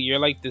basically, you're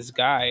like this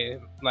guy,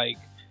 like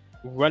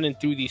running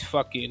through these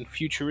fucking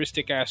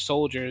futuristic ass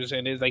soldiers,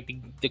 and it's like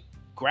the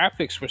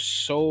graphics were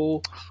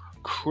so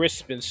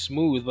crisp and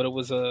smooth, but it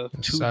was a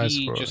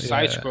 2D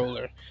side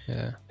scroller.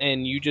 Yeah.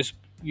 And you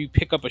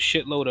pick up a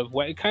shitload of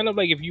kind of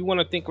like if you want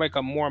to think like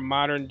a more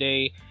modern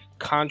day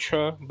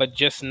Contra, but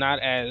just not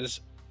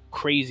as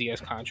crazy as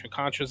Contra.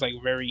 Contra's like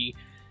very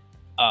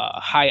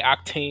high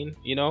octane,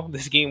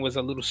 This game was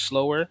a little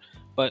slower,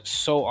 but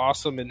so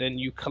awesome. And then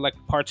you collect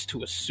parts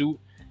to a suit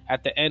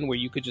at the end where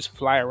you could just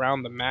fly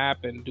around the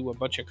map and do a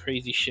bunch of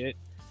crazy shit.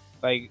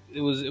 Like it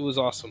was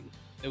awesome.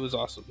 It was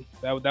awesome.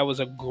 That was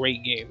a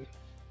great game.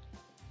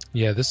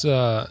 Yeah, this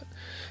the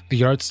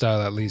art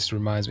style at least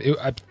reminds me.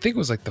 I think it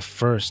was like the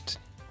first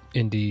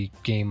indie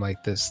game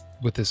like this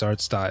with this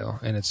art style,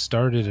 and it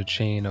started a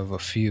chain of a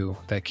few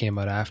that came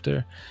out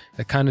after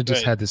that kind of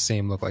just had the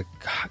same look, like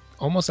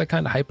almost like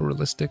kind of hyper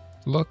realistic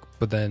look,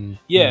 but then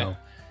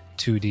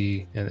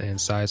 2D and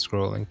side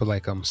scrolling. But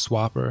like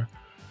Swapper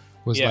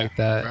was like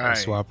that. Right.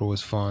 Swapper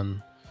was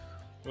fun.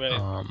 Right.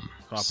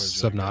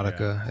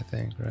 Subnautica, I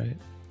think, right?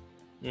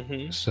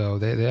 Mm-hmm. So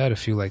they had a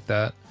few like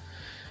that.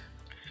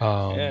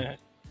 And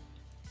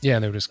they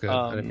were just good.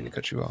 I didn't mean to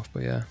cut you off,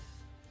 but yeah.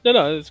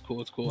 No, it's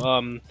cool. It's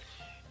cool.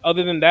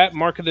 Other than that,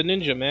 Mark of the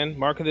Ninja, man.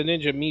 Mark of the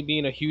Ninja, me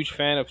being a huge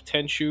fan of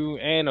Tenchu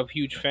and a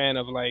huge fan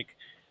of like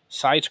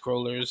side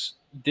scrollers,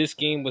 this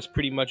game was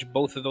pretty much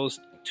both of those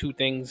two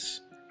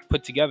things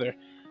put together,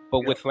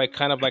 but with like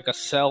kind of like a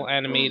cell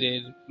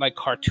animated, like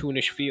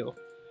cartoonish feel.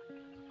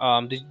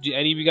 Did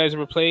any of you guys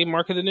ever play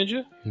Mark of the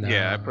Ninja? No.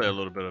 Yeah, I played a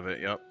little bit of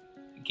it. Yep.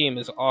 The game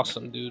is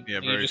awesome, dude. Yeah,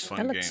 You're very just fun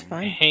That game. looks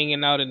fun.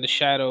 hanging out in the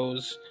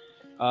shadows,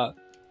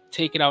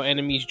 taking out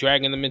enemies,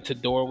 dragging them into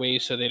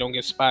doorways so they don't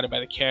get spotted by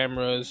the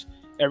cameras.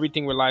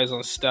 Everything relies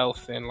on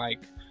stealth and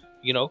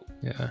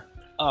Yeah,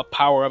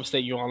 power ups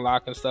that you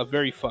unlock and stuff.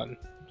 Very fun.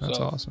 that's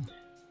So, awesome.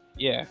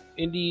 Yeah,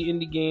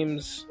 indie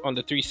games on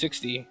the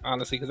 360,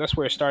 honestly, because that's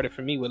where it started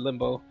for me with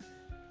Limbo.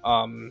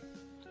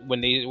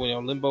 When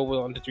Limbo was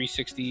on the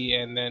 360,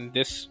 and then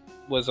this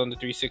was on the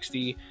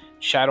 360.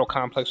 Shadow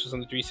Complex was on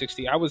the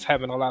 360. I was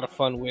having a lot of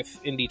fun with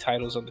indie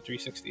titles on the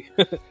 360.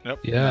 Yep.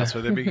 Yeah. That's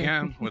where they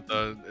began with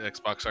the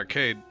Xbox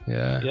Arcade.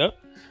 Yeah, Yep.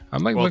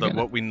 I'm like Well, looking.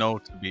 what we know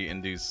to be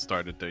indies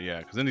started there. Yeah,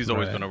 because indies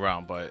always Right. been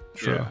around, but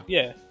True.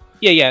 yeah.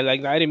 Yeah.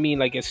 Like I didn't mean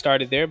like it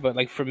started there, but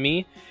like for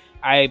me,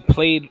 I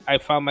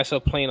found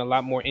myself playing a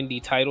lot more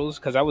indie titles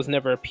because I was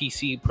never a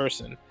PC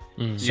person.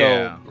 Mm. So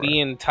Yeah, right.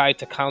 being tied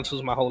to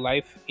consoles my whole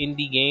life,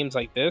 indie games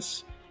like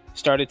this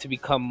started to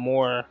become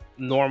more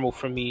normal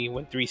for me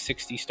when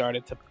 360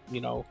 started to,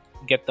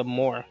 get them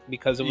more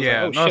because it was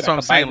Yeah, like, no, oh that's shit, what I I'm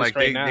could buy saying. this Like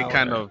right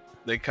now.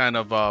 they kind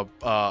of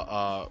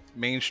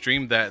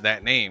mainstreamed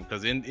that name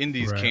because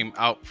indies Right. came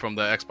out from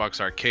the Xbox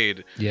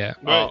Arcade Yeah,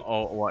 Right.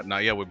 or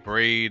whatnot. Yeah, with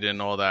Braid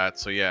and all that.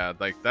 So yeah,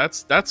 like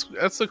that's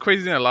the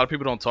crazy thing that a lot of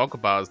people don't talk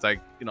about. Is like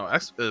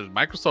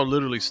Microsoft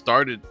literally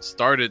started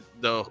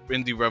the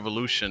indie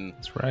revolution.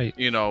 that's right.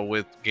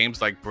 With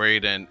games like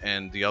Braid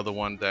and the other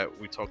one that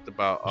we talked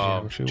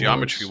about,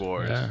 Geometry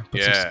Wars. Yeah,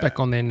 put some spec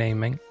on their name,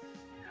 man.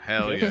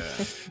 Hell yeah.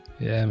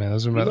 Yeah, man,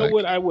 those are You my know like.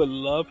 what I would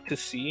love to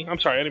see? I'm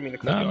sorry, I didn't mean to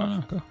cut you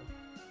off. No, go.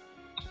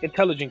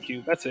 Intelligent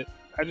Cube. That's it.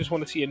 I just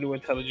want to see a new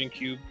Intelligent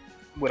Cube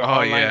with an Oh,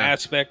 online yeah.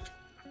 aspect.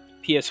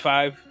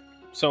 PS5,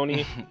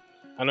 Sony.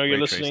 I know you're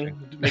Ray listening.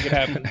 Make it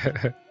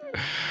happen.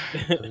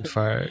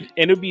 Fire.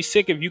 And it'd be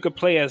sick if you could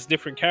play as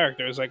different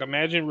characters. Like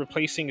imagine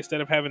replacing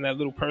instead of having that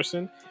little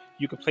person,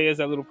 you could play as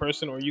that little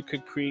person, or you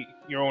could create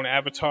your own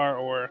avatar,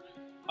 or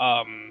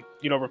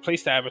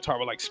replace the avatar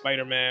with like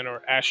Spider-Man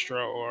or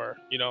Astra, or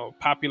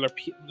popular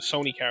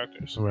Sony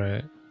characters.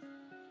 Right.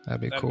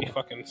 That'd be That'd cool. be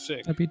fucking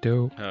sick. That'd be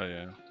dope. Hell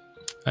yeah.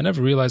 I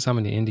never realized how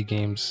many indie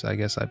games I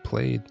guess I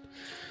played.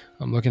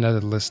 I'm looking at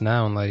the list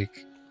now, and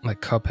like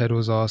Cuphead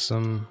was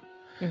awesome.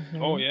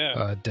 Mhm. Oh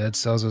yeah. Dead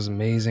Cells was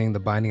amazing. The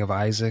Binding of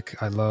Isaac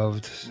I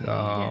loved.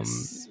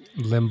 Yes.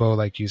 Limbo,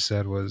 like you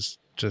said, was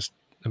just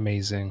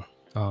amazing.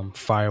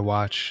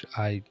 Firewatch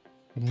I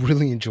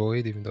really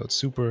enjoyed, even though it's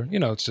super,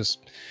 it's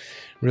just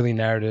really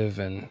narrative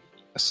and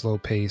a slow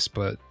pace,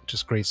 but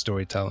just great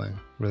storytelling.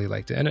 Really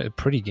liked it, and a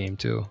pretty game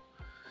too.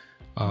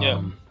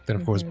 Yeah. Then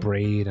of course Mhm.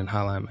 Braid and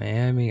Hotline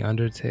Miami,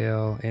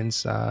 Undertale,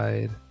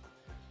 Inside,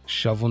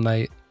 Shovel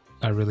Knight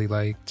I really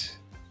liked.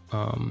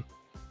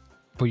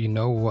 But you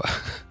know what?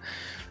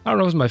 I don't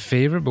know if it was my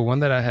favorite, but one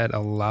that I had a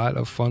lot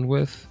of fun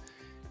with,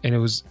 and it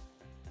was,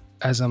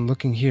 as I'm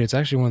looking here, it's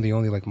actually one of the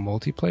only like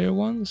multiplayer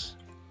ones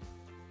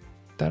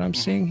that I'm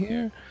seeing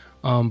here.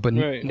 But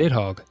Right.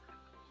 Nidhogg.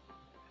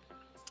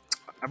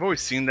 I've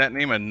always seen that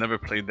name. I never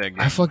played that game.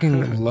 I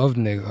fucking loved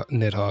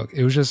Nidhogg.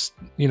 It was just,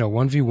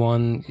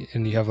 1v1,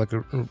 and you have like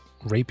a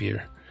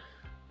rapier,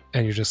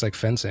 and you're just like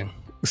fencing,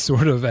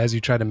 sort of, as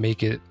you try to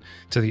make it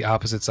to the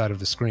opposite side of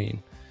the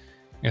screen.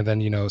 And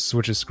then,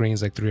 switches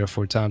screens like 3 or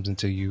 4 times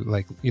until you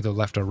like either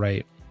left or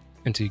right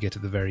until you get to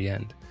the very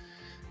end.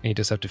 And you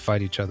just have to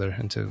fight each other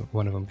until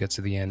one of them gets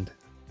to the end.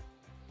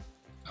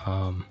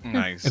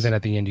 Nice. And then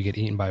at the end, you get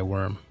eaten by a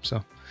worm.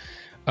 So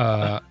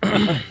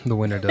the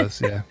winner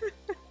does, yeah.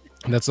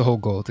 And that's the whole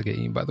goal, to get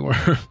eaten by the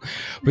worm.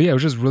 But yeah, it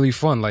was just really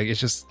fun. Like, it's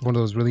just one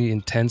of those really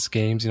intense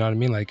games, you know what I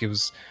mean? Like, it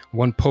was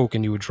one poke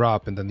and you would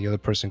drop, and then the other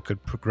person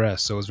could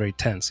progress. So it was very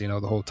tense, the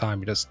whole time.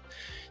 You're just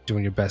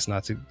doing your best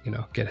not to,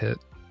 get hit.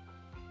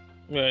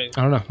 Right.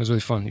 I don't know. It was really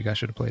fun. You guys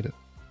should have played it.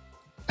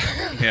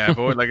 Yeah,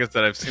 but like I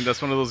said, I've seen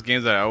that's one of those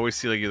games that I always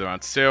see like either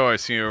on sale or I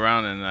see it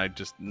around, and I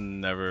just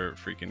never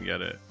freaking get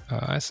it.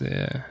 I see.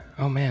 Yeah.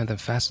 Oh man, the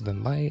Faster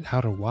Than Light,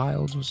 Outer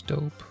Wilds was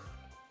dope.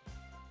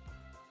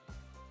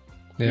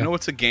 Yeah. You know,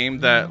 it's a game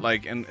that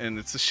like, and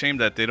it's a shame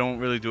that they don't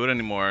really do it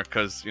anymore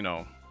because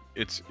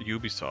it's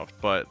Ubisoft.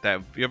 But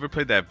that you ever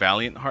played that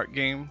Valiant Hearts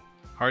game?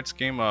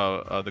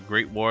 The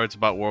Great War. It's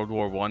about World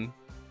War One.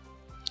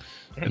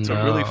 It's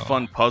a really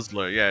fun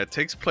puzzler. Yeah, it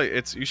takes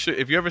place. You should,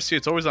 if you ever see,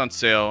 it's always on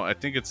sale. I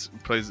think it's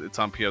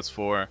on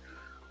PS4,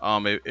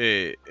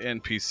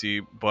 and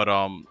PC. But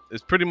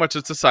it's pretty much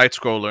a side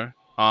scroller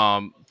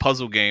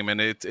puzzle game,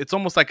 and it's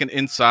almost like an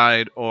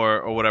Inside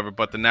or whatever.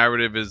 But the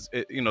narrative is,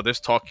 there's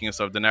talking and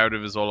stuff. The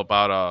narrative is all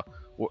about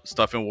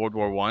stuff in World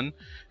War One,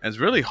 and it's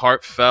really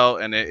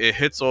heartfelt, and it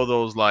hits all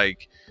those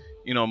like,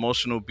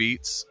 emotional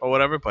beats or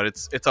whatever, but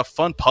it's a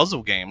fun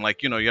puzzle game.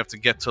 Like, you have to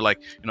get to like,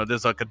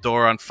 there's like a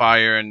door on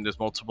fire and there's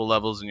multiple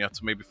levels, and you have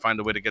to maybe find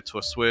a way to get to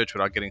a switch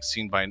without getting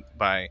seen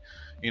by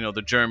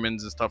the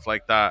Germans and stuff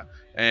like that.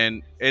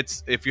 And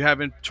if you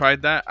haven't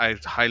tried that, I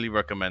highly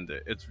recommend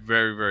it. It's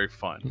very, very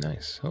fun.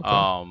 Nice.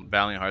 Okay.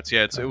 Valiant Hearts.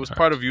 Yeah, it was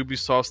part of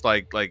Ubisoft's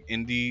like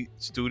indie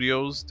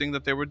studios thing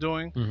that they were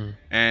doing.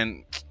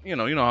 And you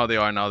know how they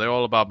are now. They're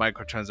all about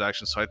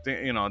microtransactions. So I think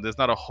there's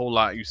not a whole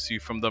lot you see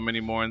from them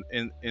anymore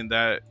in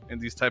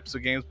these types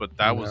of games. But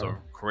that was a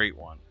great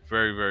one.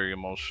 Very, very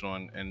emotional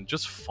and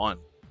just fun.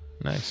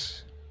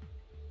 Nice.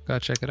 Gotta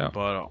check it out.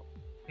 But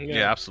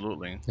yeah,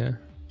 absolutely. Yeah.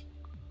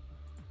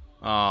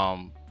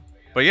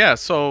 But yeah,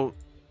 so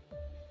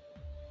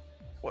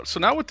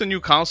now with the new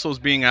consoles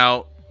being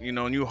out,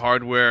 new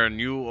hardware,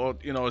 new,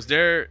 is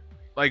there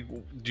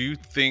do you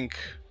think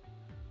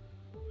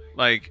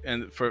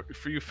and for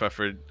you,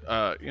 Pfeffer,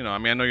 I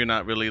know you're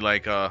not really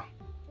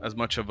as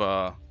much of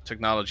a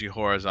technology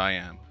whore as I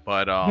am,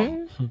 but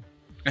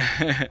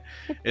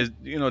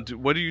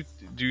what do you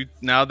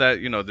now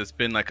that there's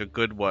been a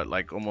good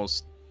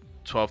almost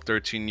 12,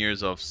 13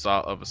 years of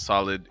a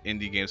solid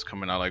indie games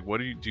coming out, what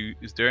do you do?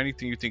 Is there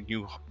anything you think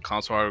new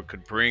console hardware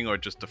could bring, or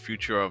just the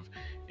future of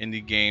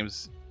indie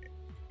games,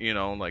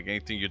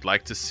 anything you'd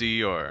like to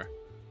see or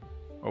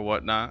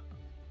whatnot?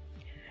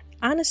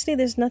 Honestly,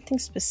 there's nothing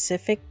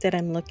specific that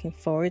I'm looking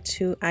forward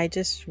to. I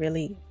just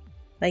really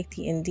like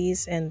the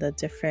indies and the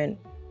different,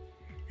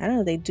 I don't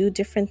know, they do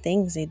different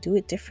things, they do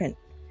it different,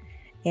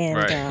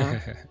 and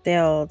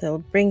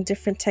they'll bring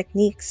different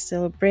techniques.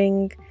 They'll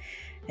bring,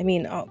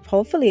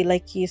 hopefully,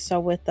 like you saw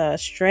with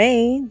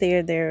Stray,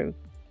 they're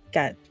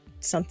got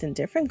something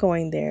different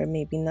going there.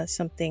 Maybe not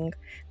something.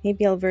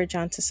 Maybe I'll verge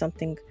onto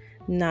something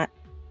not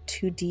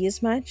 2D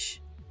as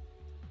much.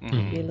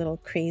 Maybe a little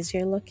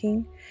crazier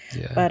looking.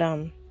 Yeah. But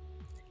I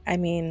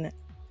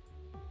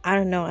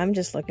don't know. I'm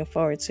just looking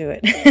forward to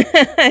it.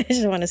 I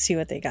just want to see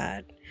what they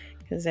got,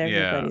 because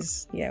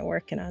everybody's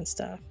working on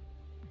stuff.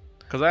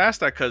 Because I asked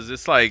that because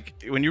it's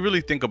when you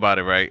really think about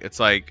it, right? It's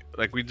like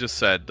we just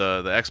said,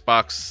 the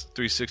Xbox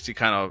 360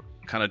 kind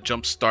of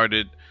jump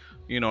started,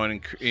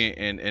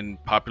 and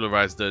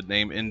popularized the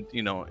name in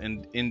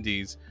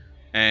indies,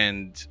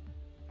 and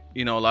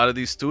a lot of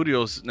these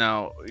studios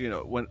now,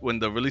 when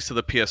the release of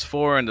the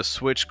PS4 and the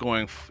Switch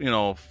going,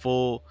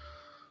 full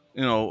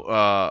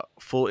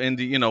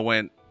indie,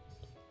 went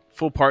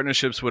full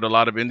partnerships with a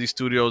lot of indie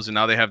studios, and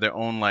now they have their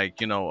own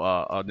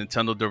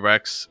Nintendo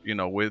Directs,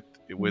 with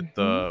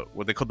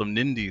what they call them,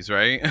 Nindies,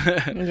 right?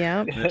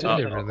 Yeah.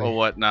 Or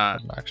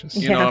whatnot. Obnoxious.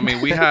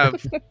 We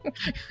have.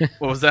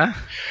 What was that?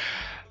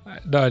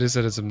 No, I just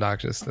said it's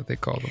obnoxious that they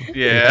call them.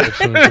 Yeah.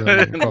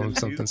 They call them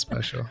something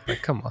special.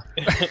 Come on.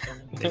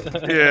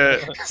 Yeah.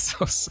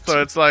 So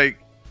it's they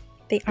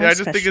are I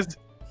just think it's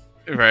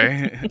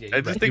right. Yeah,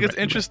 I just think it's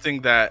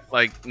interesting that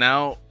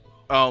now,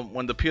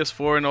 when the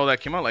PS4 and all that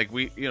came out,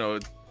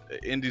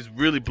 indies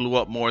really blew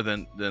up more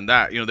than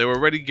that. They were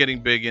already getting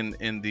big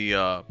in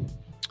the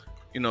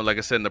like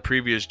I said, in the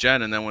previous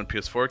gen, and then when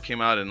PS4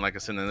 came out, and like I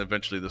said, and then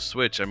eventually the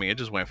Switch, it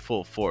just went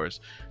full force.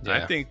 Yeah.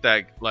 I think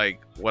that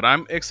what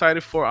I'm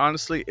excited for,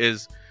 honestly,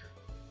 is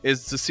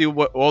to see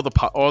what all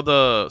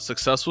the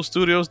successful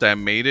studios that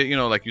made it,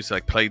 like you said,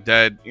 like Play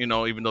Dead,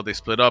 even though they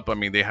split up,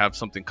 they have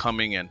something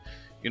coming, and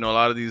a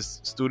lot of these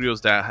studios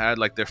that had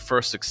their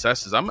first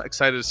successes, I'm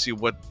excited to see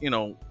what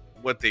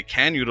they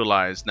can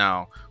utilize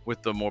now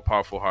with the more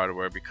powerful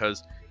hardware,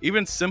 because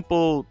even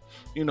simple,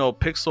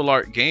 pixel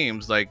art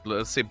games,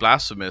 let's say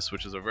Blasphemous,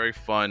 which is a very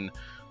fun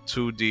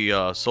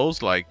 2D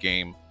Souls-like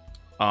game,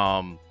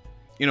 only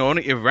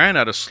it ran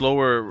at a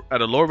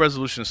lower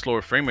resolution,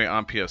 slower frame rate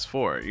on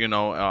PS4.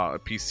 A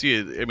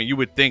PC, you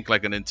would think a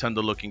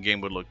Nintendo looking game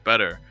would look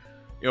better,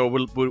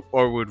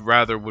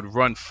 would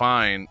run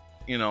fine,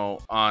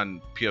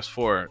 on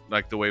PS4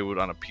 the way it would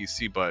on a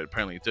PC, but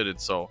apparently it didn't.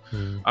 So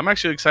I'm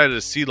actually excited to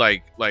see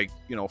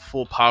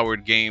full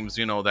powered games,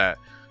 that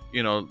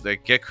they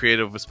get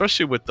creative,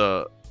 especially with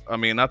the,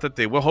 not that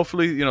they will,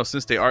 hopefully,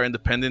 since they are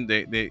independent,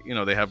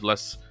 they have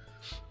less,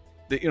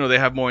 they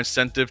have more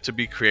incentive to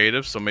be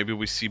creative. So maybe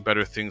we see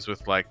better things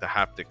with the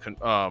haptic,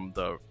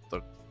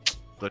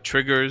 the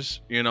triggers,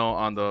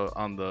 on the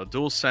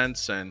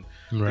DualSense and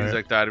things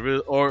like that,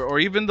 or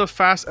even the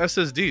fast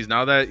SSDs.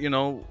 Now that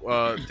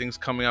things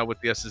coming out with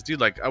the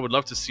SSD, I would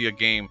love to see a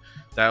game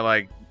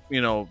that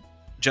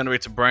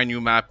generates a brand new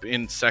map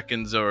in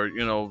seconds, or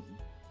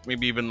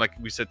maybe even like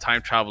we said,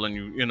 time travel, and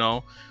you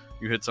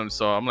hit some.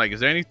 So I'm is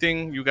there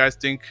anything you guys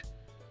think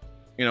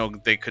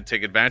they could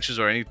take advantages,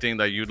 or anything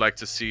that you'd like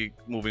to see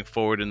moving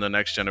forward in the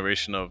next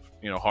generation of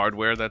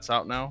hardware that's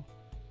out now?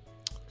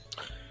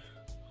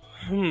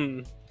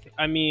 When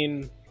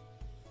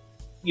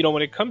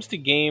it comes to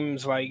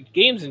games,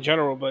 games in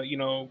general, but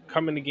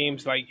coming to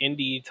games like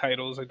indie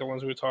titles, like the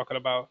ones we were talking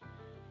about,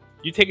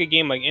 you take a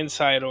game like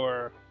Inside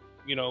or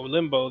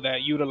Limbo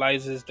that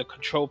utilizes the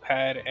control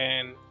pad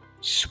and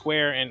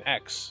square and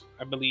X.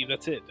 I believe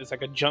that's it. It's a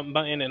jump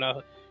button and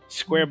a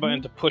square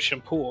button to push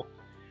and pull.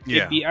 Yeah.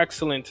 It'd be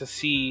excellent to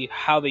see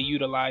how they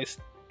utilize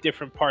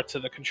different parts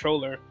of the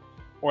controller,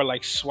 or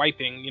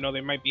swiping.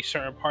 There might be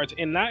certain parts,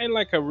 and not in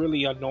a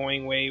really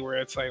annoying way where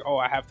it's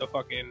I have to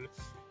fucking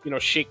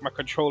shake my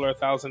controller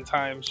 1,000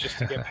 times just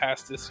to get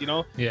past this.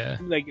 Yeah.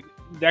 Like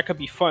that could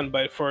be fun,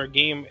 but for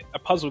a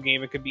puzzle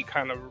game, it could be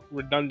kind of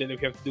redundant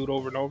if you have to do it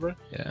over and over.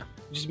 Yeah.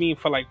 Just mean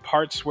for like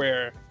parts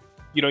where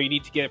you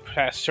need to get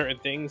past certain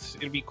things.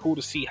 It'd be cool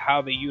to see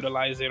how they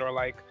utilize it, or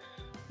like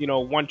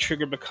one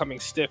trigger becoming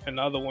stiff and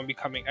the other one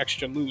becoming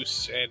extra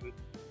loose, and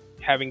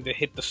having to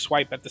hit the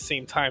swipe at the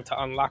same time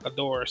to unlock a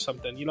door or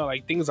something.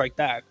 Like things like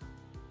that.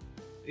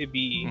 It'd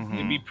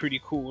be pretty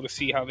cool to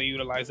see how they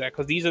utilize that,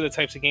 because these are the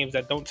types of games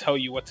that don't tell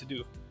you what to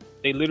do.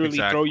 They literally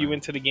throw you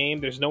into the game.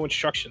 There's no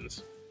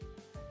instructions.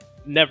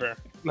 Never.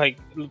 Like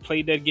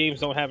Play Dead games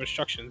don't have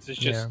instructions. It's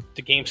just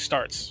the game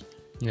starts.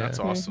 Yeah. That's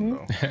awesome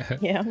though.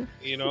 Yeah.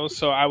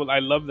 So I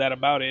love that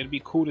about it. It'd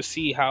be cool to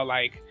see how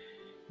like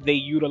they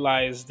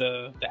utilize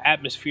the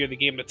atmosphere of the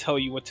game to tell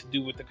you what to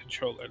do with the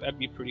controller. That'd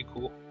be pretty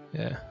cool.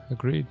 Yeah,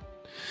 agreed.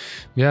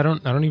 Yeah, I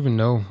don't even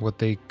know what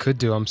they could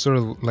do. I'm sort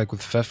of like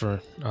with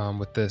Pfeffer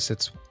with this.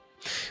 It's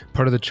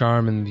part of the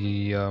charm and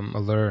the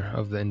allure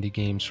of the indie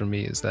games for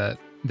me is that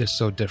they're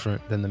so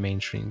different than the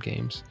mainstream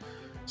games.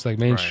 It's like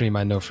mainstream,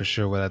 I know for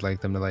sure what I'd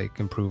like them to like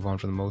improve on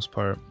for the most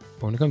part.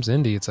 But when it comes to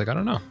indie, it's like, I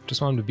don't know.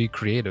 Just want them to be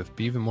creative,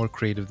 be even more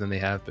creative than they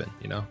have been,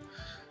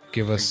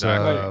 Give us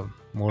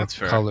more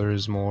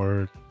colors,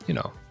 more,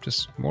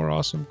 just more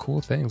awesome,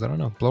 cool things. I don't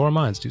know. Blow our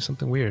minds, do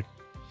something weird.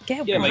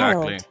 Get Exactly.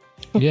 wild.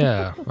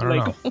 Yeah, I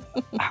don't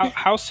know.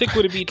 How sick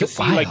would it be to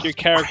see wild. like your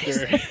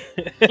character?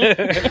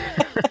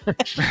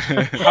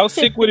 How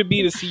sick would it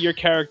be to see your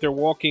character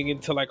walking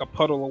into like a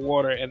puddle of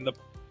water and the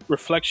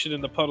reflection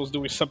in the puddle's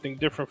doing something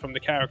different from the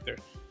character?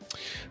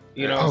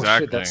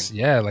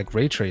 Exactly. Like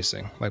ray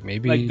tracing. Like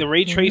maybe like the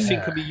ray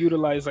tracing could be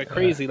utilized like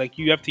crazy. Like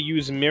you have to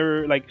use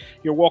mirror. Like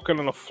you're walking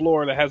on a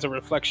floor that has a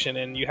reflection,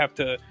 and you have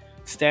to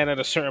stand at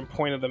a certain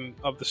point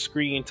of the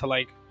screen to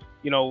like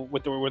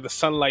where the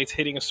sunlight's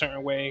hitting a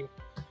certain way.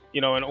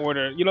 In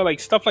order,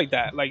 like stuff like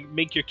that, like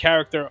make your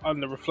character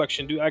on the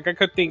reflection do. Like I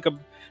could think of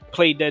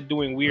Play Dead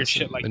doing weird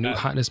shit like that. The new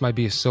hotness might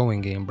be a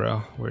sewing game, bro,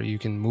 where you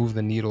can move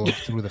the needle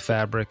through the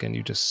fabric and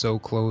you just sew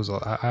clothes.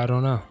 I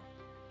don't know.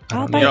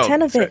 I'll buy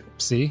 10 of it.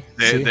 See?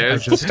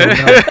 There's I just don't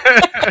know.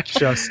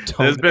 Just don't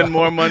There's been know.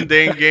 more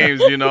mundane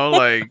games,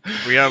 like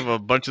we have a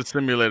bunch of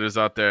simulators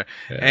out there,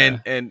 Yeah.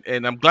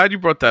 and I'm glad you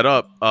brought that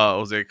up,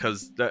 Jose,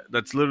 because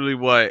that's literally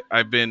what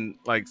I've been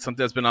like,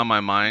 something that's been on my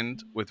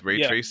mind with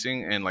ray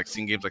tracing and like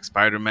seeing games like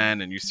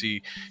Spider-Man, and you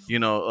see,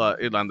 it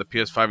on the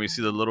PS5, and you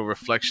see the little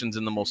reflections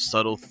in the most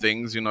subtle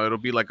things. It'll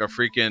be like a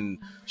freaking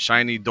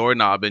shiny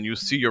doorknob, and you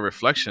see your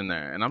reflection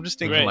there, and I'm just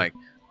thinking like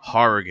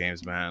horror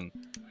games, man.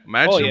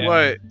 Imagine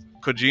what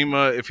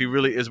Kojima, if he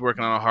really is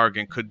working on a horror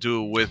game, could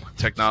do with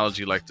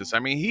technology like this. I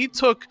mean, he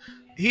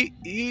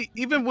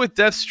even with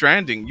Death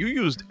Stranding, you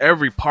used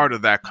every part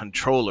of that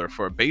controller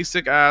for a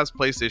basic ass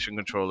PlayStation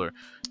controller.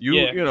 You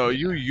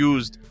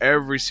used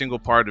every single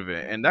part of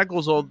it, and that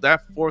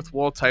fourth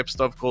wall type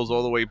stuff goes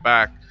all the way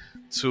back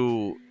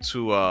to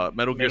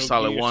Metal Gear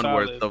Solid 1,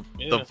 where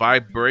the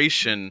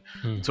vibration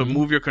to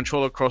move your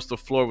controller across the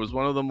floor was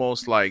one of the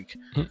most like,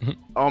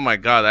 oh my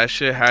god, that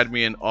shit had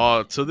me in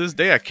awe. To this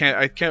day,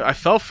 I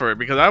fell for it,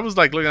 because I was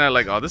like looking at it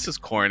like, oh, this is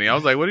corny. I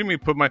was like, what do you mean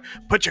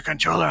put your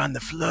controller on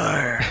the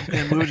floor? I'm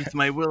gonna move it to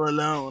my will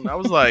alone. I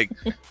was like,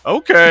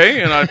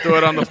 okay, and I threw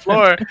it on the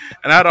floor,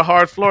 and I had a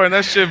hard floor, and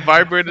that shit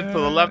vibrated to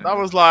the left. I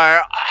was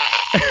like,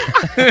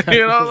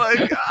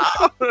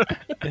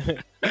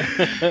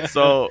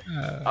 So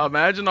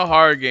imagine a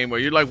horror game where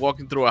you're like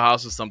walking through a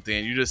house or something,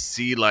 and you just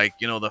see like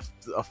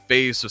a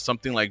face or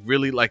something like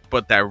really like,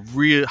 but that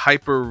real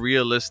hyper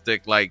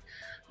realistic like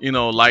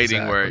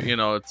lighting where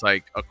it's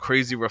like a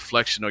crazy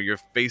reflection, or your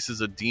face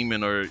is a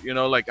demon, or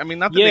like, I mean,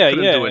 not that they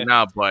couldn't do it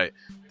now, but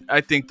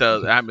I think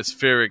the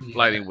atmospheric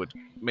lighting would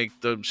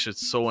make them shit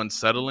so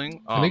unsettling.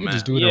 And they could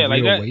just do it in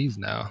real ways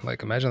now.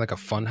 Like imagine like a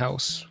fun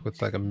house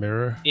with like a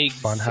mirror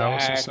fun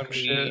house or some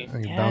shit,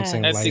 and you're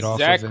bouncing That's light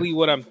off of exactly it.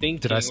 what I'm thinking.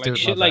 Did I still,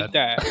 like shit like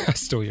that? I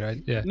stole your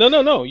idea. No.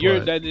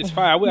 It's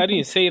fine. I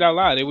didn't say it out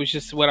loud. It was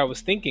just what I was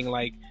thinking.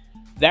 Like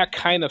that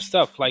kind of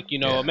stuff. Like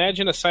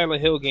imagine a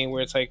Silent Hill game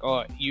where it's like,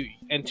 oh, you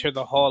enter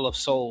the Hall of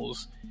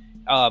Souls,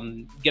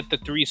 get the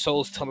 3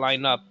 souls to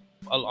line up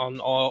on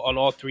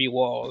all 3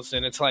 walls,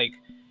 and it's like,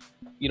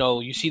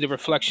 you see the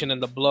reflection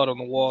and the blood on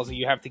the walls, and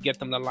you have to get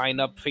them to line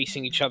up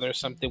facing each other or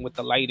something with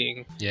the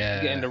lighting.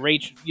 Yeah. And the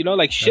rage,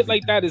 like shit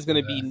like that is going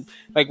to be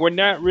like, we're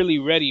not really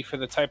ready for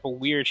the type of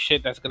weird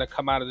shit that's going to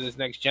come out of this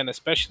next gen,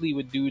 especially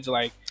with dudes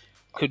like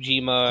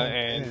Kojima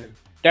and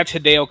that's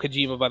Hideo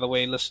Kojima, by the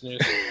way, listeners.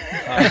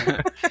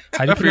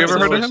 Have you ever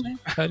heard of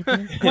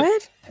him?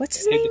 What? What's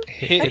his name?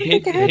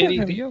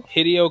 Hideo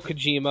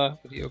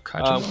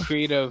Kojima,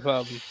 creator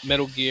of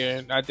Metal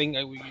Gear. I think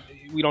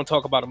we don't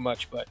talk about him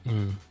much, but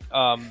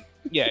like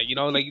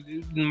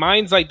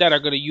minds like that are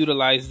going to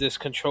utilize this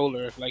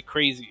controller like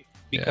crazy,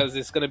 because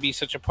it's going to be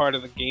such a part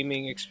of the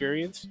gaming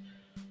experience.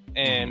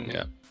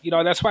 And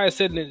that's why I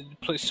said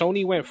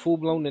Sony went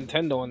full-blown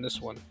Nintendo on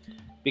this one,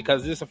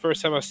 because this is the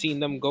first time I've seen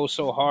them go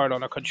so hard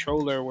on a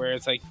controller where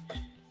it's like,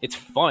 it's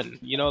fun,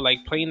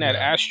 like playing that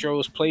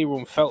Astro's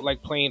Playroom felt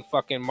like playing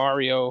fucking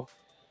Mario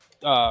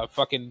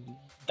fucking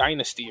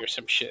Dynasty or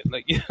some shit.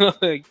 Like, you know,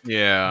 like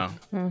Yeah.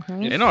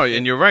 Mm-hmm. You know,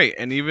 and you're right.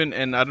 And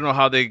I don't know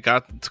how they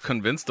got to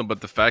convince them,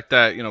 but the fact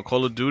that, you know,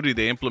 Call of Duty,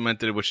 they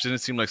implemented it, which didn't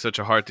seem like such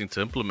a hard thing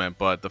to implement,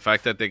 but the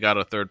fact that they got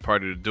a third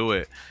party to do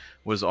it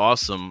was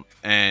awesome.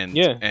 And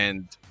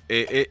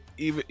it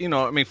even, you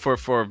know, I mean,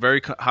 for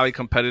very highly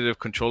competitive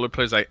controller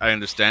players, I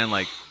understand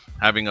like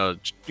having a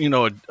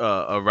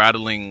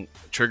rattling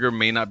trigger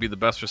may not be the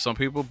best for some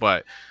people,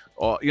 but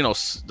you know,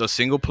 the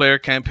single player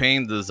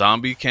campaign, the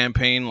zombie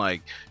campaign,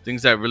 like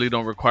things that really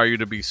don't require you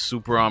to be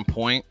super on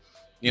point.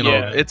 You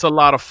know, it's a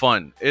lot of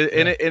fun,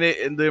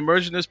 and the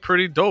immersion is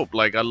pretty dope.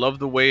 Like, I love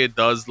the way it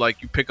does.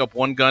 Like, you pick up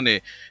one gun,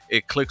 it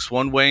clicks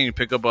one way, and you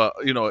pick up a,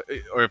 you know,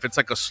 or if it's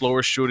like a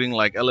slower shooting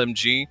like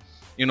LMG,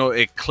 you know,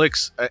 it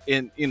clicks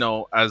in, you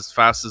know, as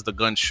fast as the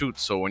gun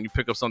shoots. So when you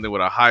pick up something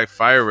with a high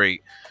fire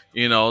rate,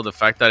 you know, the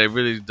fact that it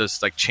really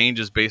just like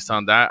changes based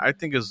on that, I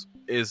think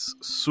is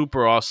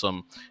super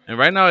awesome. And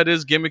right now it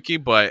is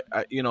gimmicky, but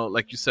you know,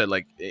 like you said,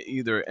 like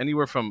either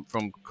anywhere from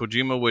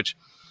Kojima, which,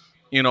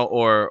 you know,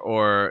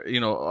 or you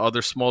know,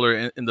 other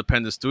smaller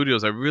independent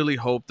studios, I really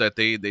hope that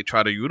they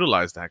try to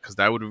utilize that, because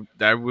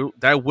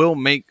that will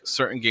make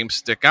certain games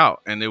stick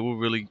out, and it will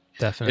really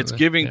Definitely, it's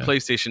giving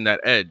PlayStation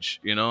that edge,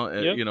 you know.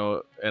 You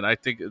know, and I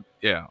think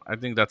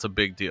that's a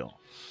big deal.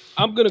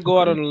 I'm gonna go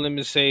out on a limb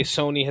and say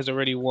Sony has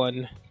already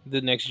won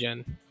the next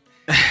gen.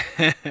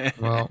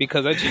 Well,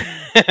 Because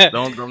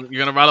don't you're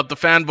gonna rile up the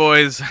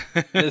fanboys.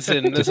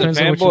 listen, depends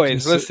on what you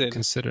fanboys,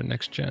 consider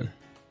next gen.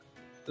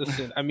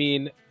 Listen, I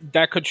mean,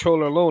 that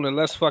controller alone,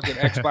 unless fucking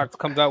Xbox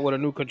comes out with a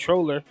new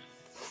controller,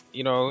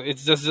 you know,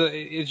 it's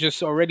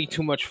just already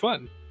too much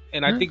fun.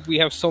 And I think we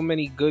have so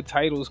many good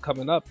titles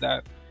coming up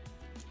that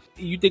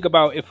you think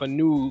about if a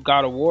new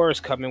God of War is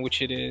coming,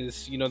 which it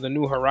is, you know, the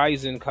new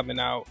Horizon coming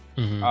out,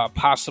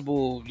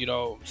 possible, you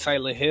know,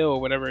 Silent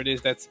Hill, whatever it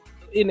is that's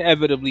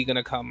inevitably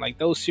gonna come. Like,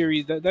 those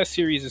series, that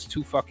series is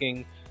too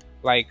fucking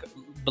like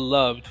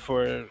beloved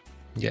for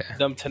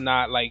them to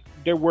not, like,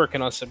 they're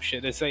working on some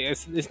shit. It's like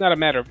it's not a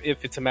matter of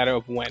if, it's a matter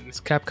of when. It's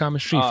Capcom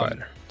and Street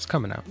Fighter. It's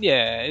coming out.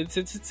 Yeah,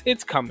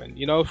 it's coming.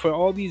 You know, for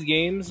all these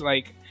games,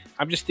 like,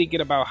 I'm just thinking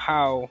about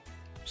how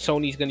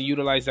Sony's going to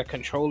utilize that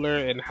controller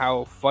and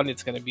how fun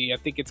it's going to be. I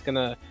think it's going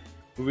to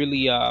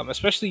really,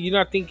 especially you're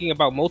not thinking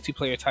about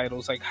multiplayer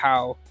titles, like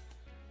how,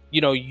 you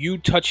know, you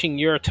touching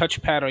your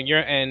touchpad on your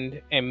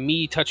end and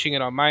me touching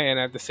it on my end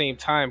at the same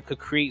time could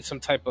create some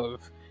type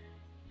of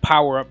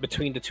power up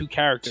between the two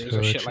characters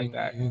or shit like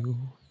that. You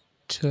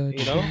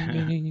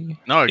know?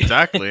 No,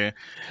 exactly.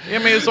 Yeah, I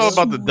mean, it's all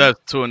about the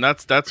depth too, and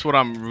that's what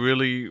I'm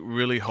really,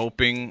 really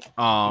hoping.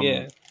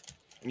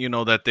 You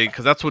know, that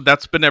because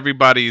that's been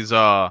everybody's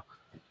what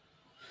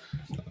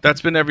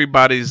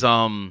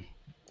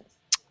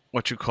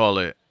you call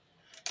it,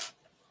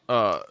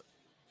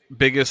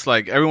 biggest,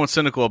 like, everyone's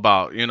cynical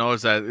about, you know,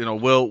 is that, you know,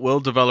 will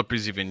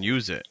developers even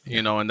use it,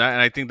 you know, and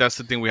I think that's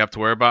the thing we have to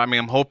worry about. I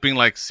mean, I'm hoping,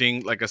 like,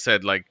 seeing, like I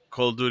said, like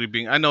Call of Duty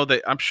being, I know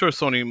that I'm sure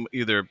Sony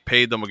either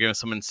paid them or gave them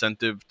some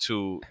incentive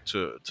to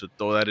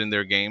throw that in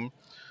their game,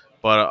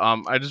 but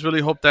I just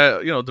really hope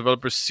that, you know,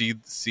 developers see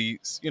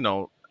you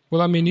know.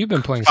 Well, I mean, you've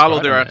been playing follow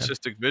Spider-Man. Their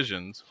artistic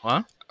visions,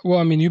 huh? Well,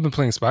 I mean, you've been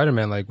playing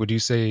Spider-Man. Like, would you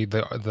say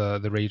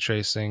the ray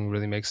tracing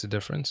really makes a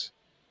difference?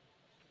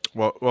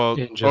 Well,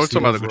 we're talking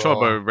about the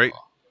controller, but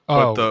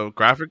but the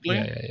graphically,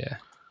 yeah.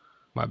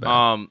 My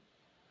bad.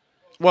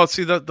 Well,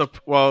 see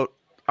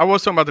I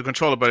was talking about the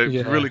controller, but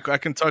really, I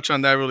can touch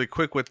on that really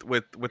quick with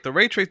the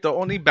ray trace. The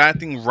only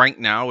bad thing right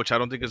now, which I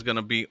don't think is going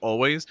to be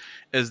always,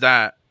 is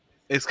that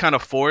it's kind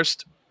of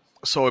forced.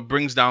 So it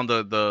brings down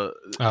the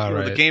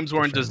games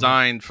weren't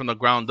designed from the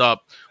ground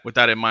up with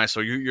that in mind. So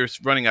you're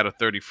running at a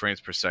 30 frames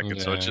per second.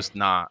 So it's just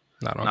not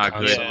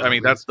good. I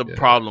mean, that's the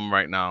problem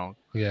right now.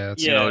 Yeah,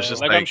 you know, it's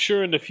just like I'm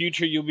sure in the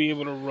future you'll be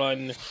able to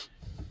run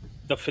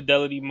the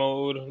fidelity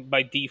mode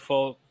by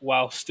default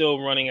while still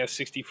running at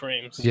 60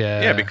 frames.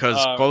 Yeah, because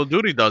Call of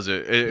Duty does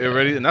it. It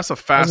already, and that's a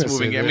fast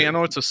moving game. I mean, I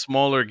know it's a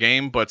smaller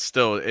game, but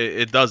still,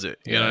 it does it.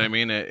 You know what I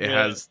mean? It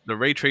has the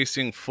ray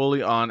tracing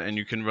fully on, and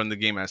you can run the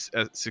game at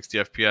 60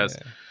 FPS. So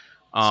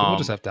we'll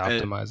just have to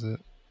optimize it.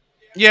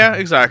 Yeah,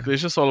 exactly.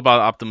 It's just all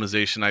about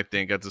optimization, I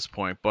think, at this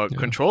point. But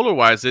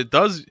controller-wise, it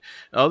does.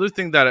 The other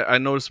thing that I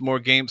noticed more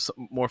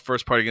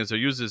first-party games are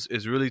used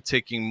is really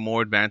taking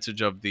more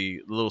advantage of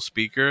the little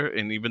speaker.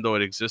 And even though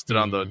it existed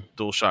on the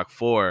DualShock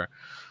 4,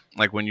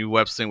 like when you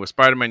web sling with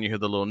Spider-Man, you hear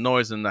the little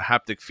noise, and the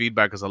haptic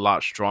feedback is a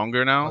lot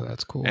stronger now. Oh,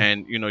 that's cool.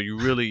 And you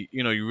really,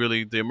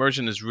 the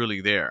immersion is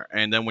really there.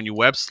 And then when you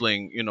web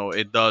sling,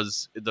 it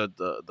does the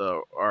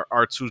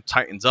R2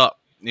 tightens up,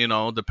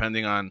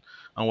 depending on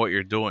what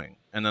you're doing.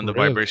 And then the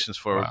vibrations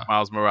for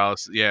Miles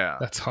Morales,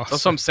 that's awesome.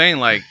 That's what I'm saying.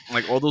 Like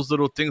all those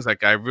little things.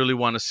 Like I really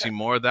want to see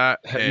more of that.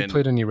 Have you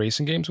played any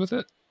racing games with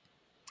it?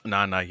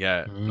 Nah, not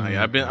yet. Not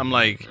yet. I'm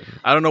like,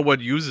 I don't know what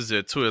uses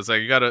it too. It's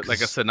like you gotta,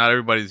 like I said, not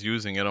everybody's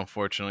using it.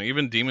 Unfortunately,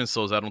 even Demon's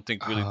Souls, I don't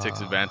think really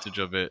takes advantage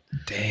of it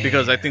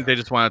because I think they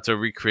just wanted to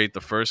recreate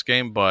the first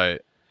game.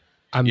 But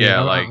I mean,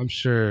 I'm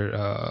sure.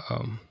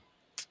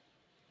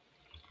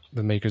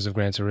 the makers of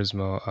Gran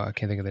Turismo. I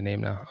can't think of the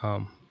name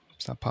now.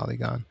 It's not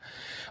Polygon,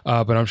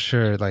 but I'm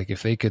sure like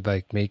if they could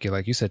like make it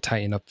like you said,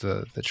 tighten up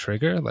the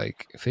trigger.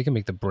 Like if they can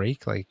make the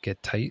brake like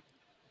get tight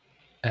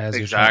as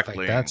you're trying,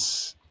 Exactly. like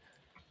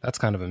that's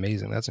kind of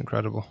amazing. That's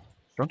incredible.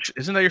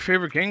 Isn't that your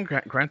favorite game,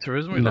 Gran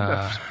Turismo? You love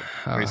Nah,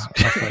 that I'll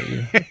fight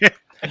you.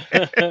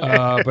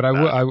 But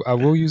I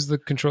will use the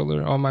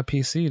controller on my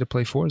PC to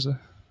play Forza.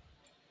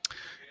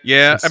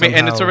 Yeah, And I mean,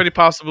 and it's somehow already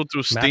possible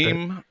through map it.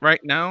 Steam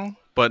right now,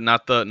 but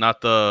not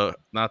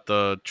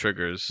the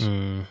triggers.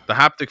 Mm. The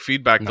haptic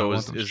feedback No, I though want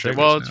is, those is triggers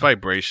well, it's now.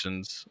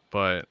 vibrations,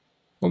 but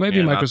Well, maybe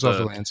Yeah, not Microsoft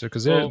the- will answer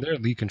because Well- their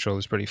lead controller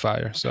is pretty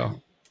fire.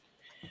 So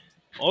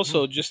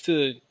Also, just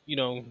to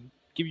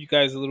give you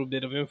guys a little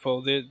bit of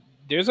info,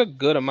 there's a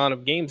good amount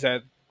of games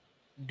that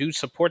do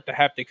support the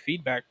haptic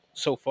feedback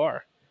so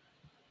far.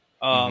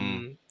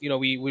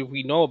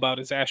 We know about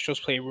is Astro's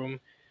Playroom,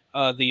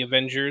 the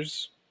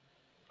Avengers,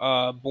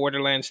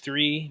 Borderlands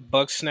 3,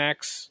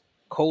 Bugsnax,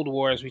 Cold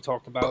War, as we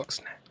talked about.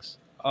 Bugsnax.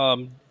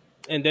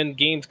 And then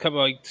games come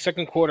like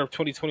second quarter of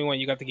 2021.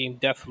 You got the game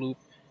Deathloop.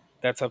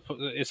 It's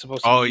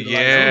supposed to. Oh, be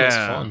utilized. yeah. That's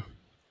fun.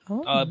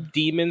 Oh.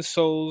 Demon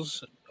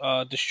Souls,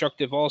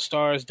 Destructive All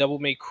Stars, Devil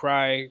May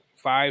Cry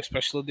 5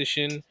 Special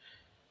Edition,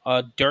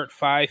 Dirt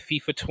 5,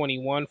 FIFA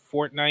 21,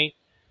 Fortnite,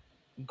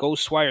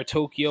 Ghostwire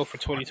Tokyo for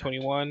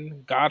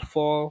 2021,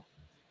 Godfall,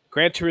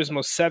 Gran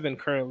Turismo 7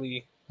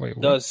 currently Wait,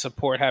 what? does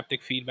support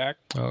haptic feedback.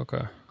 Oh,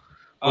 okay.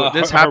 well,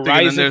 there's Hor- haptic, and then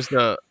Horizon- there's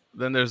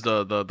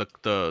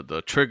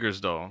the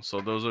triggers though.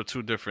 So those are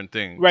two different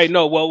things. Right.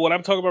 No. Well, what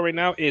I'm talking about right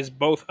now is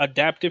both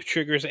adaptive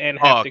triggers and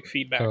haptic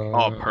feedback.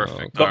 Oh,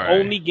 perfect. The All right.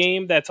 only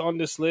game that's on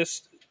this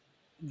list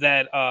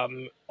that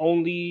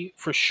only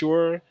for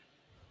sure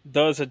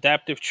does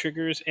adaptive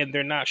triggers and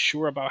they're not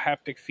sure about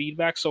haptic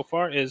feedback so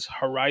far is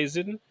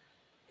Horizon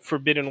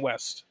Forbidden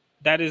West.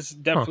 That is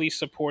definitely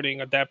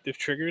supporting adaptive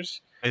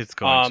triggers. It's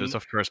going to. It's a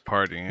first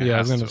party. It Yeah, I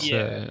was has gonna to. say.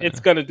 Yeah, it's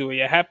gonna do it.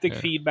 Yeah, haptic Yeah.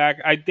 feedback.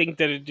 I think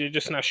that they're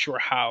just not sure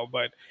how,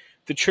 but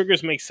the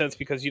triggers make sense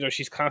because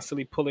she's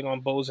constantly pulling on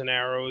bows and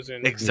arrows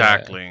and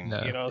Exactly.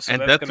 Yeah. so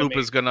And that's gonna Deathloop make-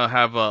 is gonna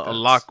have a That's-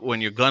 lock when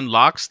your gun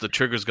locks. The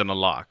trigger's gonna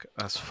lock.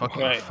 That's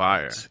fucking Right.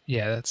 fire.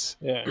 Yeah, that's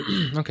yeah.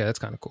 okay. That's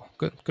kind of cool.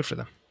 Good for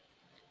them.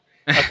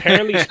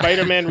 Apparently,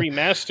 Spider-Man That's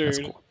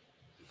Remastered cool.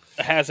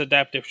 has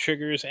adaptive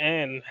triggers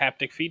and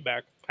haptic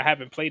feedback. I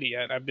haven't played it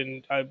yet.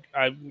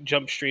 I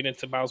jumped straight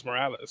into Miles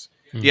Morales.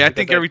 Yeah, I Because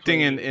think I everything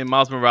played- in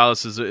Miles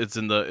Morales is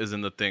in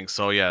the thing.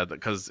 So yeah,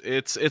 because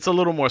it's a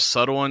little more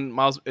subtle in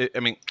Miles. I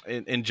mean,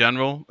 in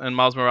general, in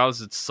Miles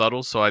Morales, it's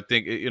subtle. So I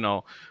think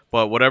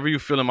but whatever you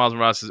feel in Miles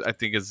Morales, I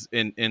think is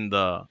in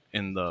the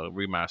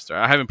remaster.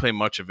 I haven't played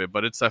much of it,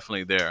 but it's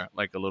definitely there,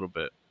 like a little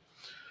bit.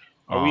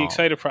 Are we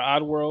excited for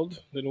Oddworld?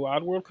 The new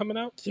Oddworld coming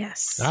out?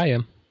 Yes. I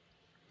am.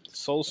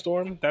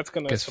 Soulstorm. That's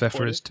gonna Guess support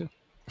Pfeffer it. is too.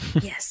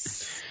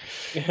 Yes.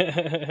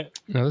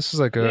 No, this is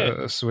like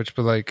Yeah. a Switch,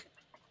 but like,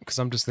 because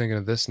I'm just thinking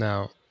of this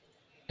now,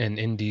 and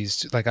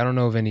indies. Like, I don't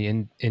know of any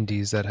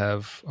indies that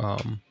have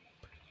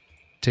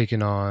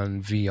taken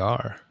on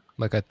VR.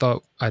 Like, I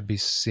thought I'd be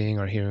seeing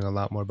or hearing a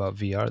lot more about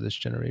VR this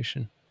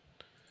generation.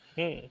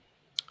 I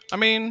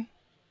mean,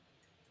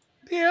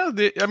 yeah.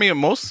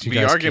 Most Do you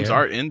guys VR games care?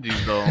 are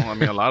indies, though. I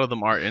mean, a lot of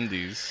them are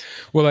indies.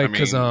 Well, like,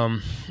 I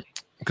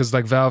because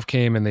like Valve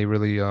came and they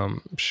really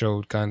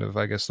showed kind of,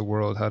 I guess, the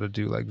world how to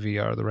do like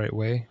VR the right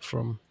way,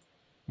 from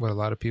what a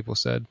lot of people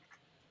said.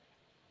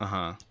 Uh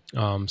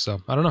huh.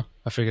 So I don't know.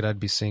 I figured I'd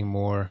be seeing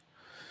more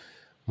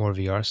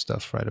VR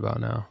stuff right about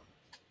now.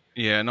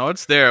 Yeah, no,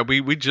 it's there.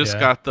 We just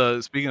Yeah.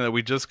 got speaking of that,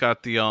 we just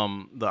got the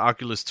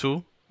Oculus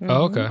 2,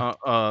 Oh,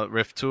 okay.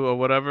 Rift 2 or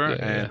whatever,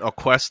 Yeah, and yeah.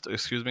 Quest,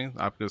 excuse me,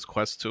 Oculus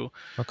Quest 2.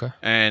 Okay.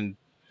 And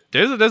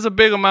there's a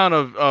big amount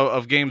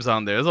of games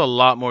on there. There's a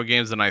lot more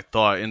games than I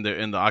thought in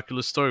the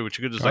Oculus store, which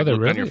you could just Are like there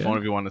look on your really? phone Yeah.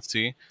 if you want to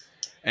see.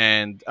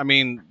 And I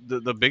mean,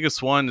 the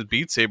biggest one is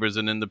Beat Saber is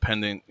an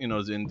independent,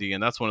 is indie,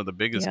 and that's one of the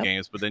biggest Yep.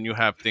 games. But then you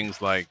have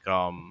things like,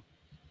 even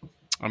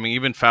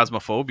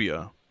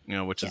Phasmophobia,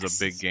 which is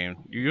Yes. a big game.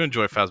 You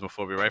enjoy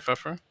Phasmophobia, right,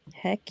 Pfeffer?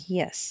 Heck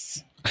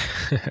yes.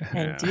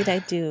 Yeah. Indeed, I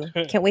do.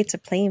 Can't wait to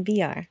play in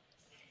VR.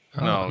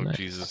 Oh, No, nice.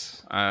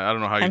 Jesus, I don't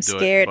know how you I'm do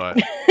scared.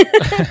 it,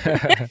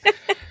 but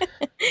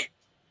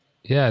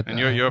Yeah. and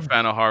you're a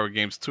fan of horror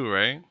games too,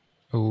 right,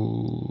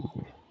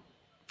 Ooh.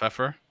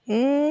 Pfeffer?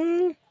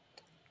 I'm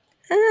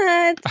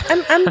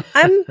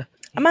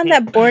on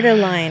that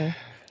borderline.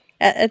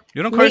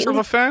 You don't call yourself Lately-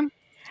 a fan?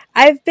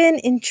 I've been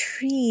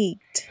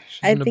intrigued.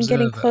 I've an been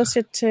getting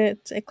observer.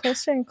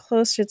 closer and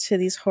closer to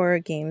these horror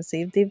games.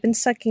 They've been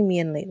sucking me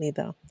in lately,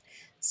 though.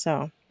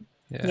 So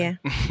yeah.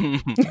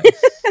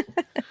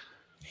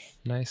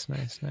 Nice. I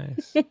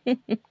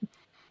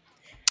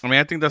mean,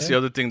 I think that's the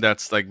other thing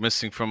that's like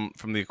missing from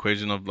the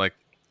equation of like,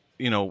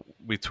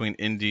 between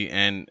indie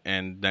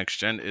and next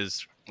gen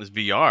is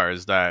VR.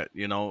 Is that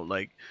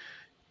like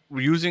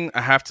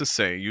I have to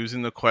say,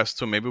 using the Quest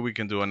 2, maybe we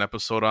can do an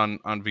episode on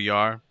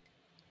VR.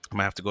 I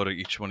might have to go to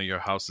each one of your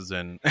houses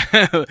and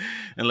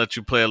and let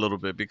you play a little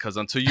bit, because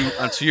until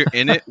you're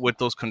in it with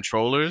those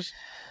controllers,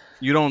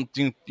 you don't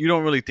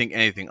really think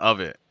anything of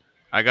it.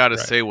 I gotta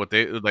Right. say, what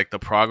they like the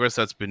progress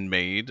that's been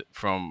made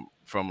from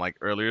like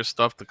earlier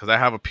stuff, because I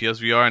have a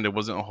PSVR and there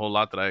wasn't a whole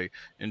lot that I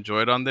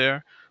enjoyed on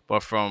there.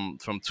 But from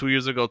 2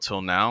 years ago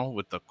till now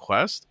with the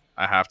Quest,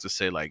 I have to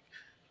say, like,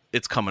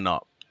 it's coming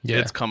up. Yeah.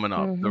 It's coming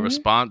up. The Mhm.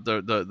 response,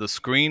 the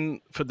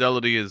screen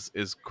fidelity is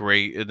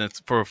great, and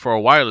it's for a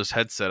wireless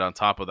headset on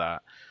top of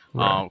that.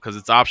 Right. Because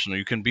it's optional.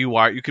 You can be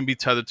you can be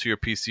tethered to your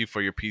PC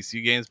for your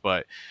PC games,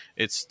 but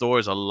it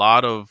stores a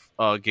lot of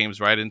games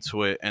right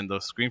into it, and the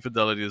screen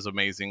fidelity is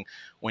amazing.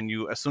 When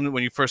you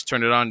first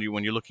turn it on,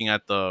 when you're looking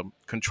at the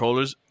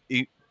controllers,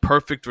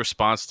 perfect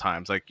response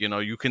times. Like,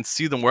 you can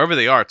see them wherever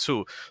they are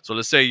too. So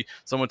let's say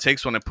someone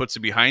takes one and puts it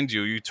behind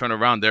you. You turn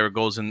around, there it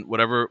goes in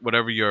whatever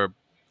you're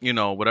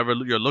whatever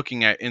you're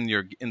looking at in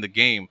the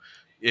game.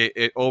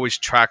 It always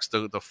tracks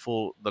the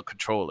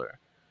controller.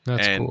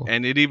 That's and cool.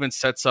 and it even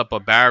sets up a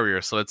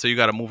barrier. So let's say you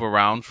got to move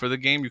around for the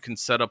game, you can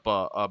set up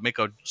make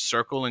a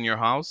circle in your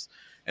house,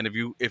 and if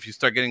you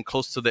start getting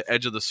close to the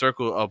edge of the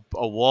circle,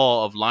 a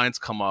wall of lines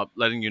come up,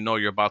 letting you know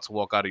you're about to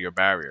walk out of your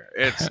barrier.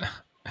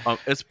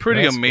 It's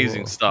pretty That's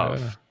amazing cool. stuff.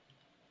 Yeah.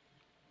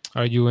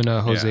 Are you and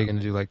Jose Yeah.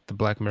 gonna do like the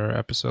Black Mirror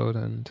episode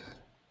and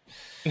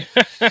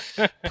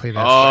play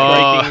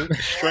that?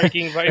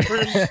 Striking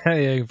vipers. Yeah,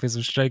 you can play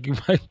some Striking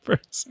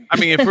Vipers. I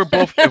mean, if we're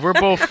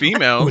both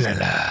females, Ooh la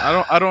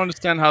la. I don't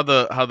understand how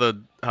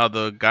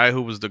the guy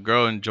who was the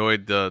girl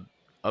enjoyed the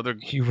other.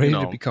 You ready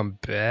to become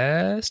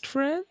best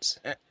friends?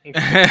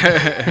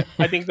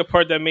 I think the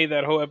part that made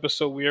that whole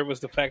episode weird was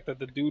the fact that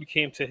the dude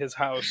came to his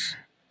house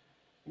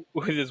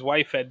with his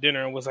wife at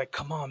dinner and was like,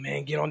 "Come on,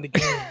 man, get on the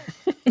game.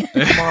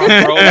 Come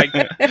on, bro. Like,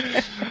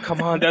 come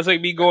on." That's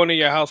like me going to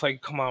your house,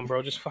 like, "Come on,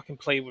 bro, just fucking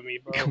play with me,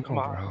 bro. Come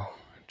on. bro.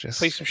 Just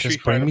Play some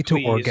Street bring Fighter, me to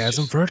please.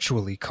 orgasm Just-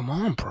 virtually. Come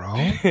on, bro.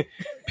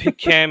 Pick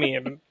Cammy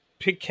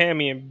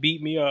and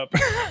beat me up."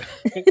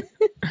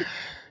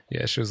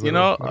 Yeah, she was. Again,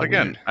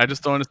 weird. I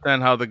just don't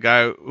understand how the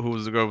guy who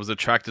was the girl was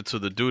attracted to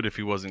the dude if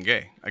he wasn't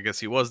gay. I guess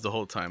he was the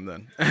whole time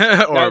then. Or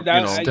It's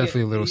I-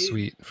 definitely a little it-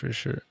 sweet for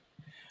sure.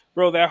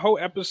 Bro, that whole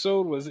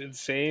episode was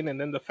insane, and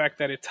then the fact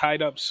that it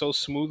tied up so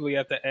smoothly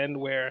at the end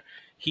where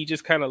he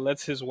just kind of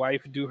lets his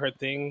wife do her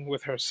thing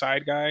with her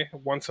side guy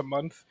once a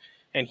month,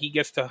 and he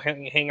gets to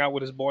hang out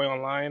with his boy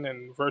online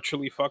and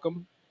virtually fuck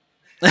him.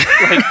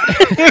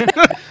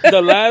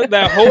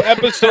 That whole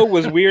episode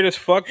was weird as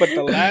fuck, but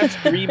the last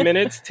 3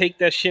 minutes take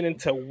that shit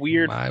into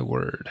My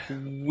word.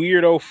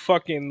 weirdo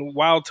fucking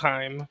wild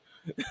time.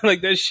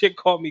 Like, that shit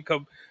caught me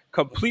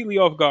completely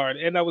off guard,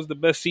 and that was the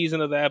best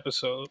season of the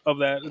episode of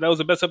that. That was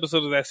the best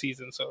episode of that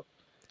season. So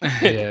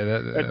Yeah,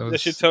 that that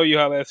was, should tell you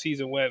how that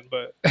season went.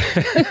 But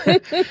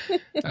that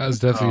was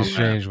definitely Oh, a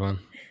strange one.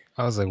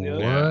 I was like,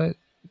 Yeah. what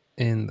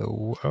in the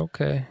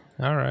okay,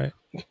 all right,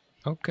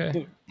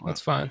 okay,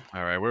 that's fine.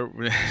 All right,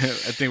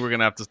 I think we're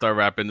gonna have to start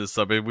wrapping this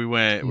up.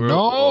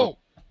 No,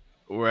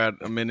 We're at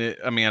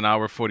an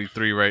hour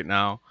 43 right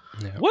now.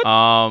 yeah.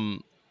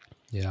 What?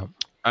 Yeah.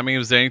 I mean,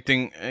 was there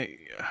anything? Probably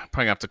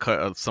gonna have to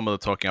cut some of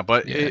the talking out.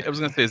 But Yeah. I was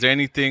gonna say, is there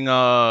anything?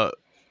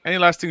 Any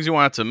last things you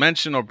wanted to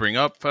mention or bring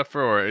up,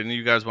 Pfeffer, or any of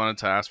you guys wanted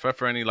to ask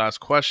Pfeffer? Any last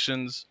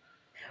questions?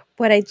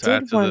 What I to add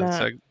did to want the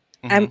to, seg-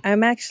 Mhm.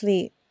 I'm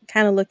actually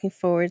kind of looking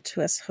forward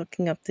to us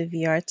hooking up the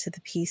VR to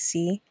the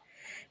PC,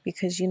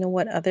 because you know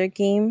what other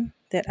game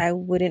that I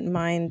wouldn't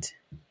mind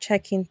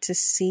checking to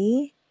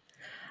see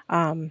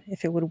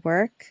if it would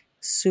work?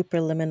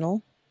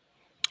 Superliminal.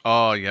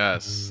 Oh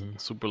yes,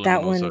 Mm. Super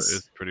That Liminal one's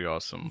is pretty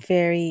awesome.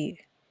 Very,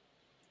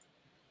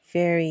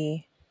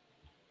 very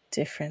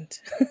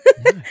different.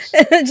 Nice.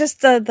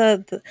 Just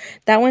the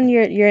that one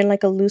you're in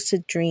like a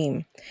lucid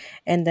dream,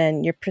 and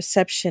then your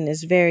perception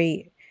is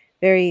very,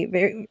 very,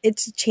 very.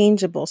 It's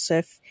changeable. So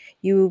if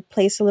you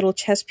place a little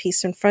chess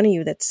piece in front of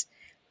you that's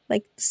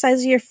like the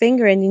size of your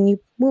finger, and then you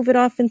move it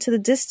off into the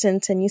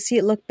distance, and you see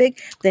it look big,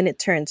 then it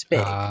turns big.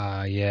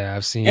 Yeah,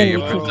 I've seen. And you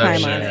it. can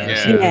climb on it. I've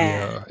seen a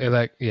Yeah.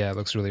 video. It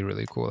looks really,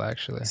 really cool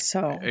actually.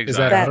 So Is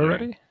that Exactly. out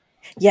already?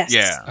 yes,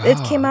 Yeah. it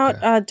Oh, came out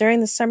okay. during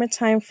the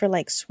summertime for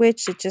like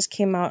Switch. It just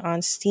came out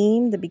on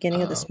Steam the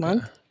beginning of this Okay.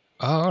 month.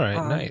 Oh, all right,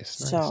 Um, nice.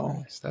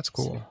 so- That's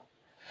cool. I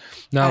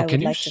Now, would can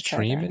you like to try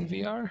stream that. in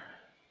VR?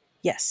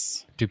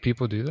 Yes, Do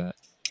people do that?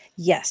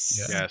 yes,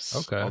 Yes,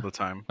 Okay. all the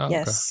time. Oh, okay.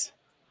 yes.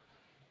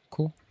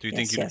 Cool. Do you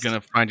think Yes, you're yes.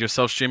 gonna find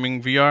yourself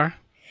streaming VR,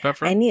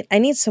 Pfeffer? I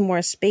need some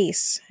more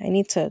space. I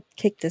need to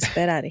kick this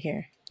bed out of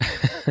here.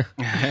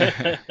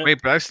 Wait,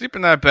 but I sleep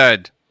in that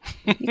bed.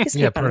 You can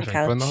sleep Yeah, on the perfect.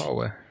 Put in the couch.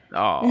 hallway.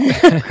 Oh,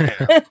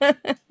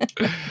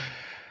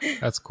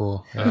 That's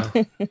cool. Yeah.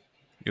 you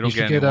don't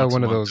should get, get, any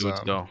one of once those, a month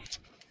dudes, though. You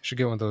should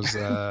get one of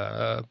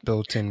those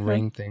built-in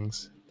ring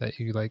things that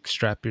you like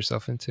strap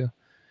yourself into.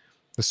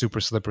 The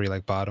super slippery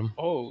like bottom.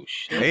 oh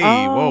shit! Hey,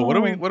 whoa! What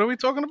are Oh. we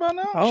talking about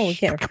now? Oh, we're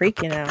getting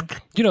freaky now.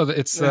 You know,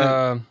 it's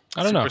Yeah.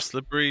 I don't know. Super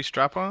slippery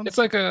strap-on. It's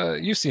like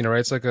you've seen it, right?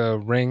 It's like a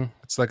ring.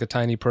 It's like a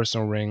tiny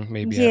personal ring,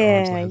 maybe at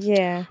arm's Yeah, length.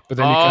 yeah. But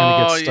then you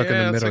kind of Oh, get stuck in yeah,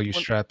 the it's middle. like You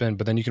when- strap in,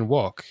 but then you can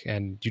walk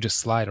and you just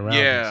slide around.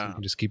 Yeah. So you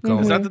can just keep Mhm. going.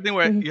 Is that the thing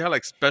where Mhm. you have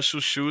like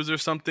special shoes or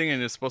something,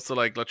 and it's supposed to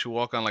like let you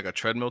walk on like a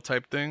treadmill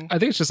type thing? I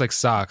think it's just like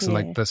socks, and Yeah.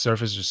 like the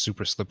surface is just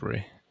super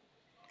slippery.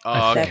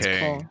 Oh, That's okay.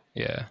 cool.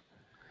 Yeah.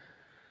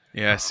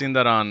 Yeah, I seen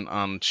that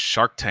on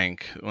Shark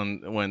Tank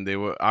when they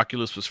were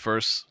Oculus was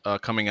first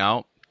coming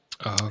out,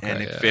 Oh, okay.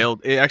 and it yeah.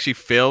 failed. It actually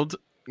failed,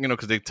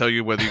 because they tell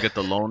you whether you get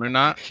the loan or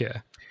not.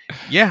 Yeah.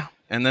 Yeah,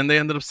 and then they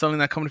ended up selling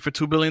that company for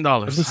 $2 billion.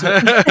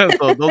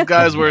 So those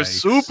guys were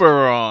Nice. super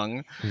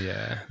wrong.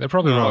 Yeah. They're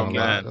probably Oh, wrong a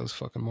lot, man. those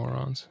fucking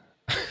morons.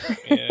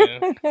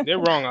 Yeah, they're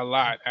wrong a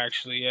lot,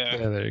 actually. Yeah.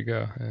 Yeah, there you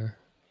go. Yeah.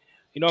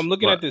 I'm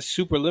looking What? at this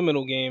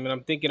Superliminal game, and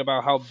I'm thinking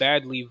about how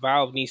badly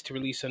Valve needs to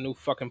release a new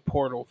fucking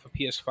Portal for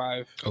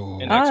PS5 Oh,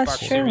 and Ah, Xbox that's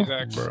true. Series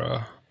X.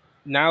 bruh.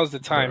 Now's the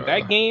time. Bruh.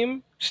 That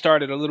game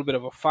started a little bit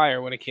of a fire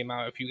when it came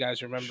out. If you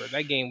guys remember,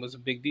 that game was a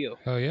big deal.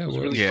 Oh, yeah. It was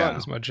well, really Yeah. fun.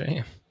 It's my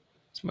jam.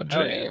 It's my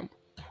Hell yeah. jam.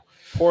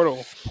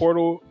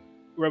 Portal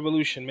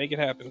Revolution, make it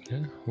happen.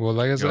 Yeah. Well,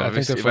 like I said, Yo, I if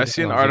think they're I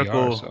see focusing an on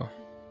article- VR, so.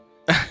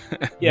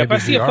 Yeah, if Maybe I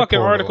see a VR fucking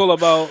Portal. article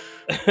about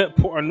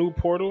a new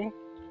Portal,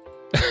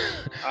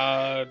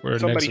 We're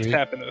somebody's next week.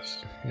 tapping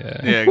us. Yeah.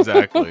 Yeah,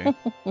 exactly.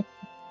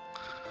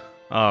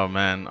 Oh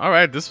man! All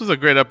right, this was a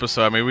great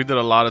episode. I mean, we did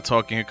a lot of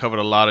talking. We covered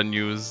a lot of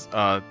news.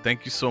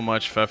 Thank you so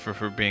much, Pfeffer,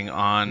 for being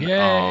on.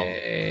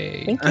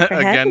 Yay. Thank you for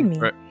having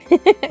me.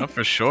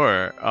 For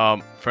sure.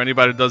 For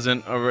anybody who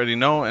doesn't already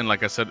know, and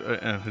like I said,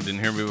 who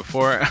didn't hear me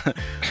before,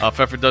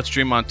 Pfeffer does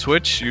stream on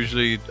Twitch,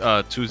 usually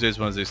Tuesdays,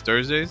 Wednesdays,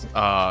 Thursdays.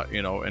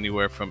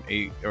 Anywhere from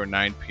 8 or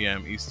 9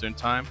 p.m. Eastern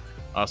time.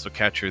 So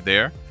catch her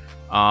there.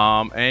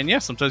 And yeah,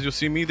 sometimes you'll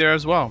see me there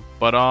as well.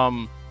 But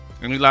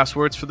any last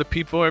words for the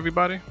people,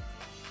 everybody?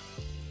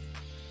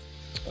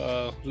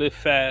 Live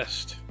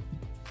fast.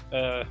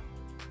 Yeah.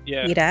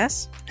 Eat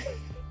ass.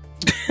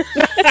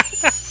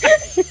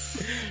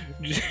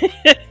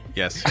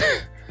 Yes.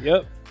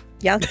 Yep.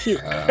 Y'all cute.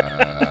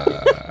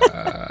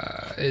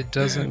 It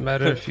doesn't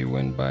matter if you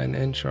win by an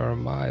inch or a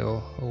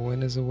mile. A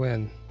win is a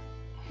win.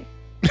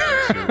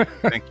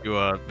 Thank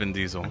you, Vin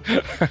Diesel.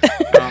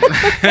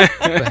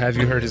 But have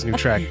you heard his new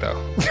track, though?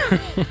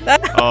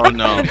 Oh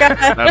no. And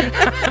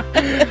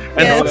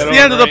Yes. it's the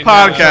end of the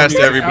podcast,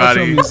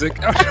 everybody. Outro music.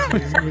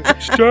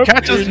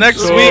 Catch us next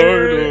week.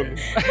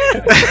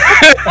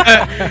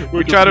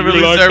 We try to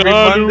release every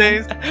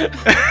Mondays.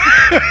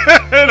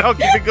 No,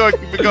 keep it going,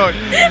 keep it going.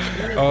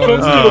 Come to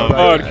the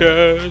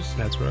podcast.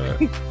 That's right.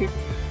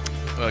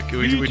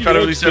 We try to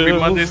release every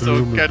Monday,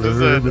 so catch us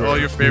at all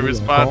your favorite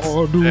spots.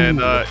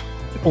 And I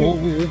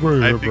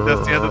think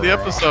that's the end of the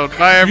episode.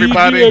 Bye,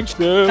 everybody.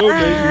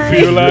 DXL, make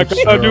you feel like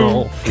I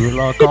do. Feel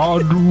like I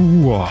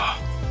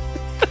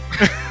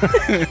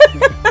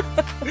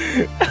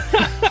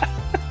do.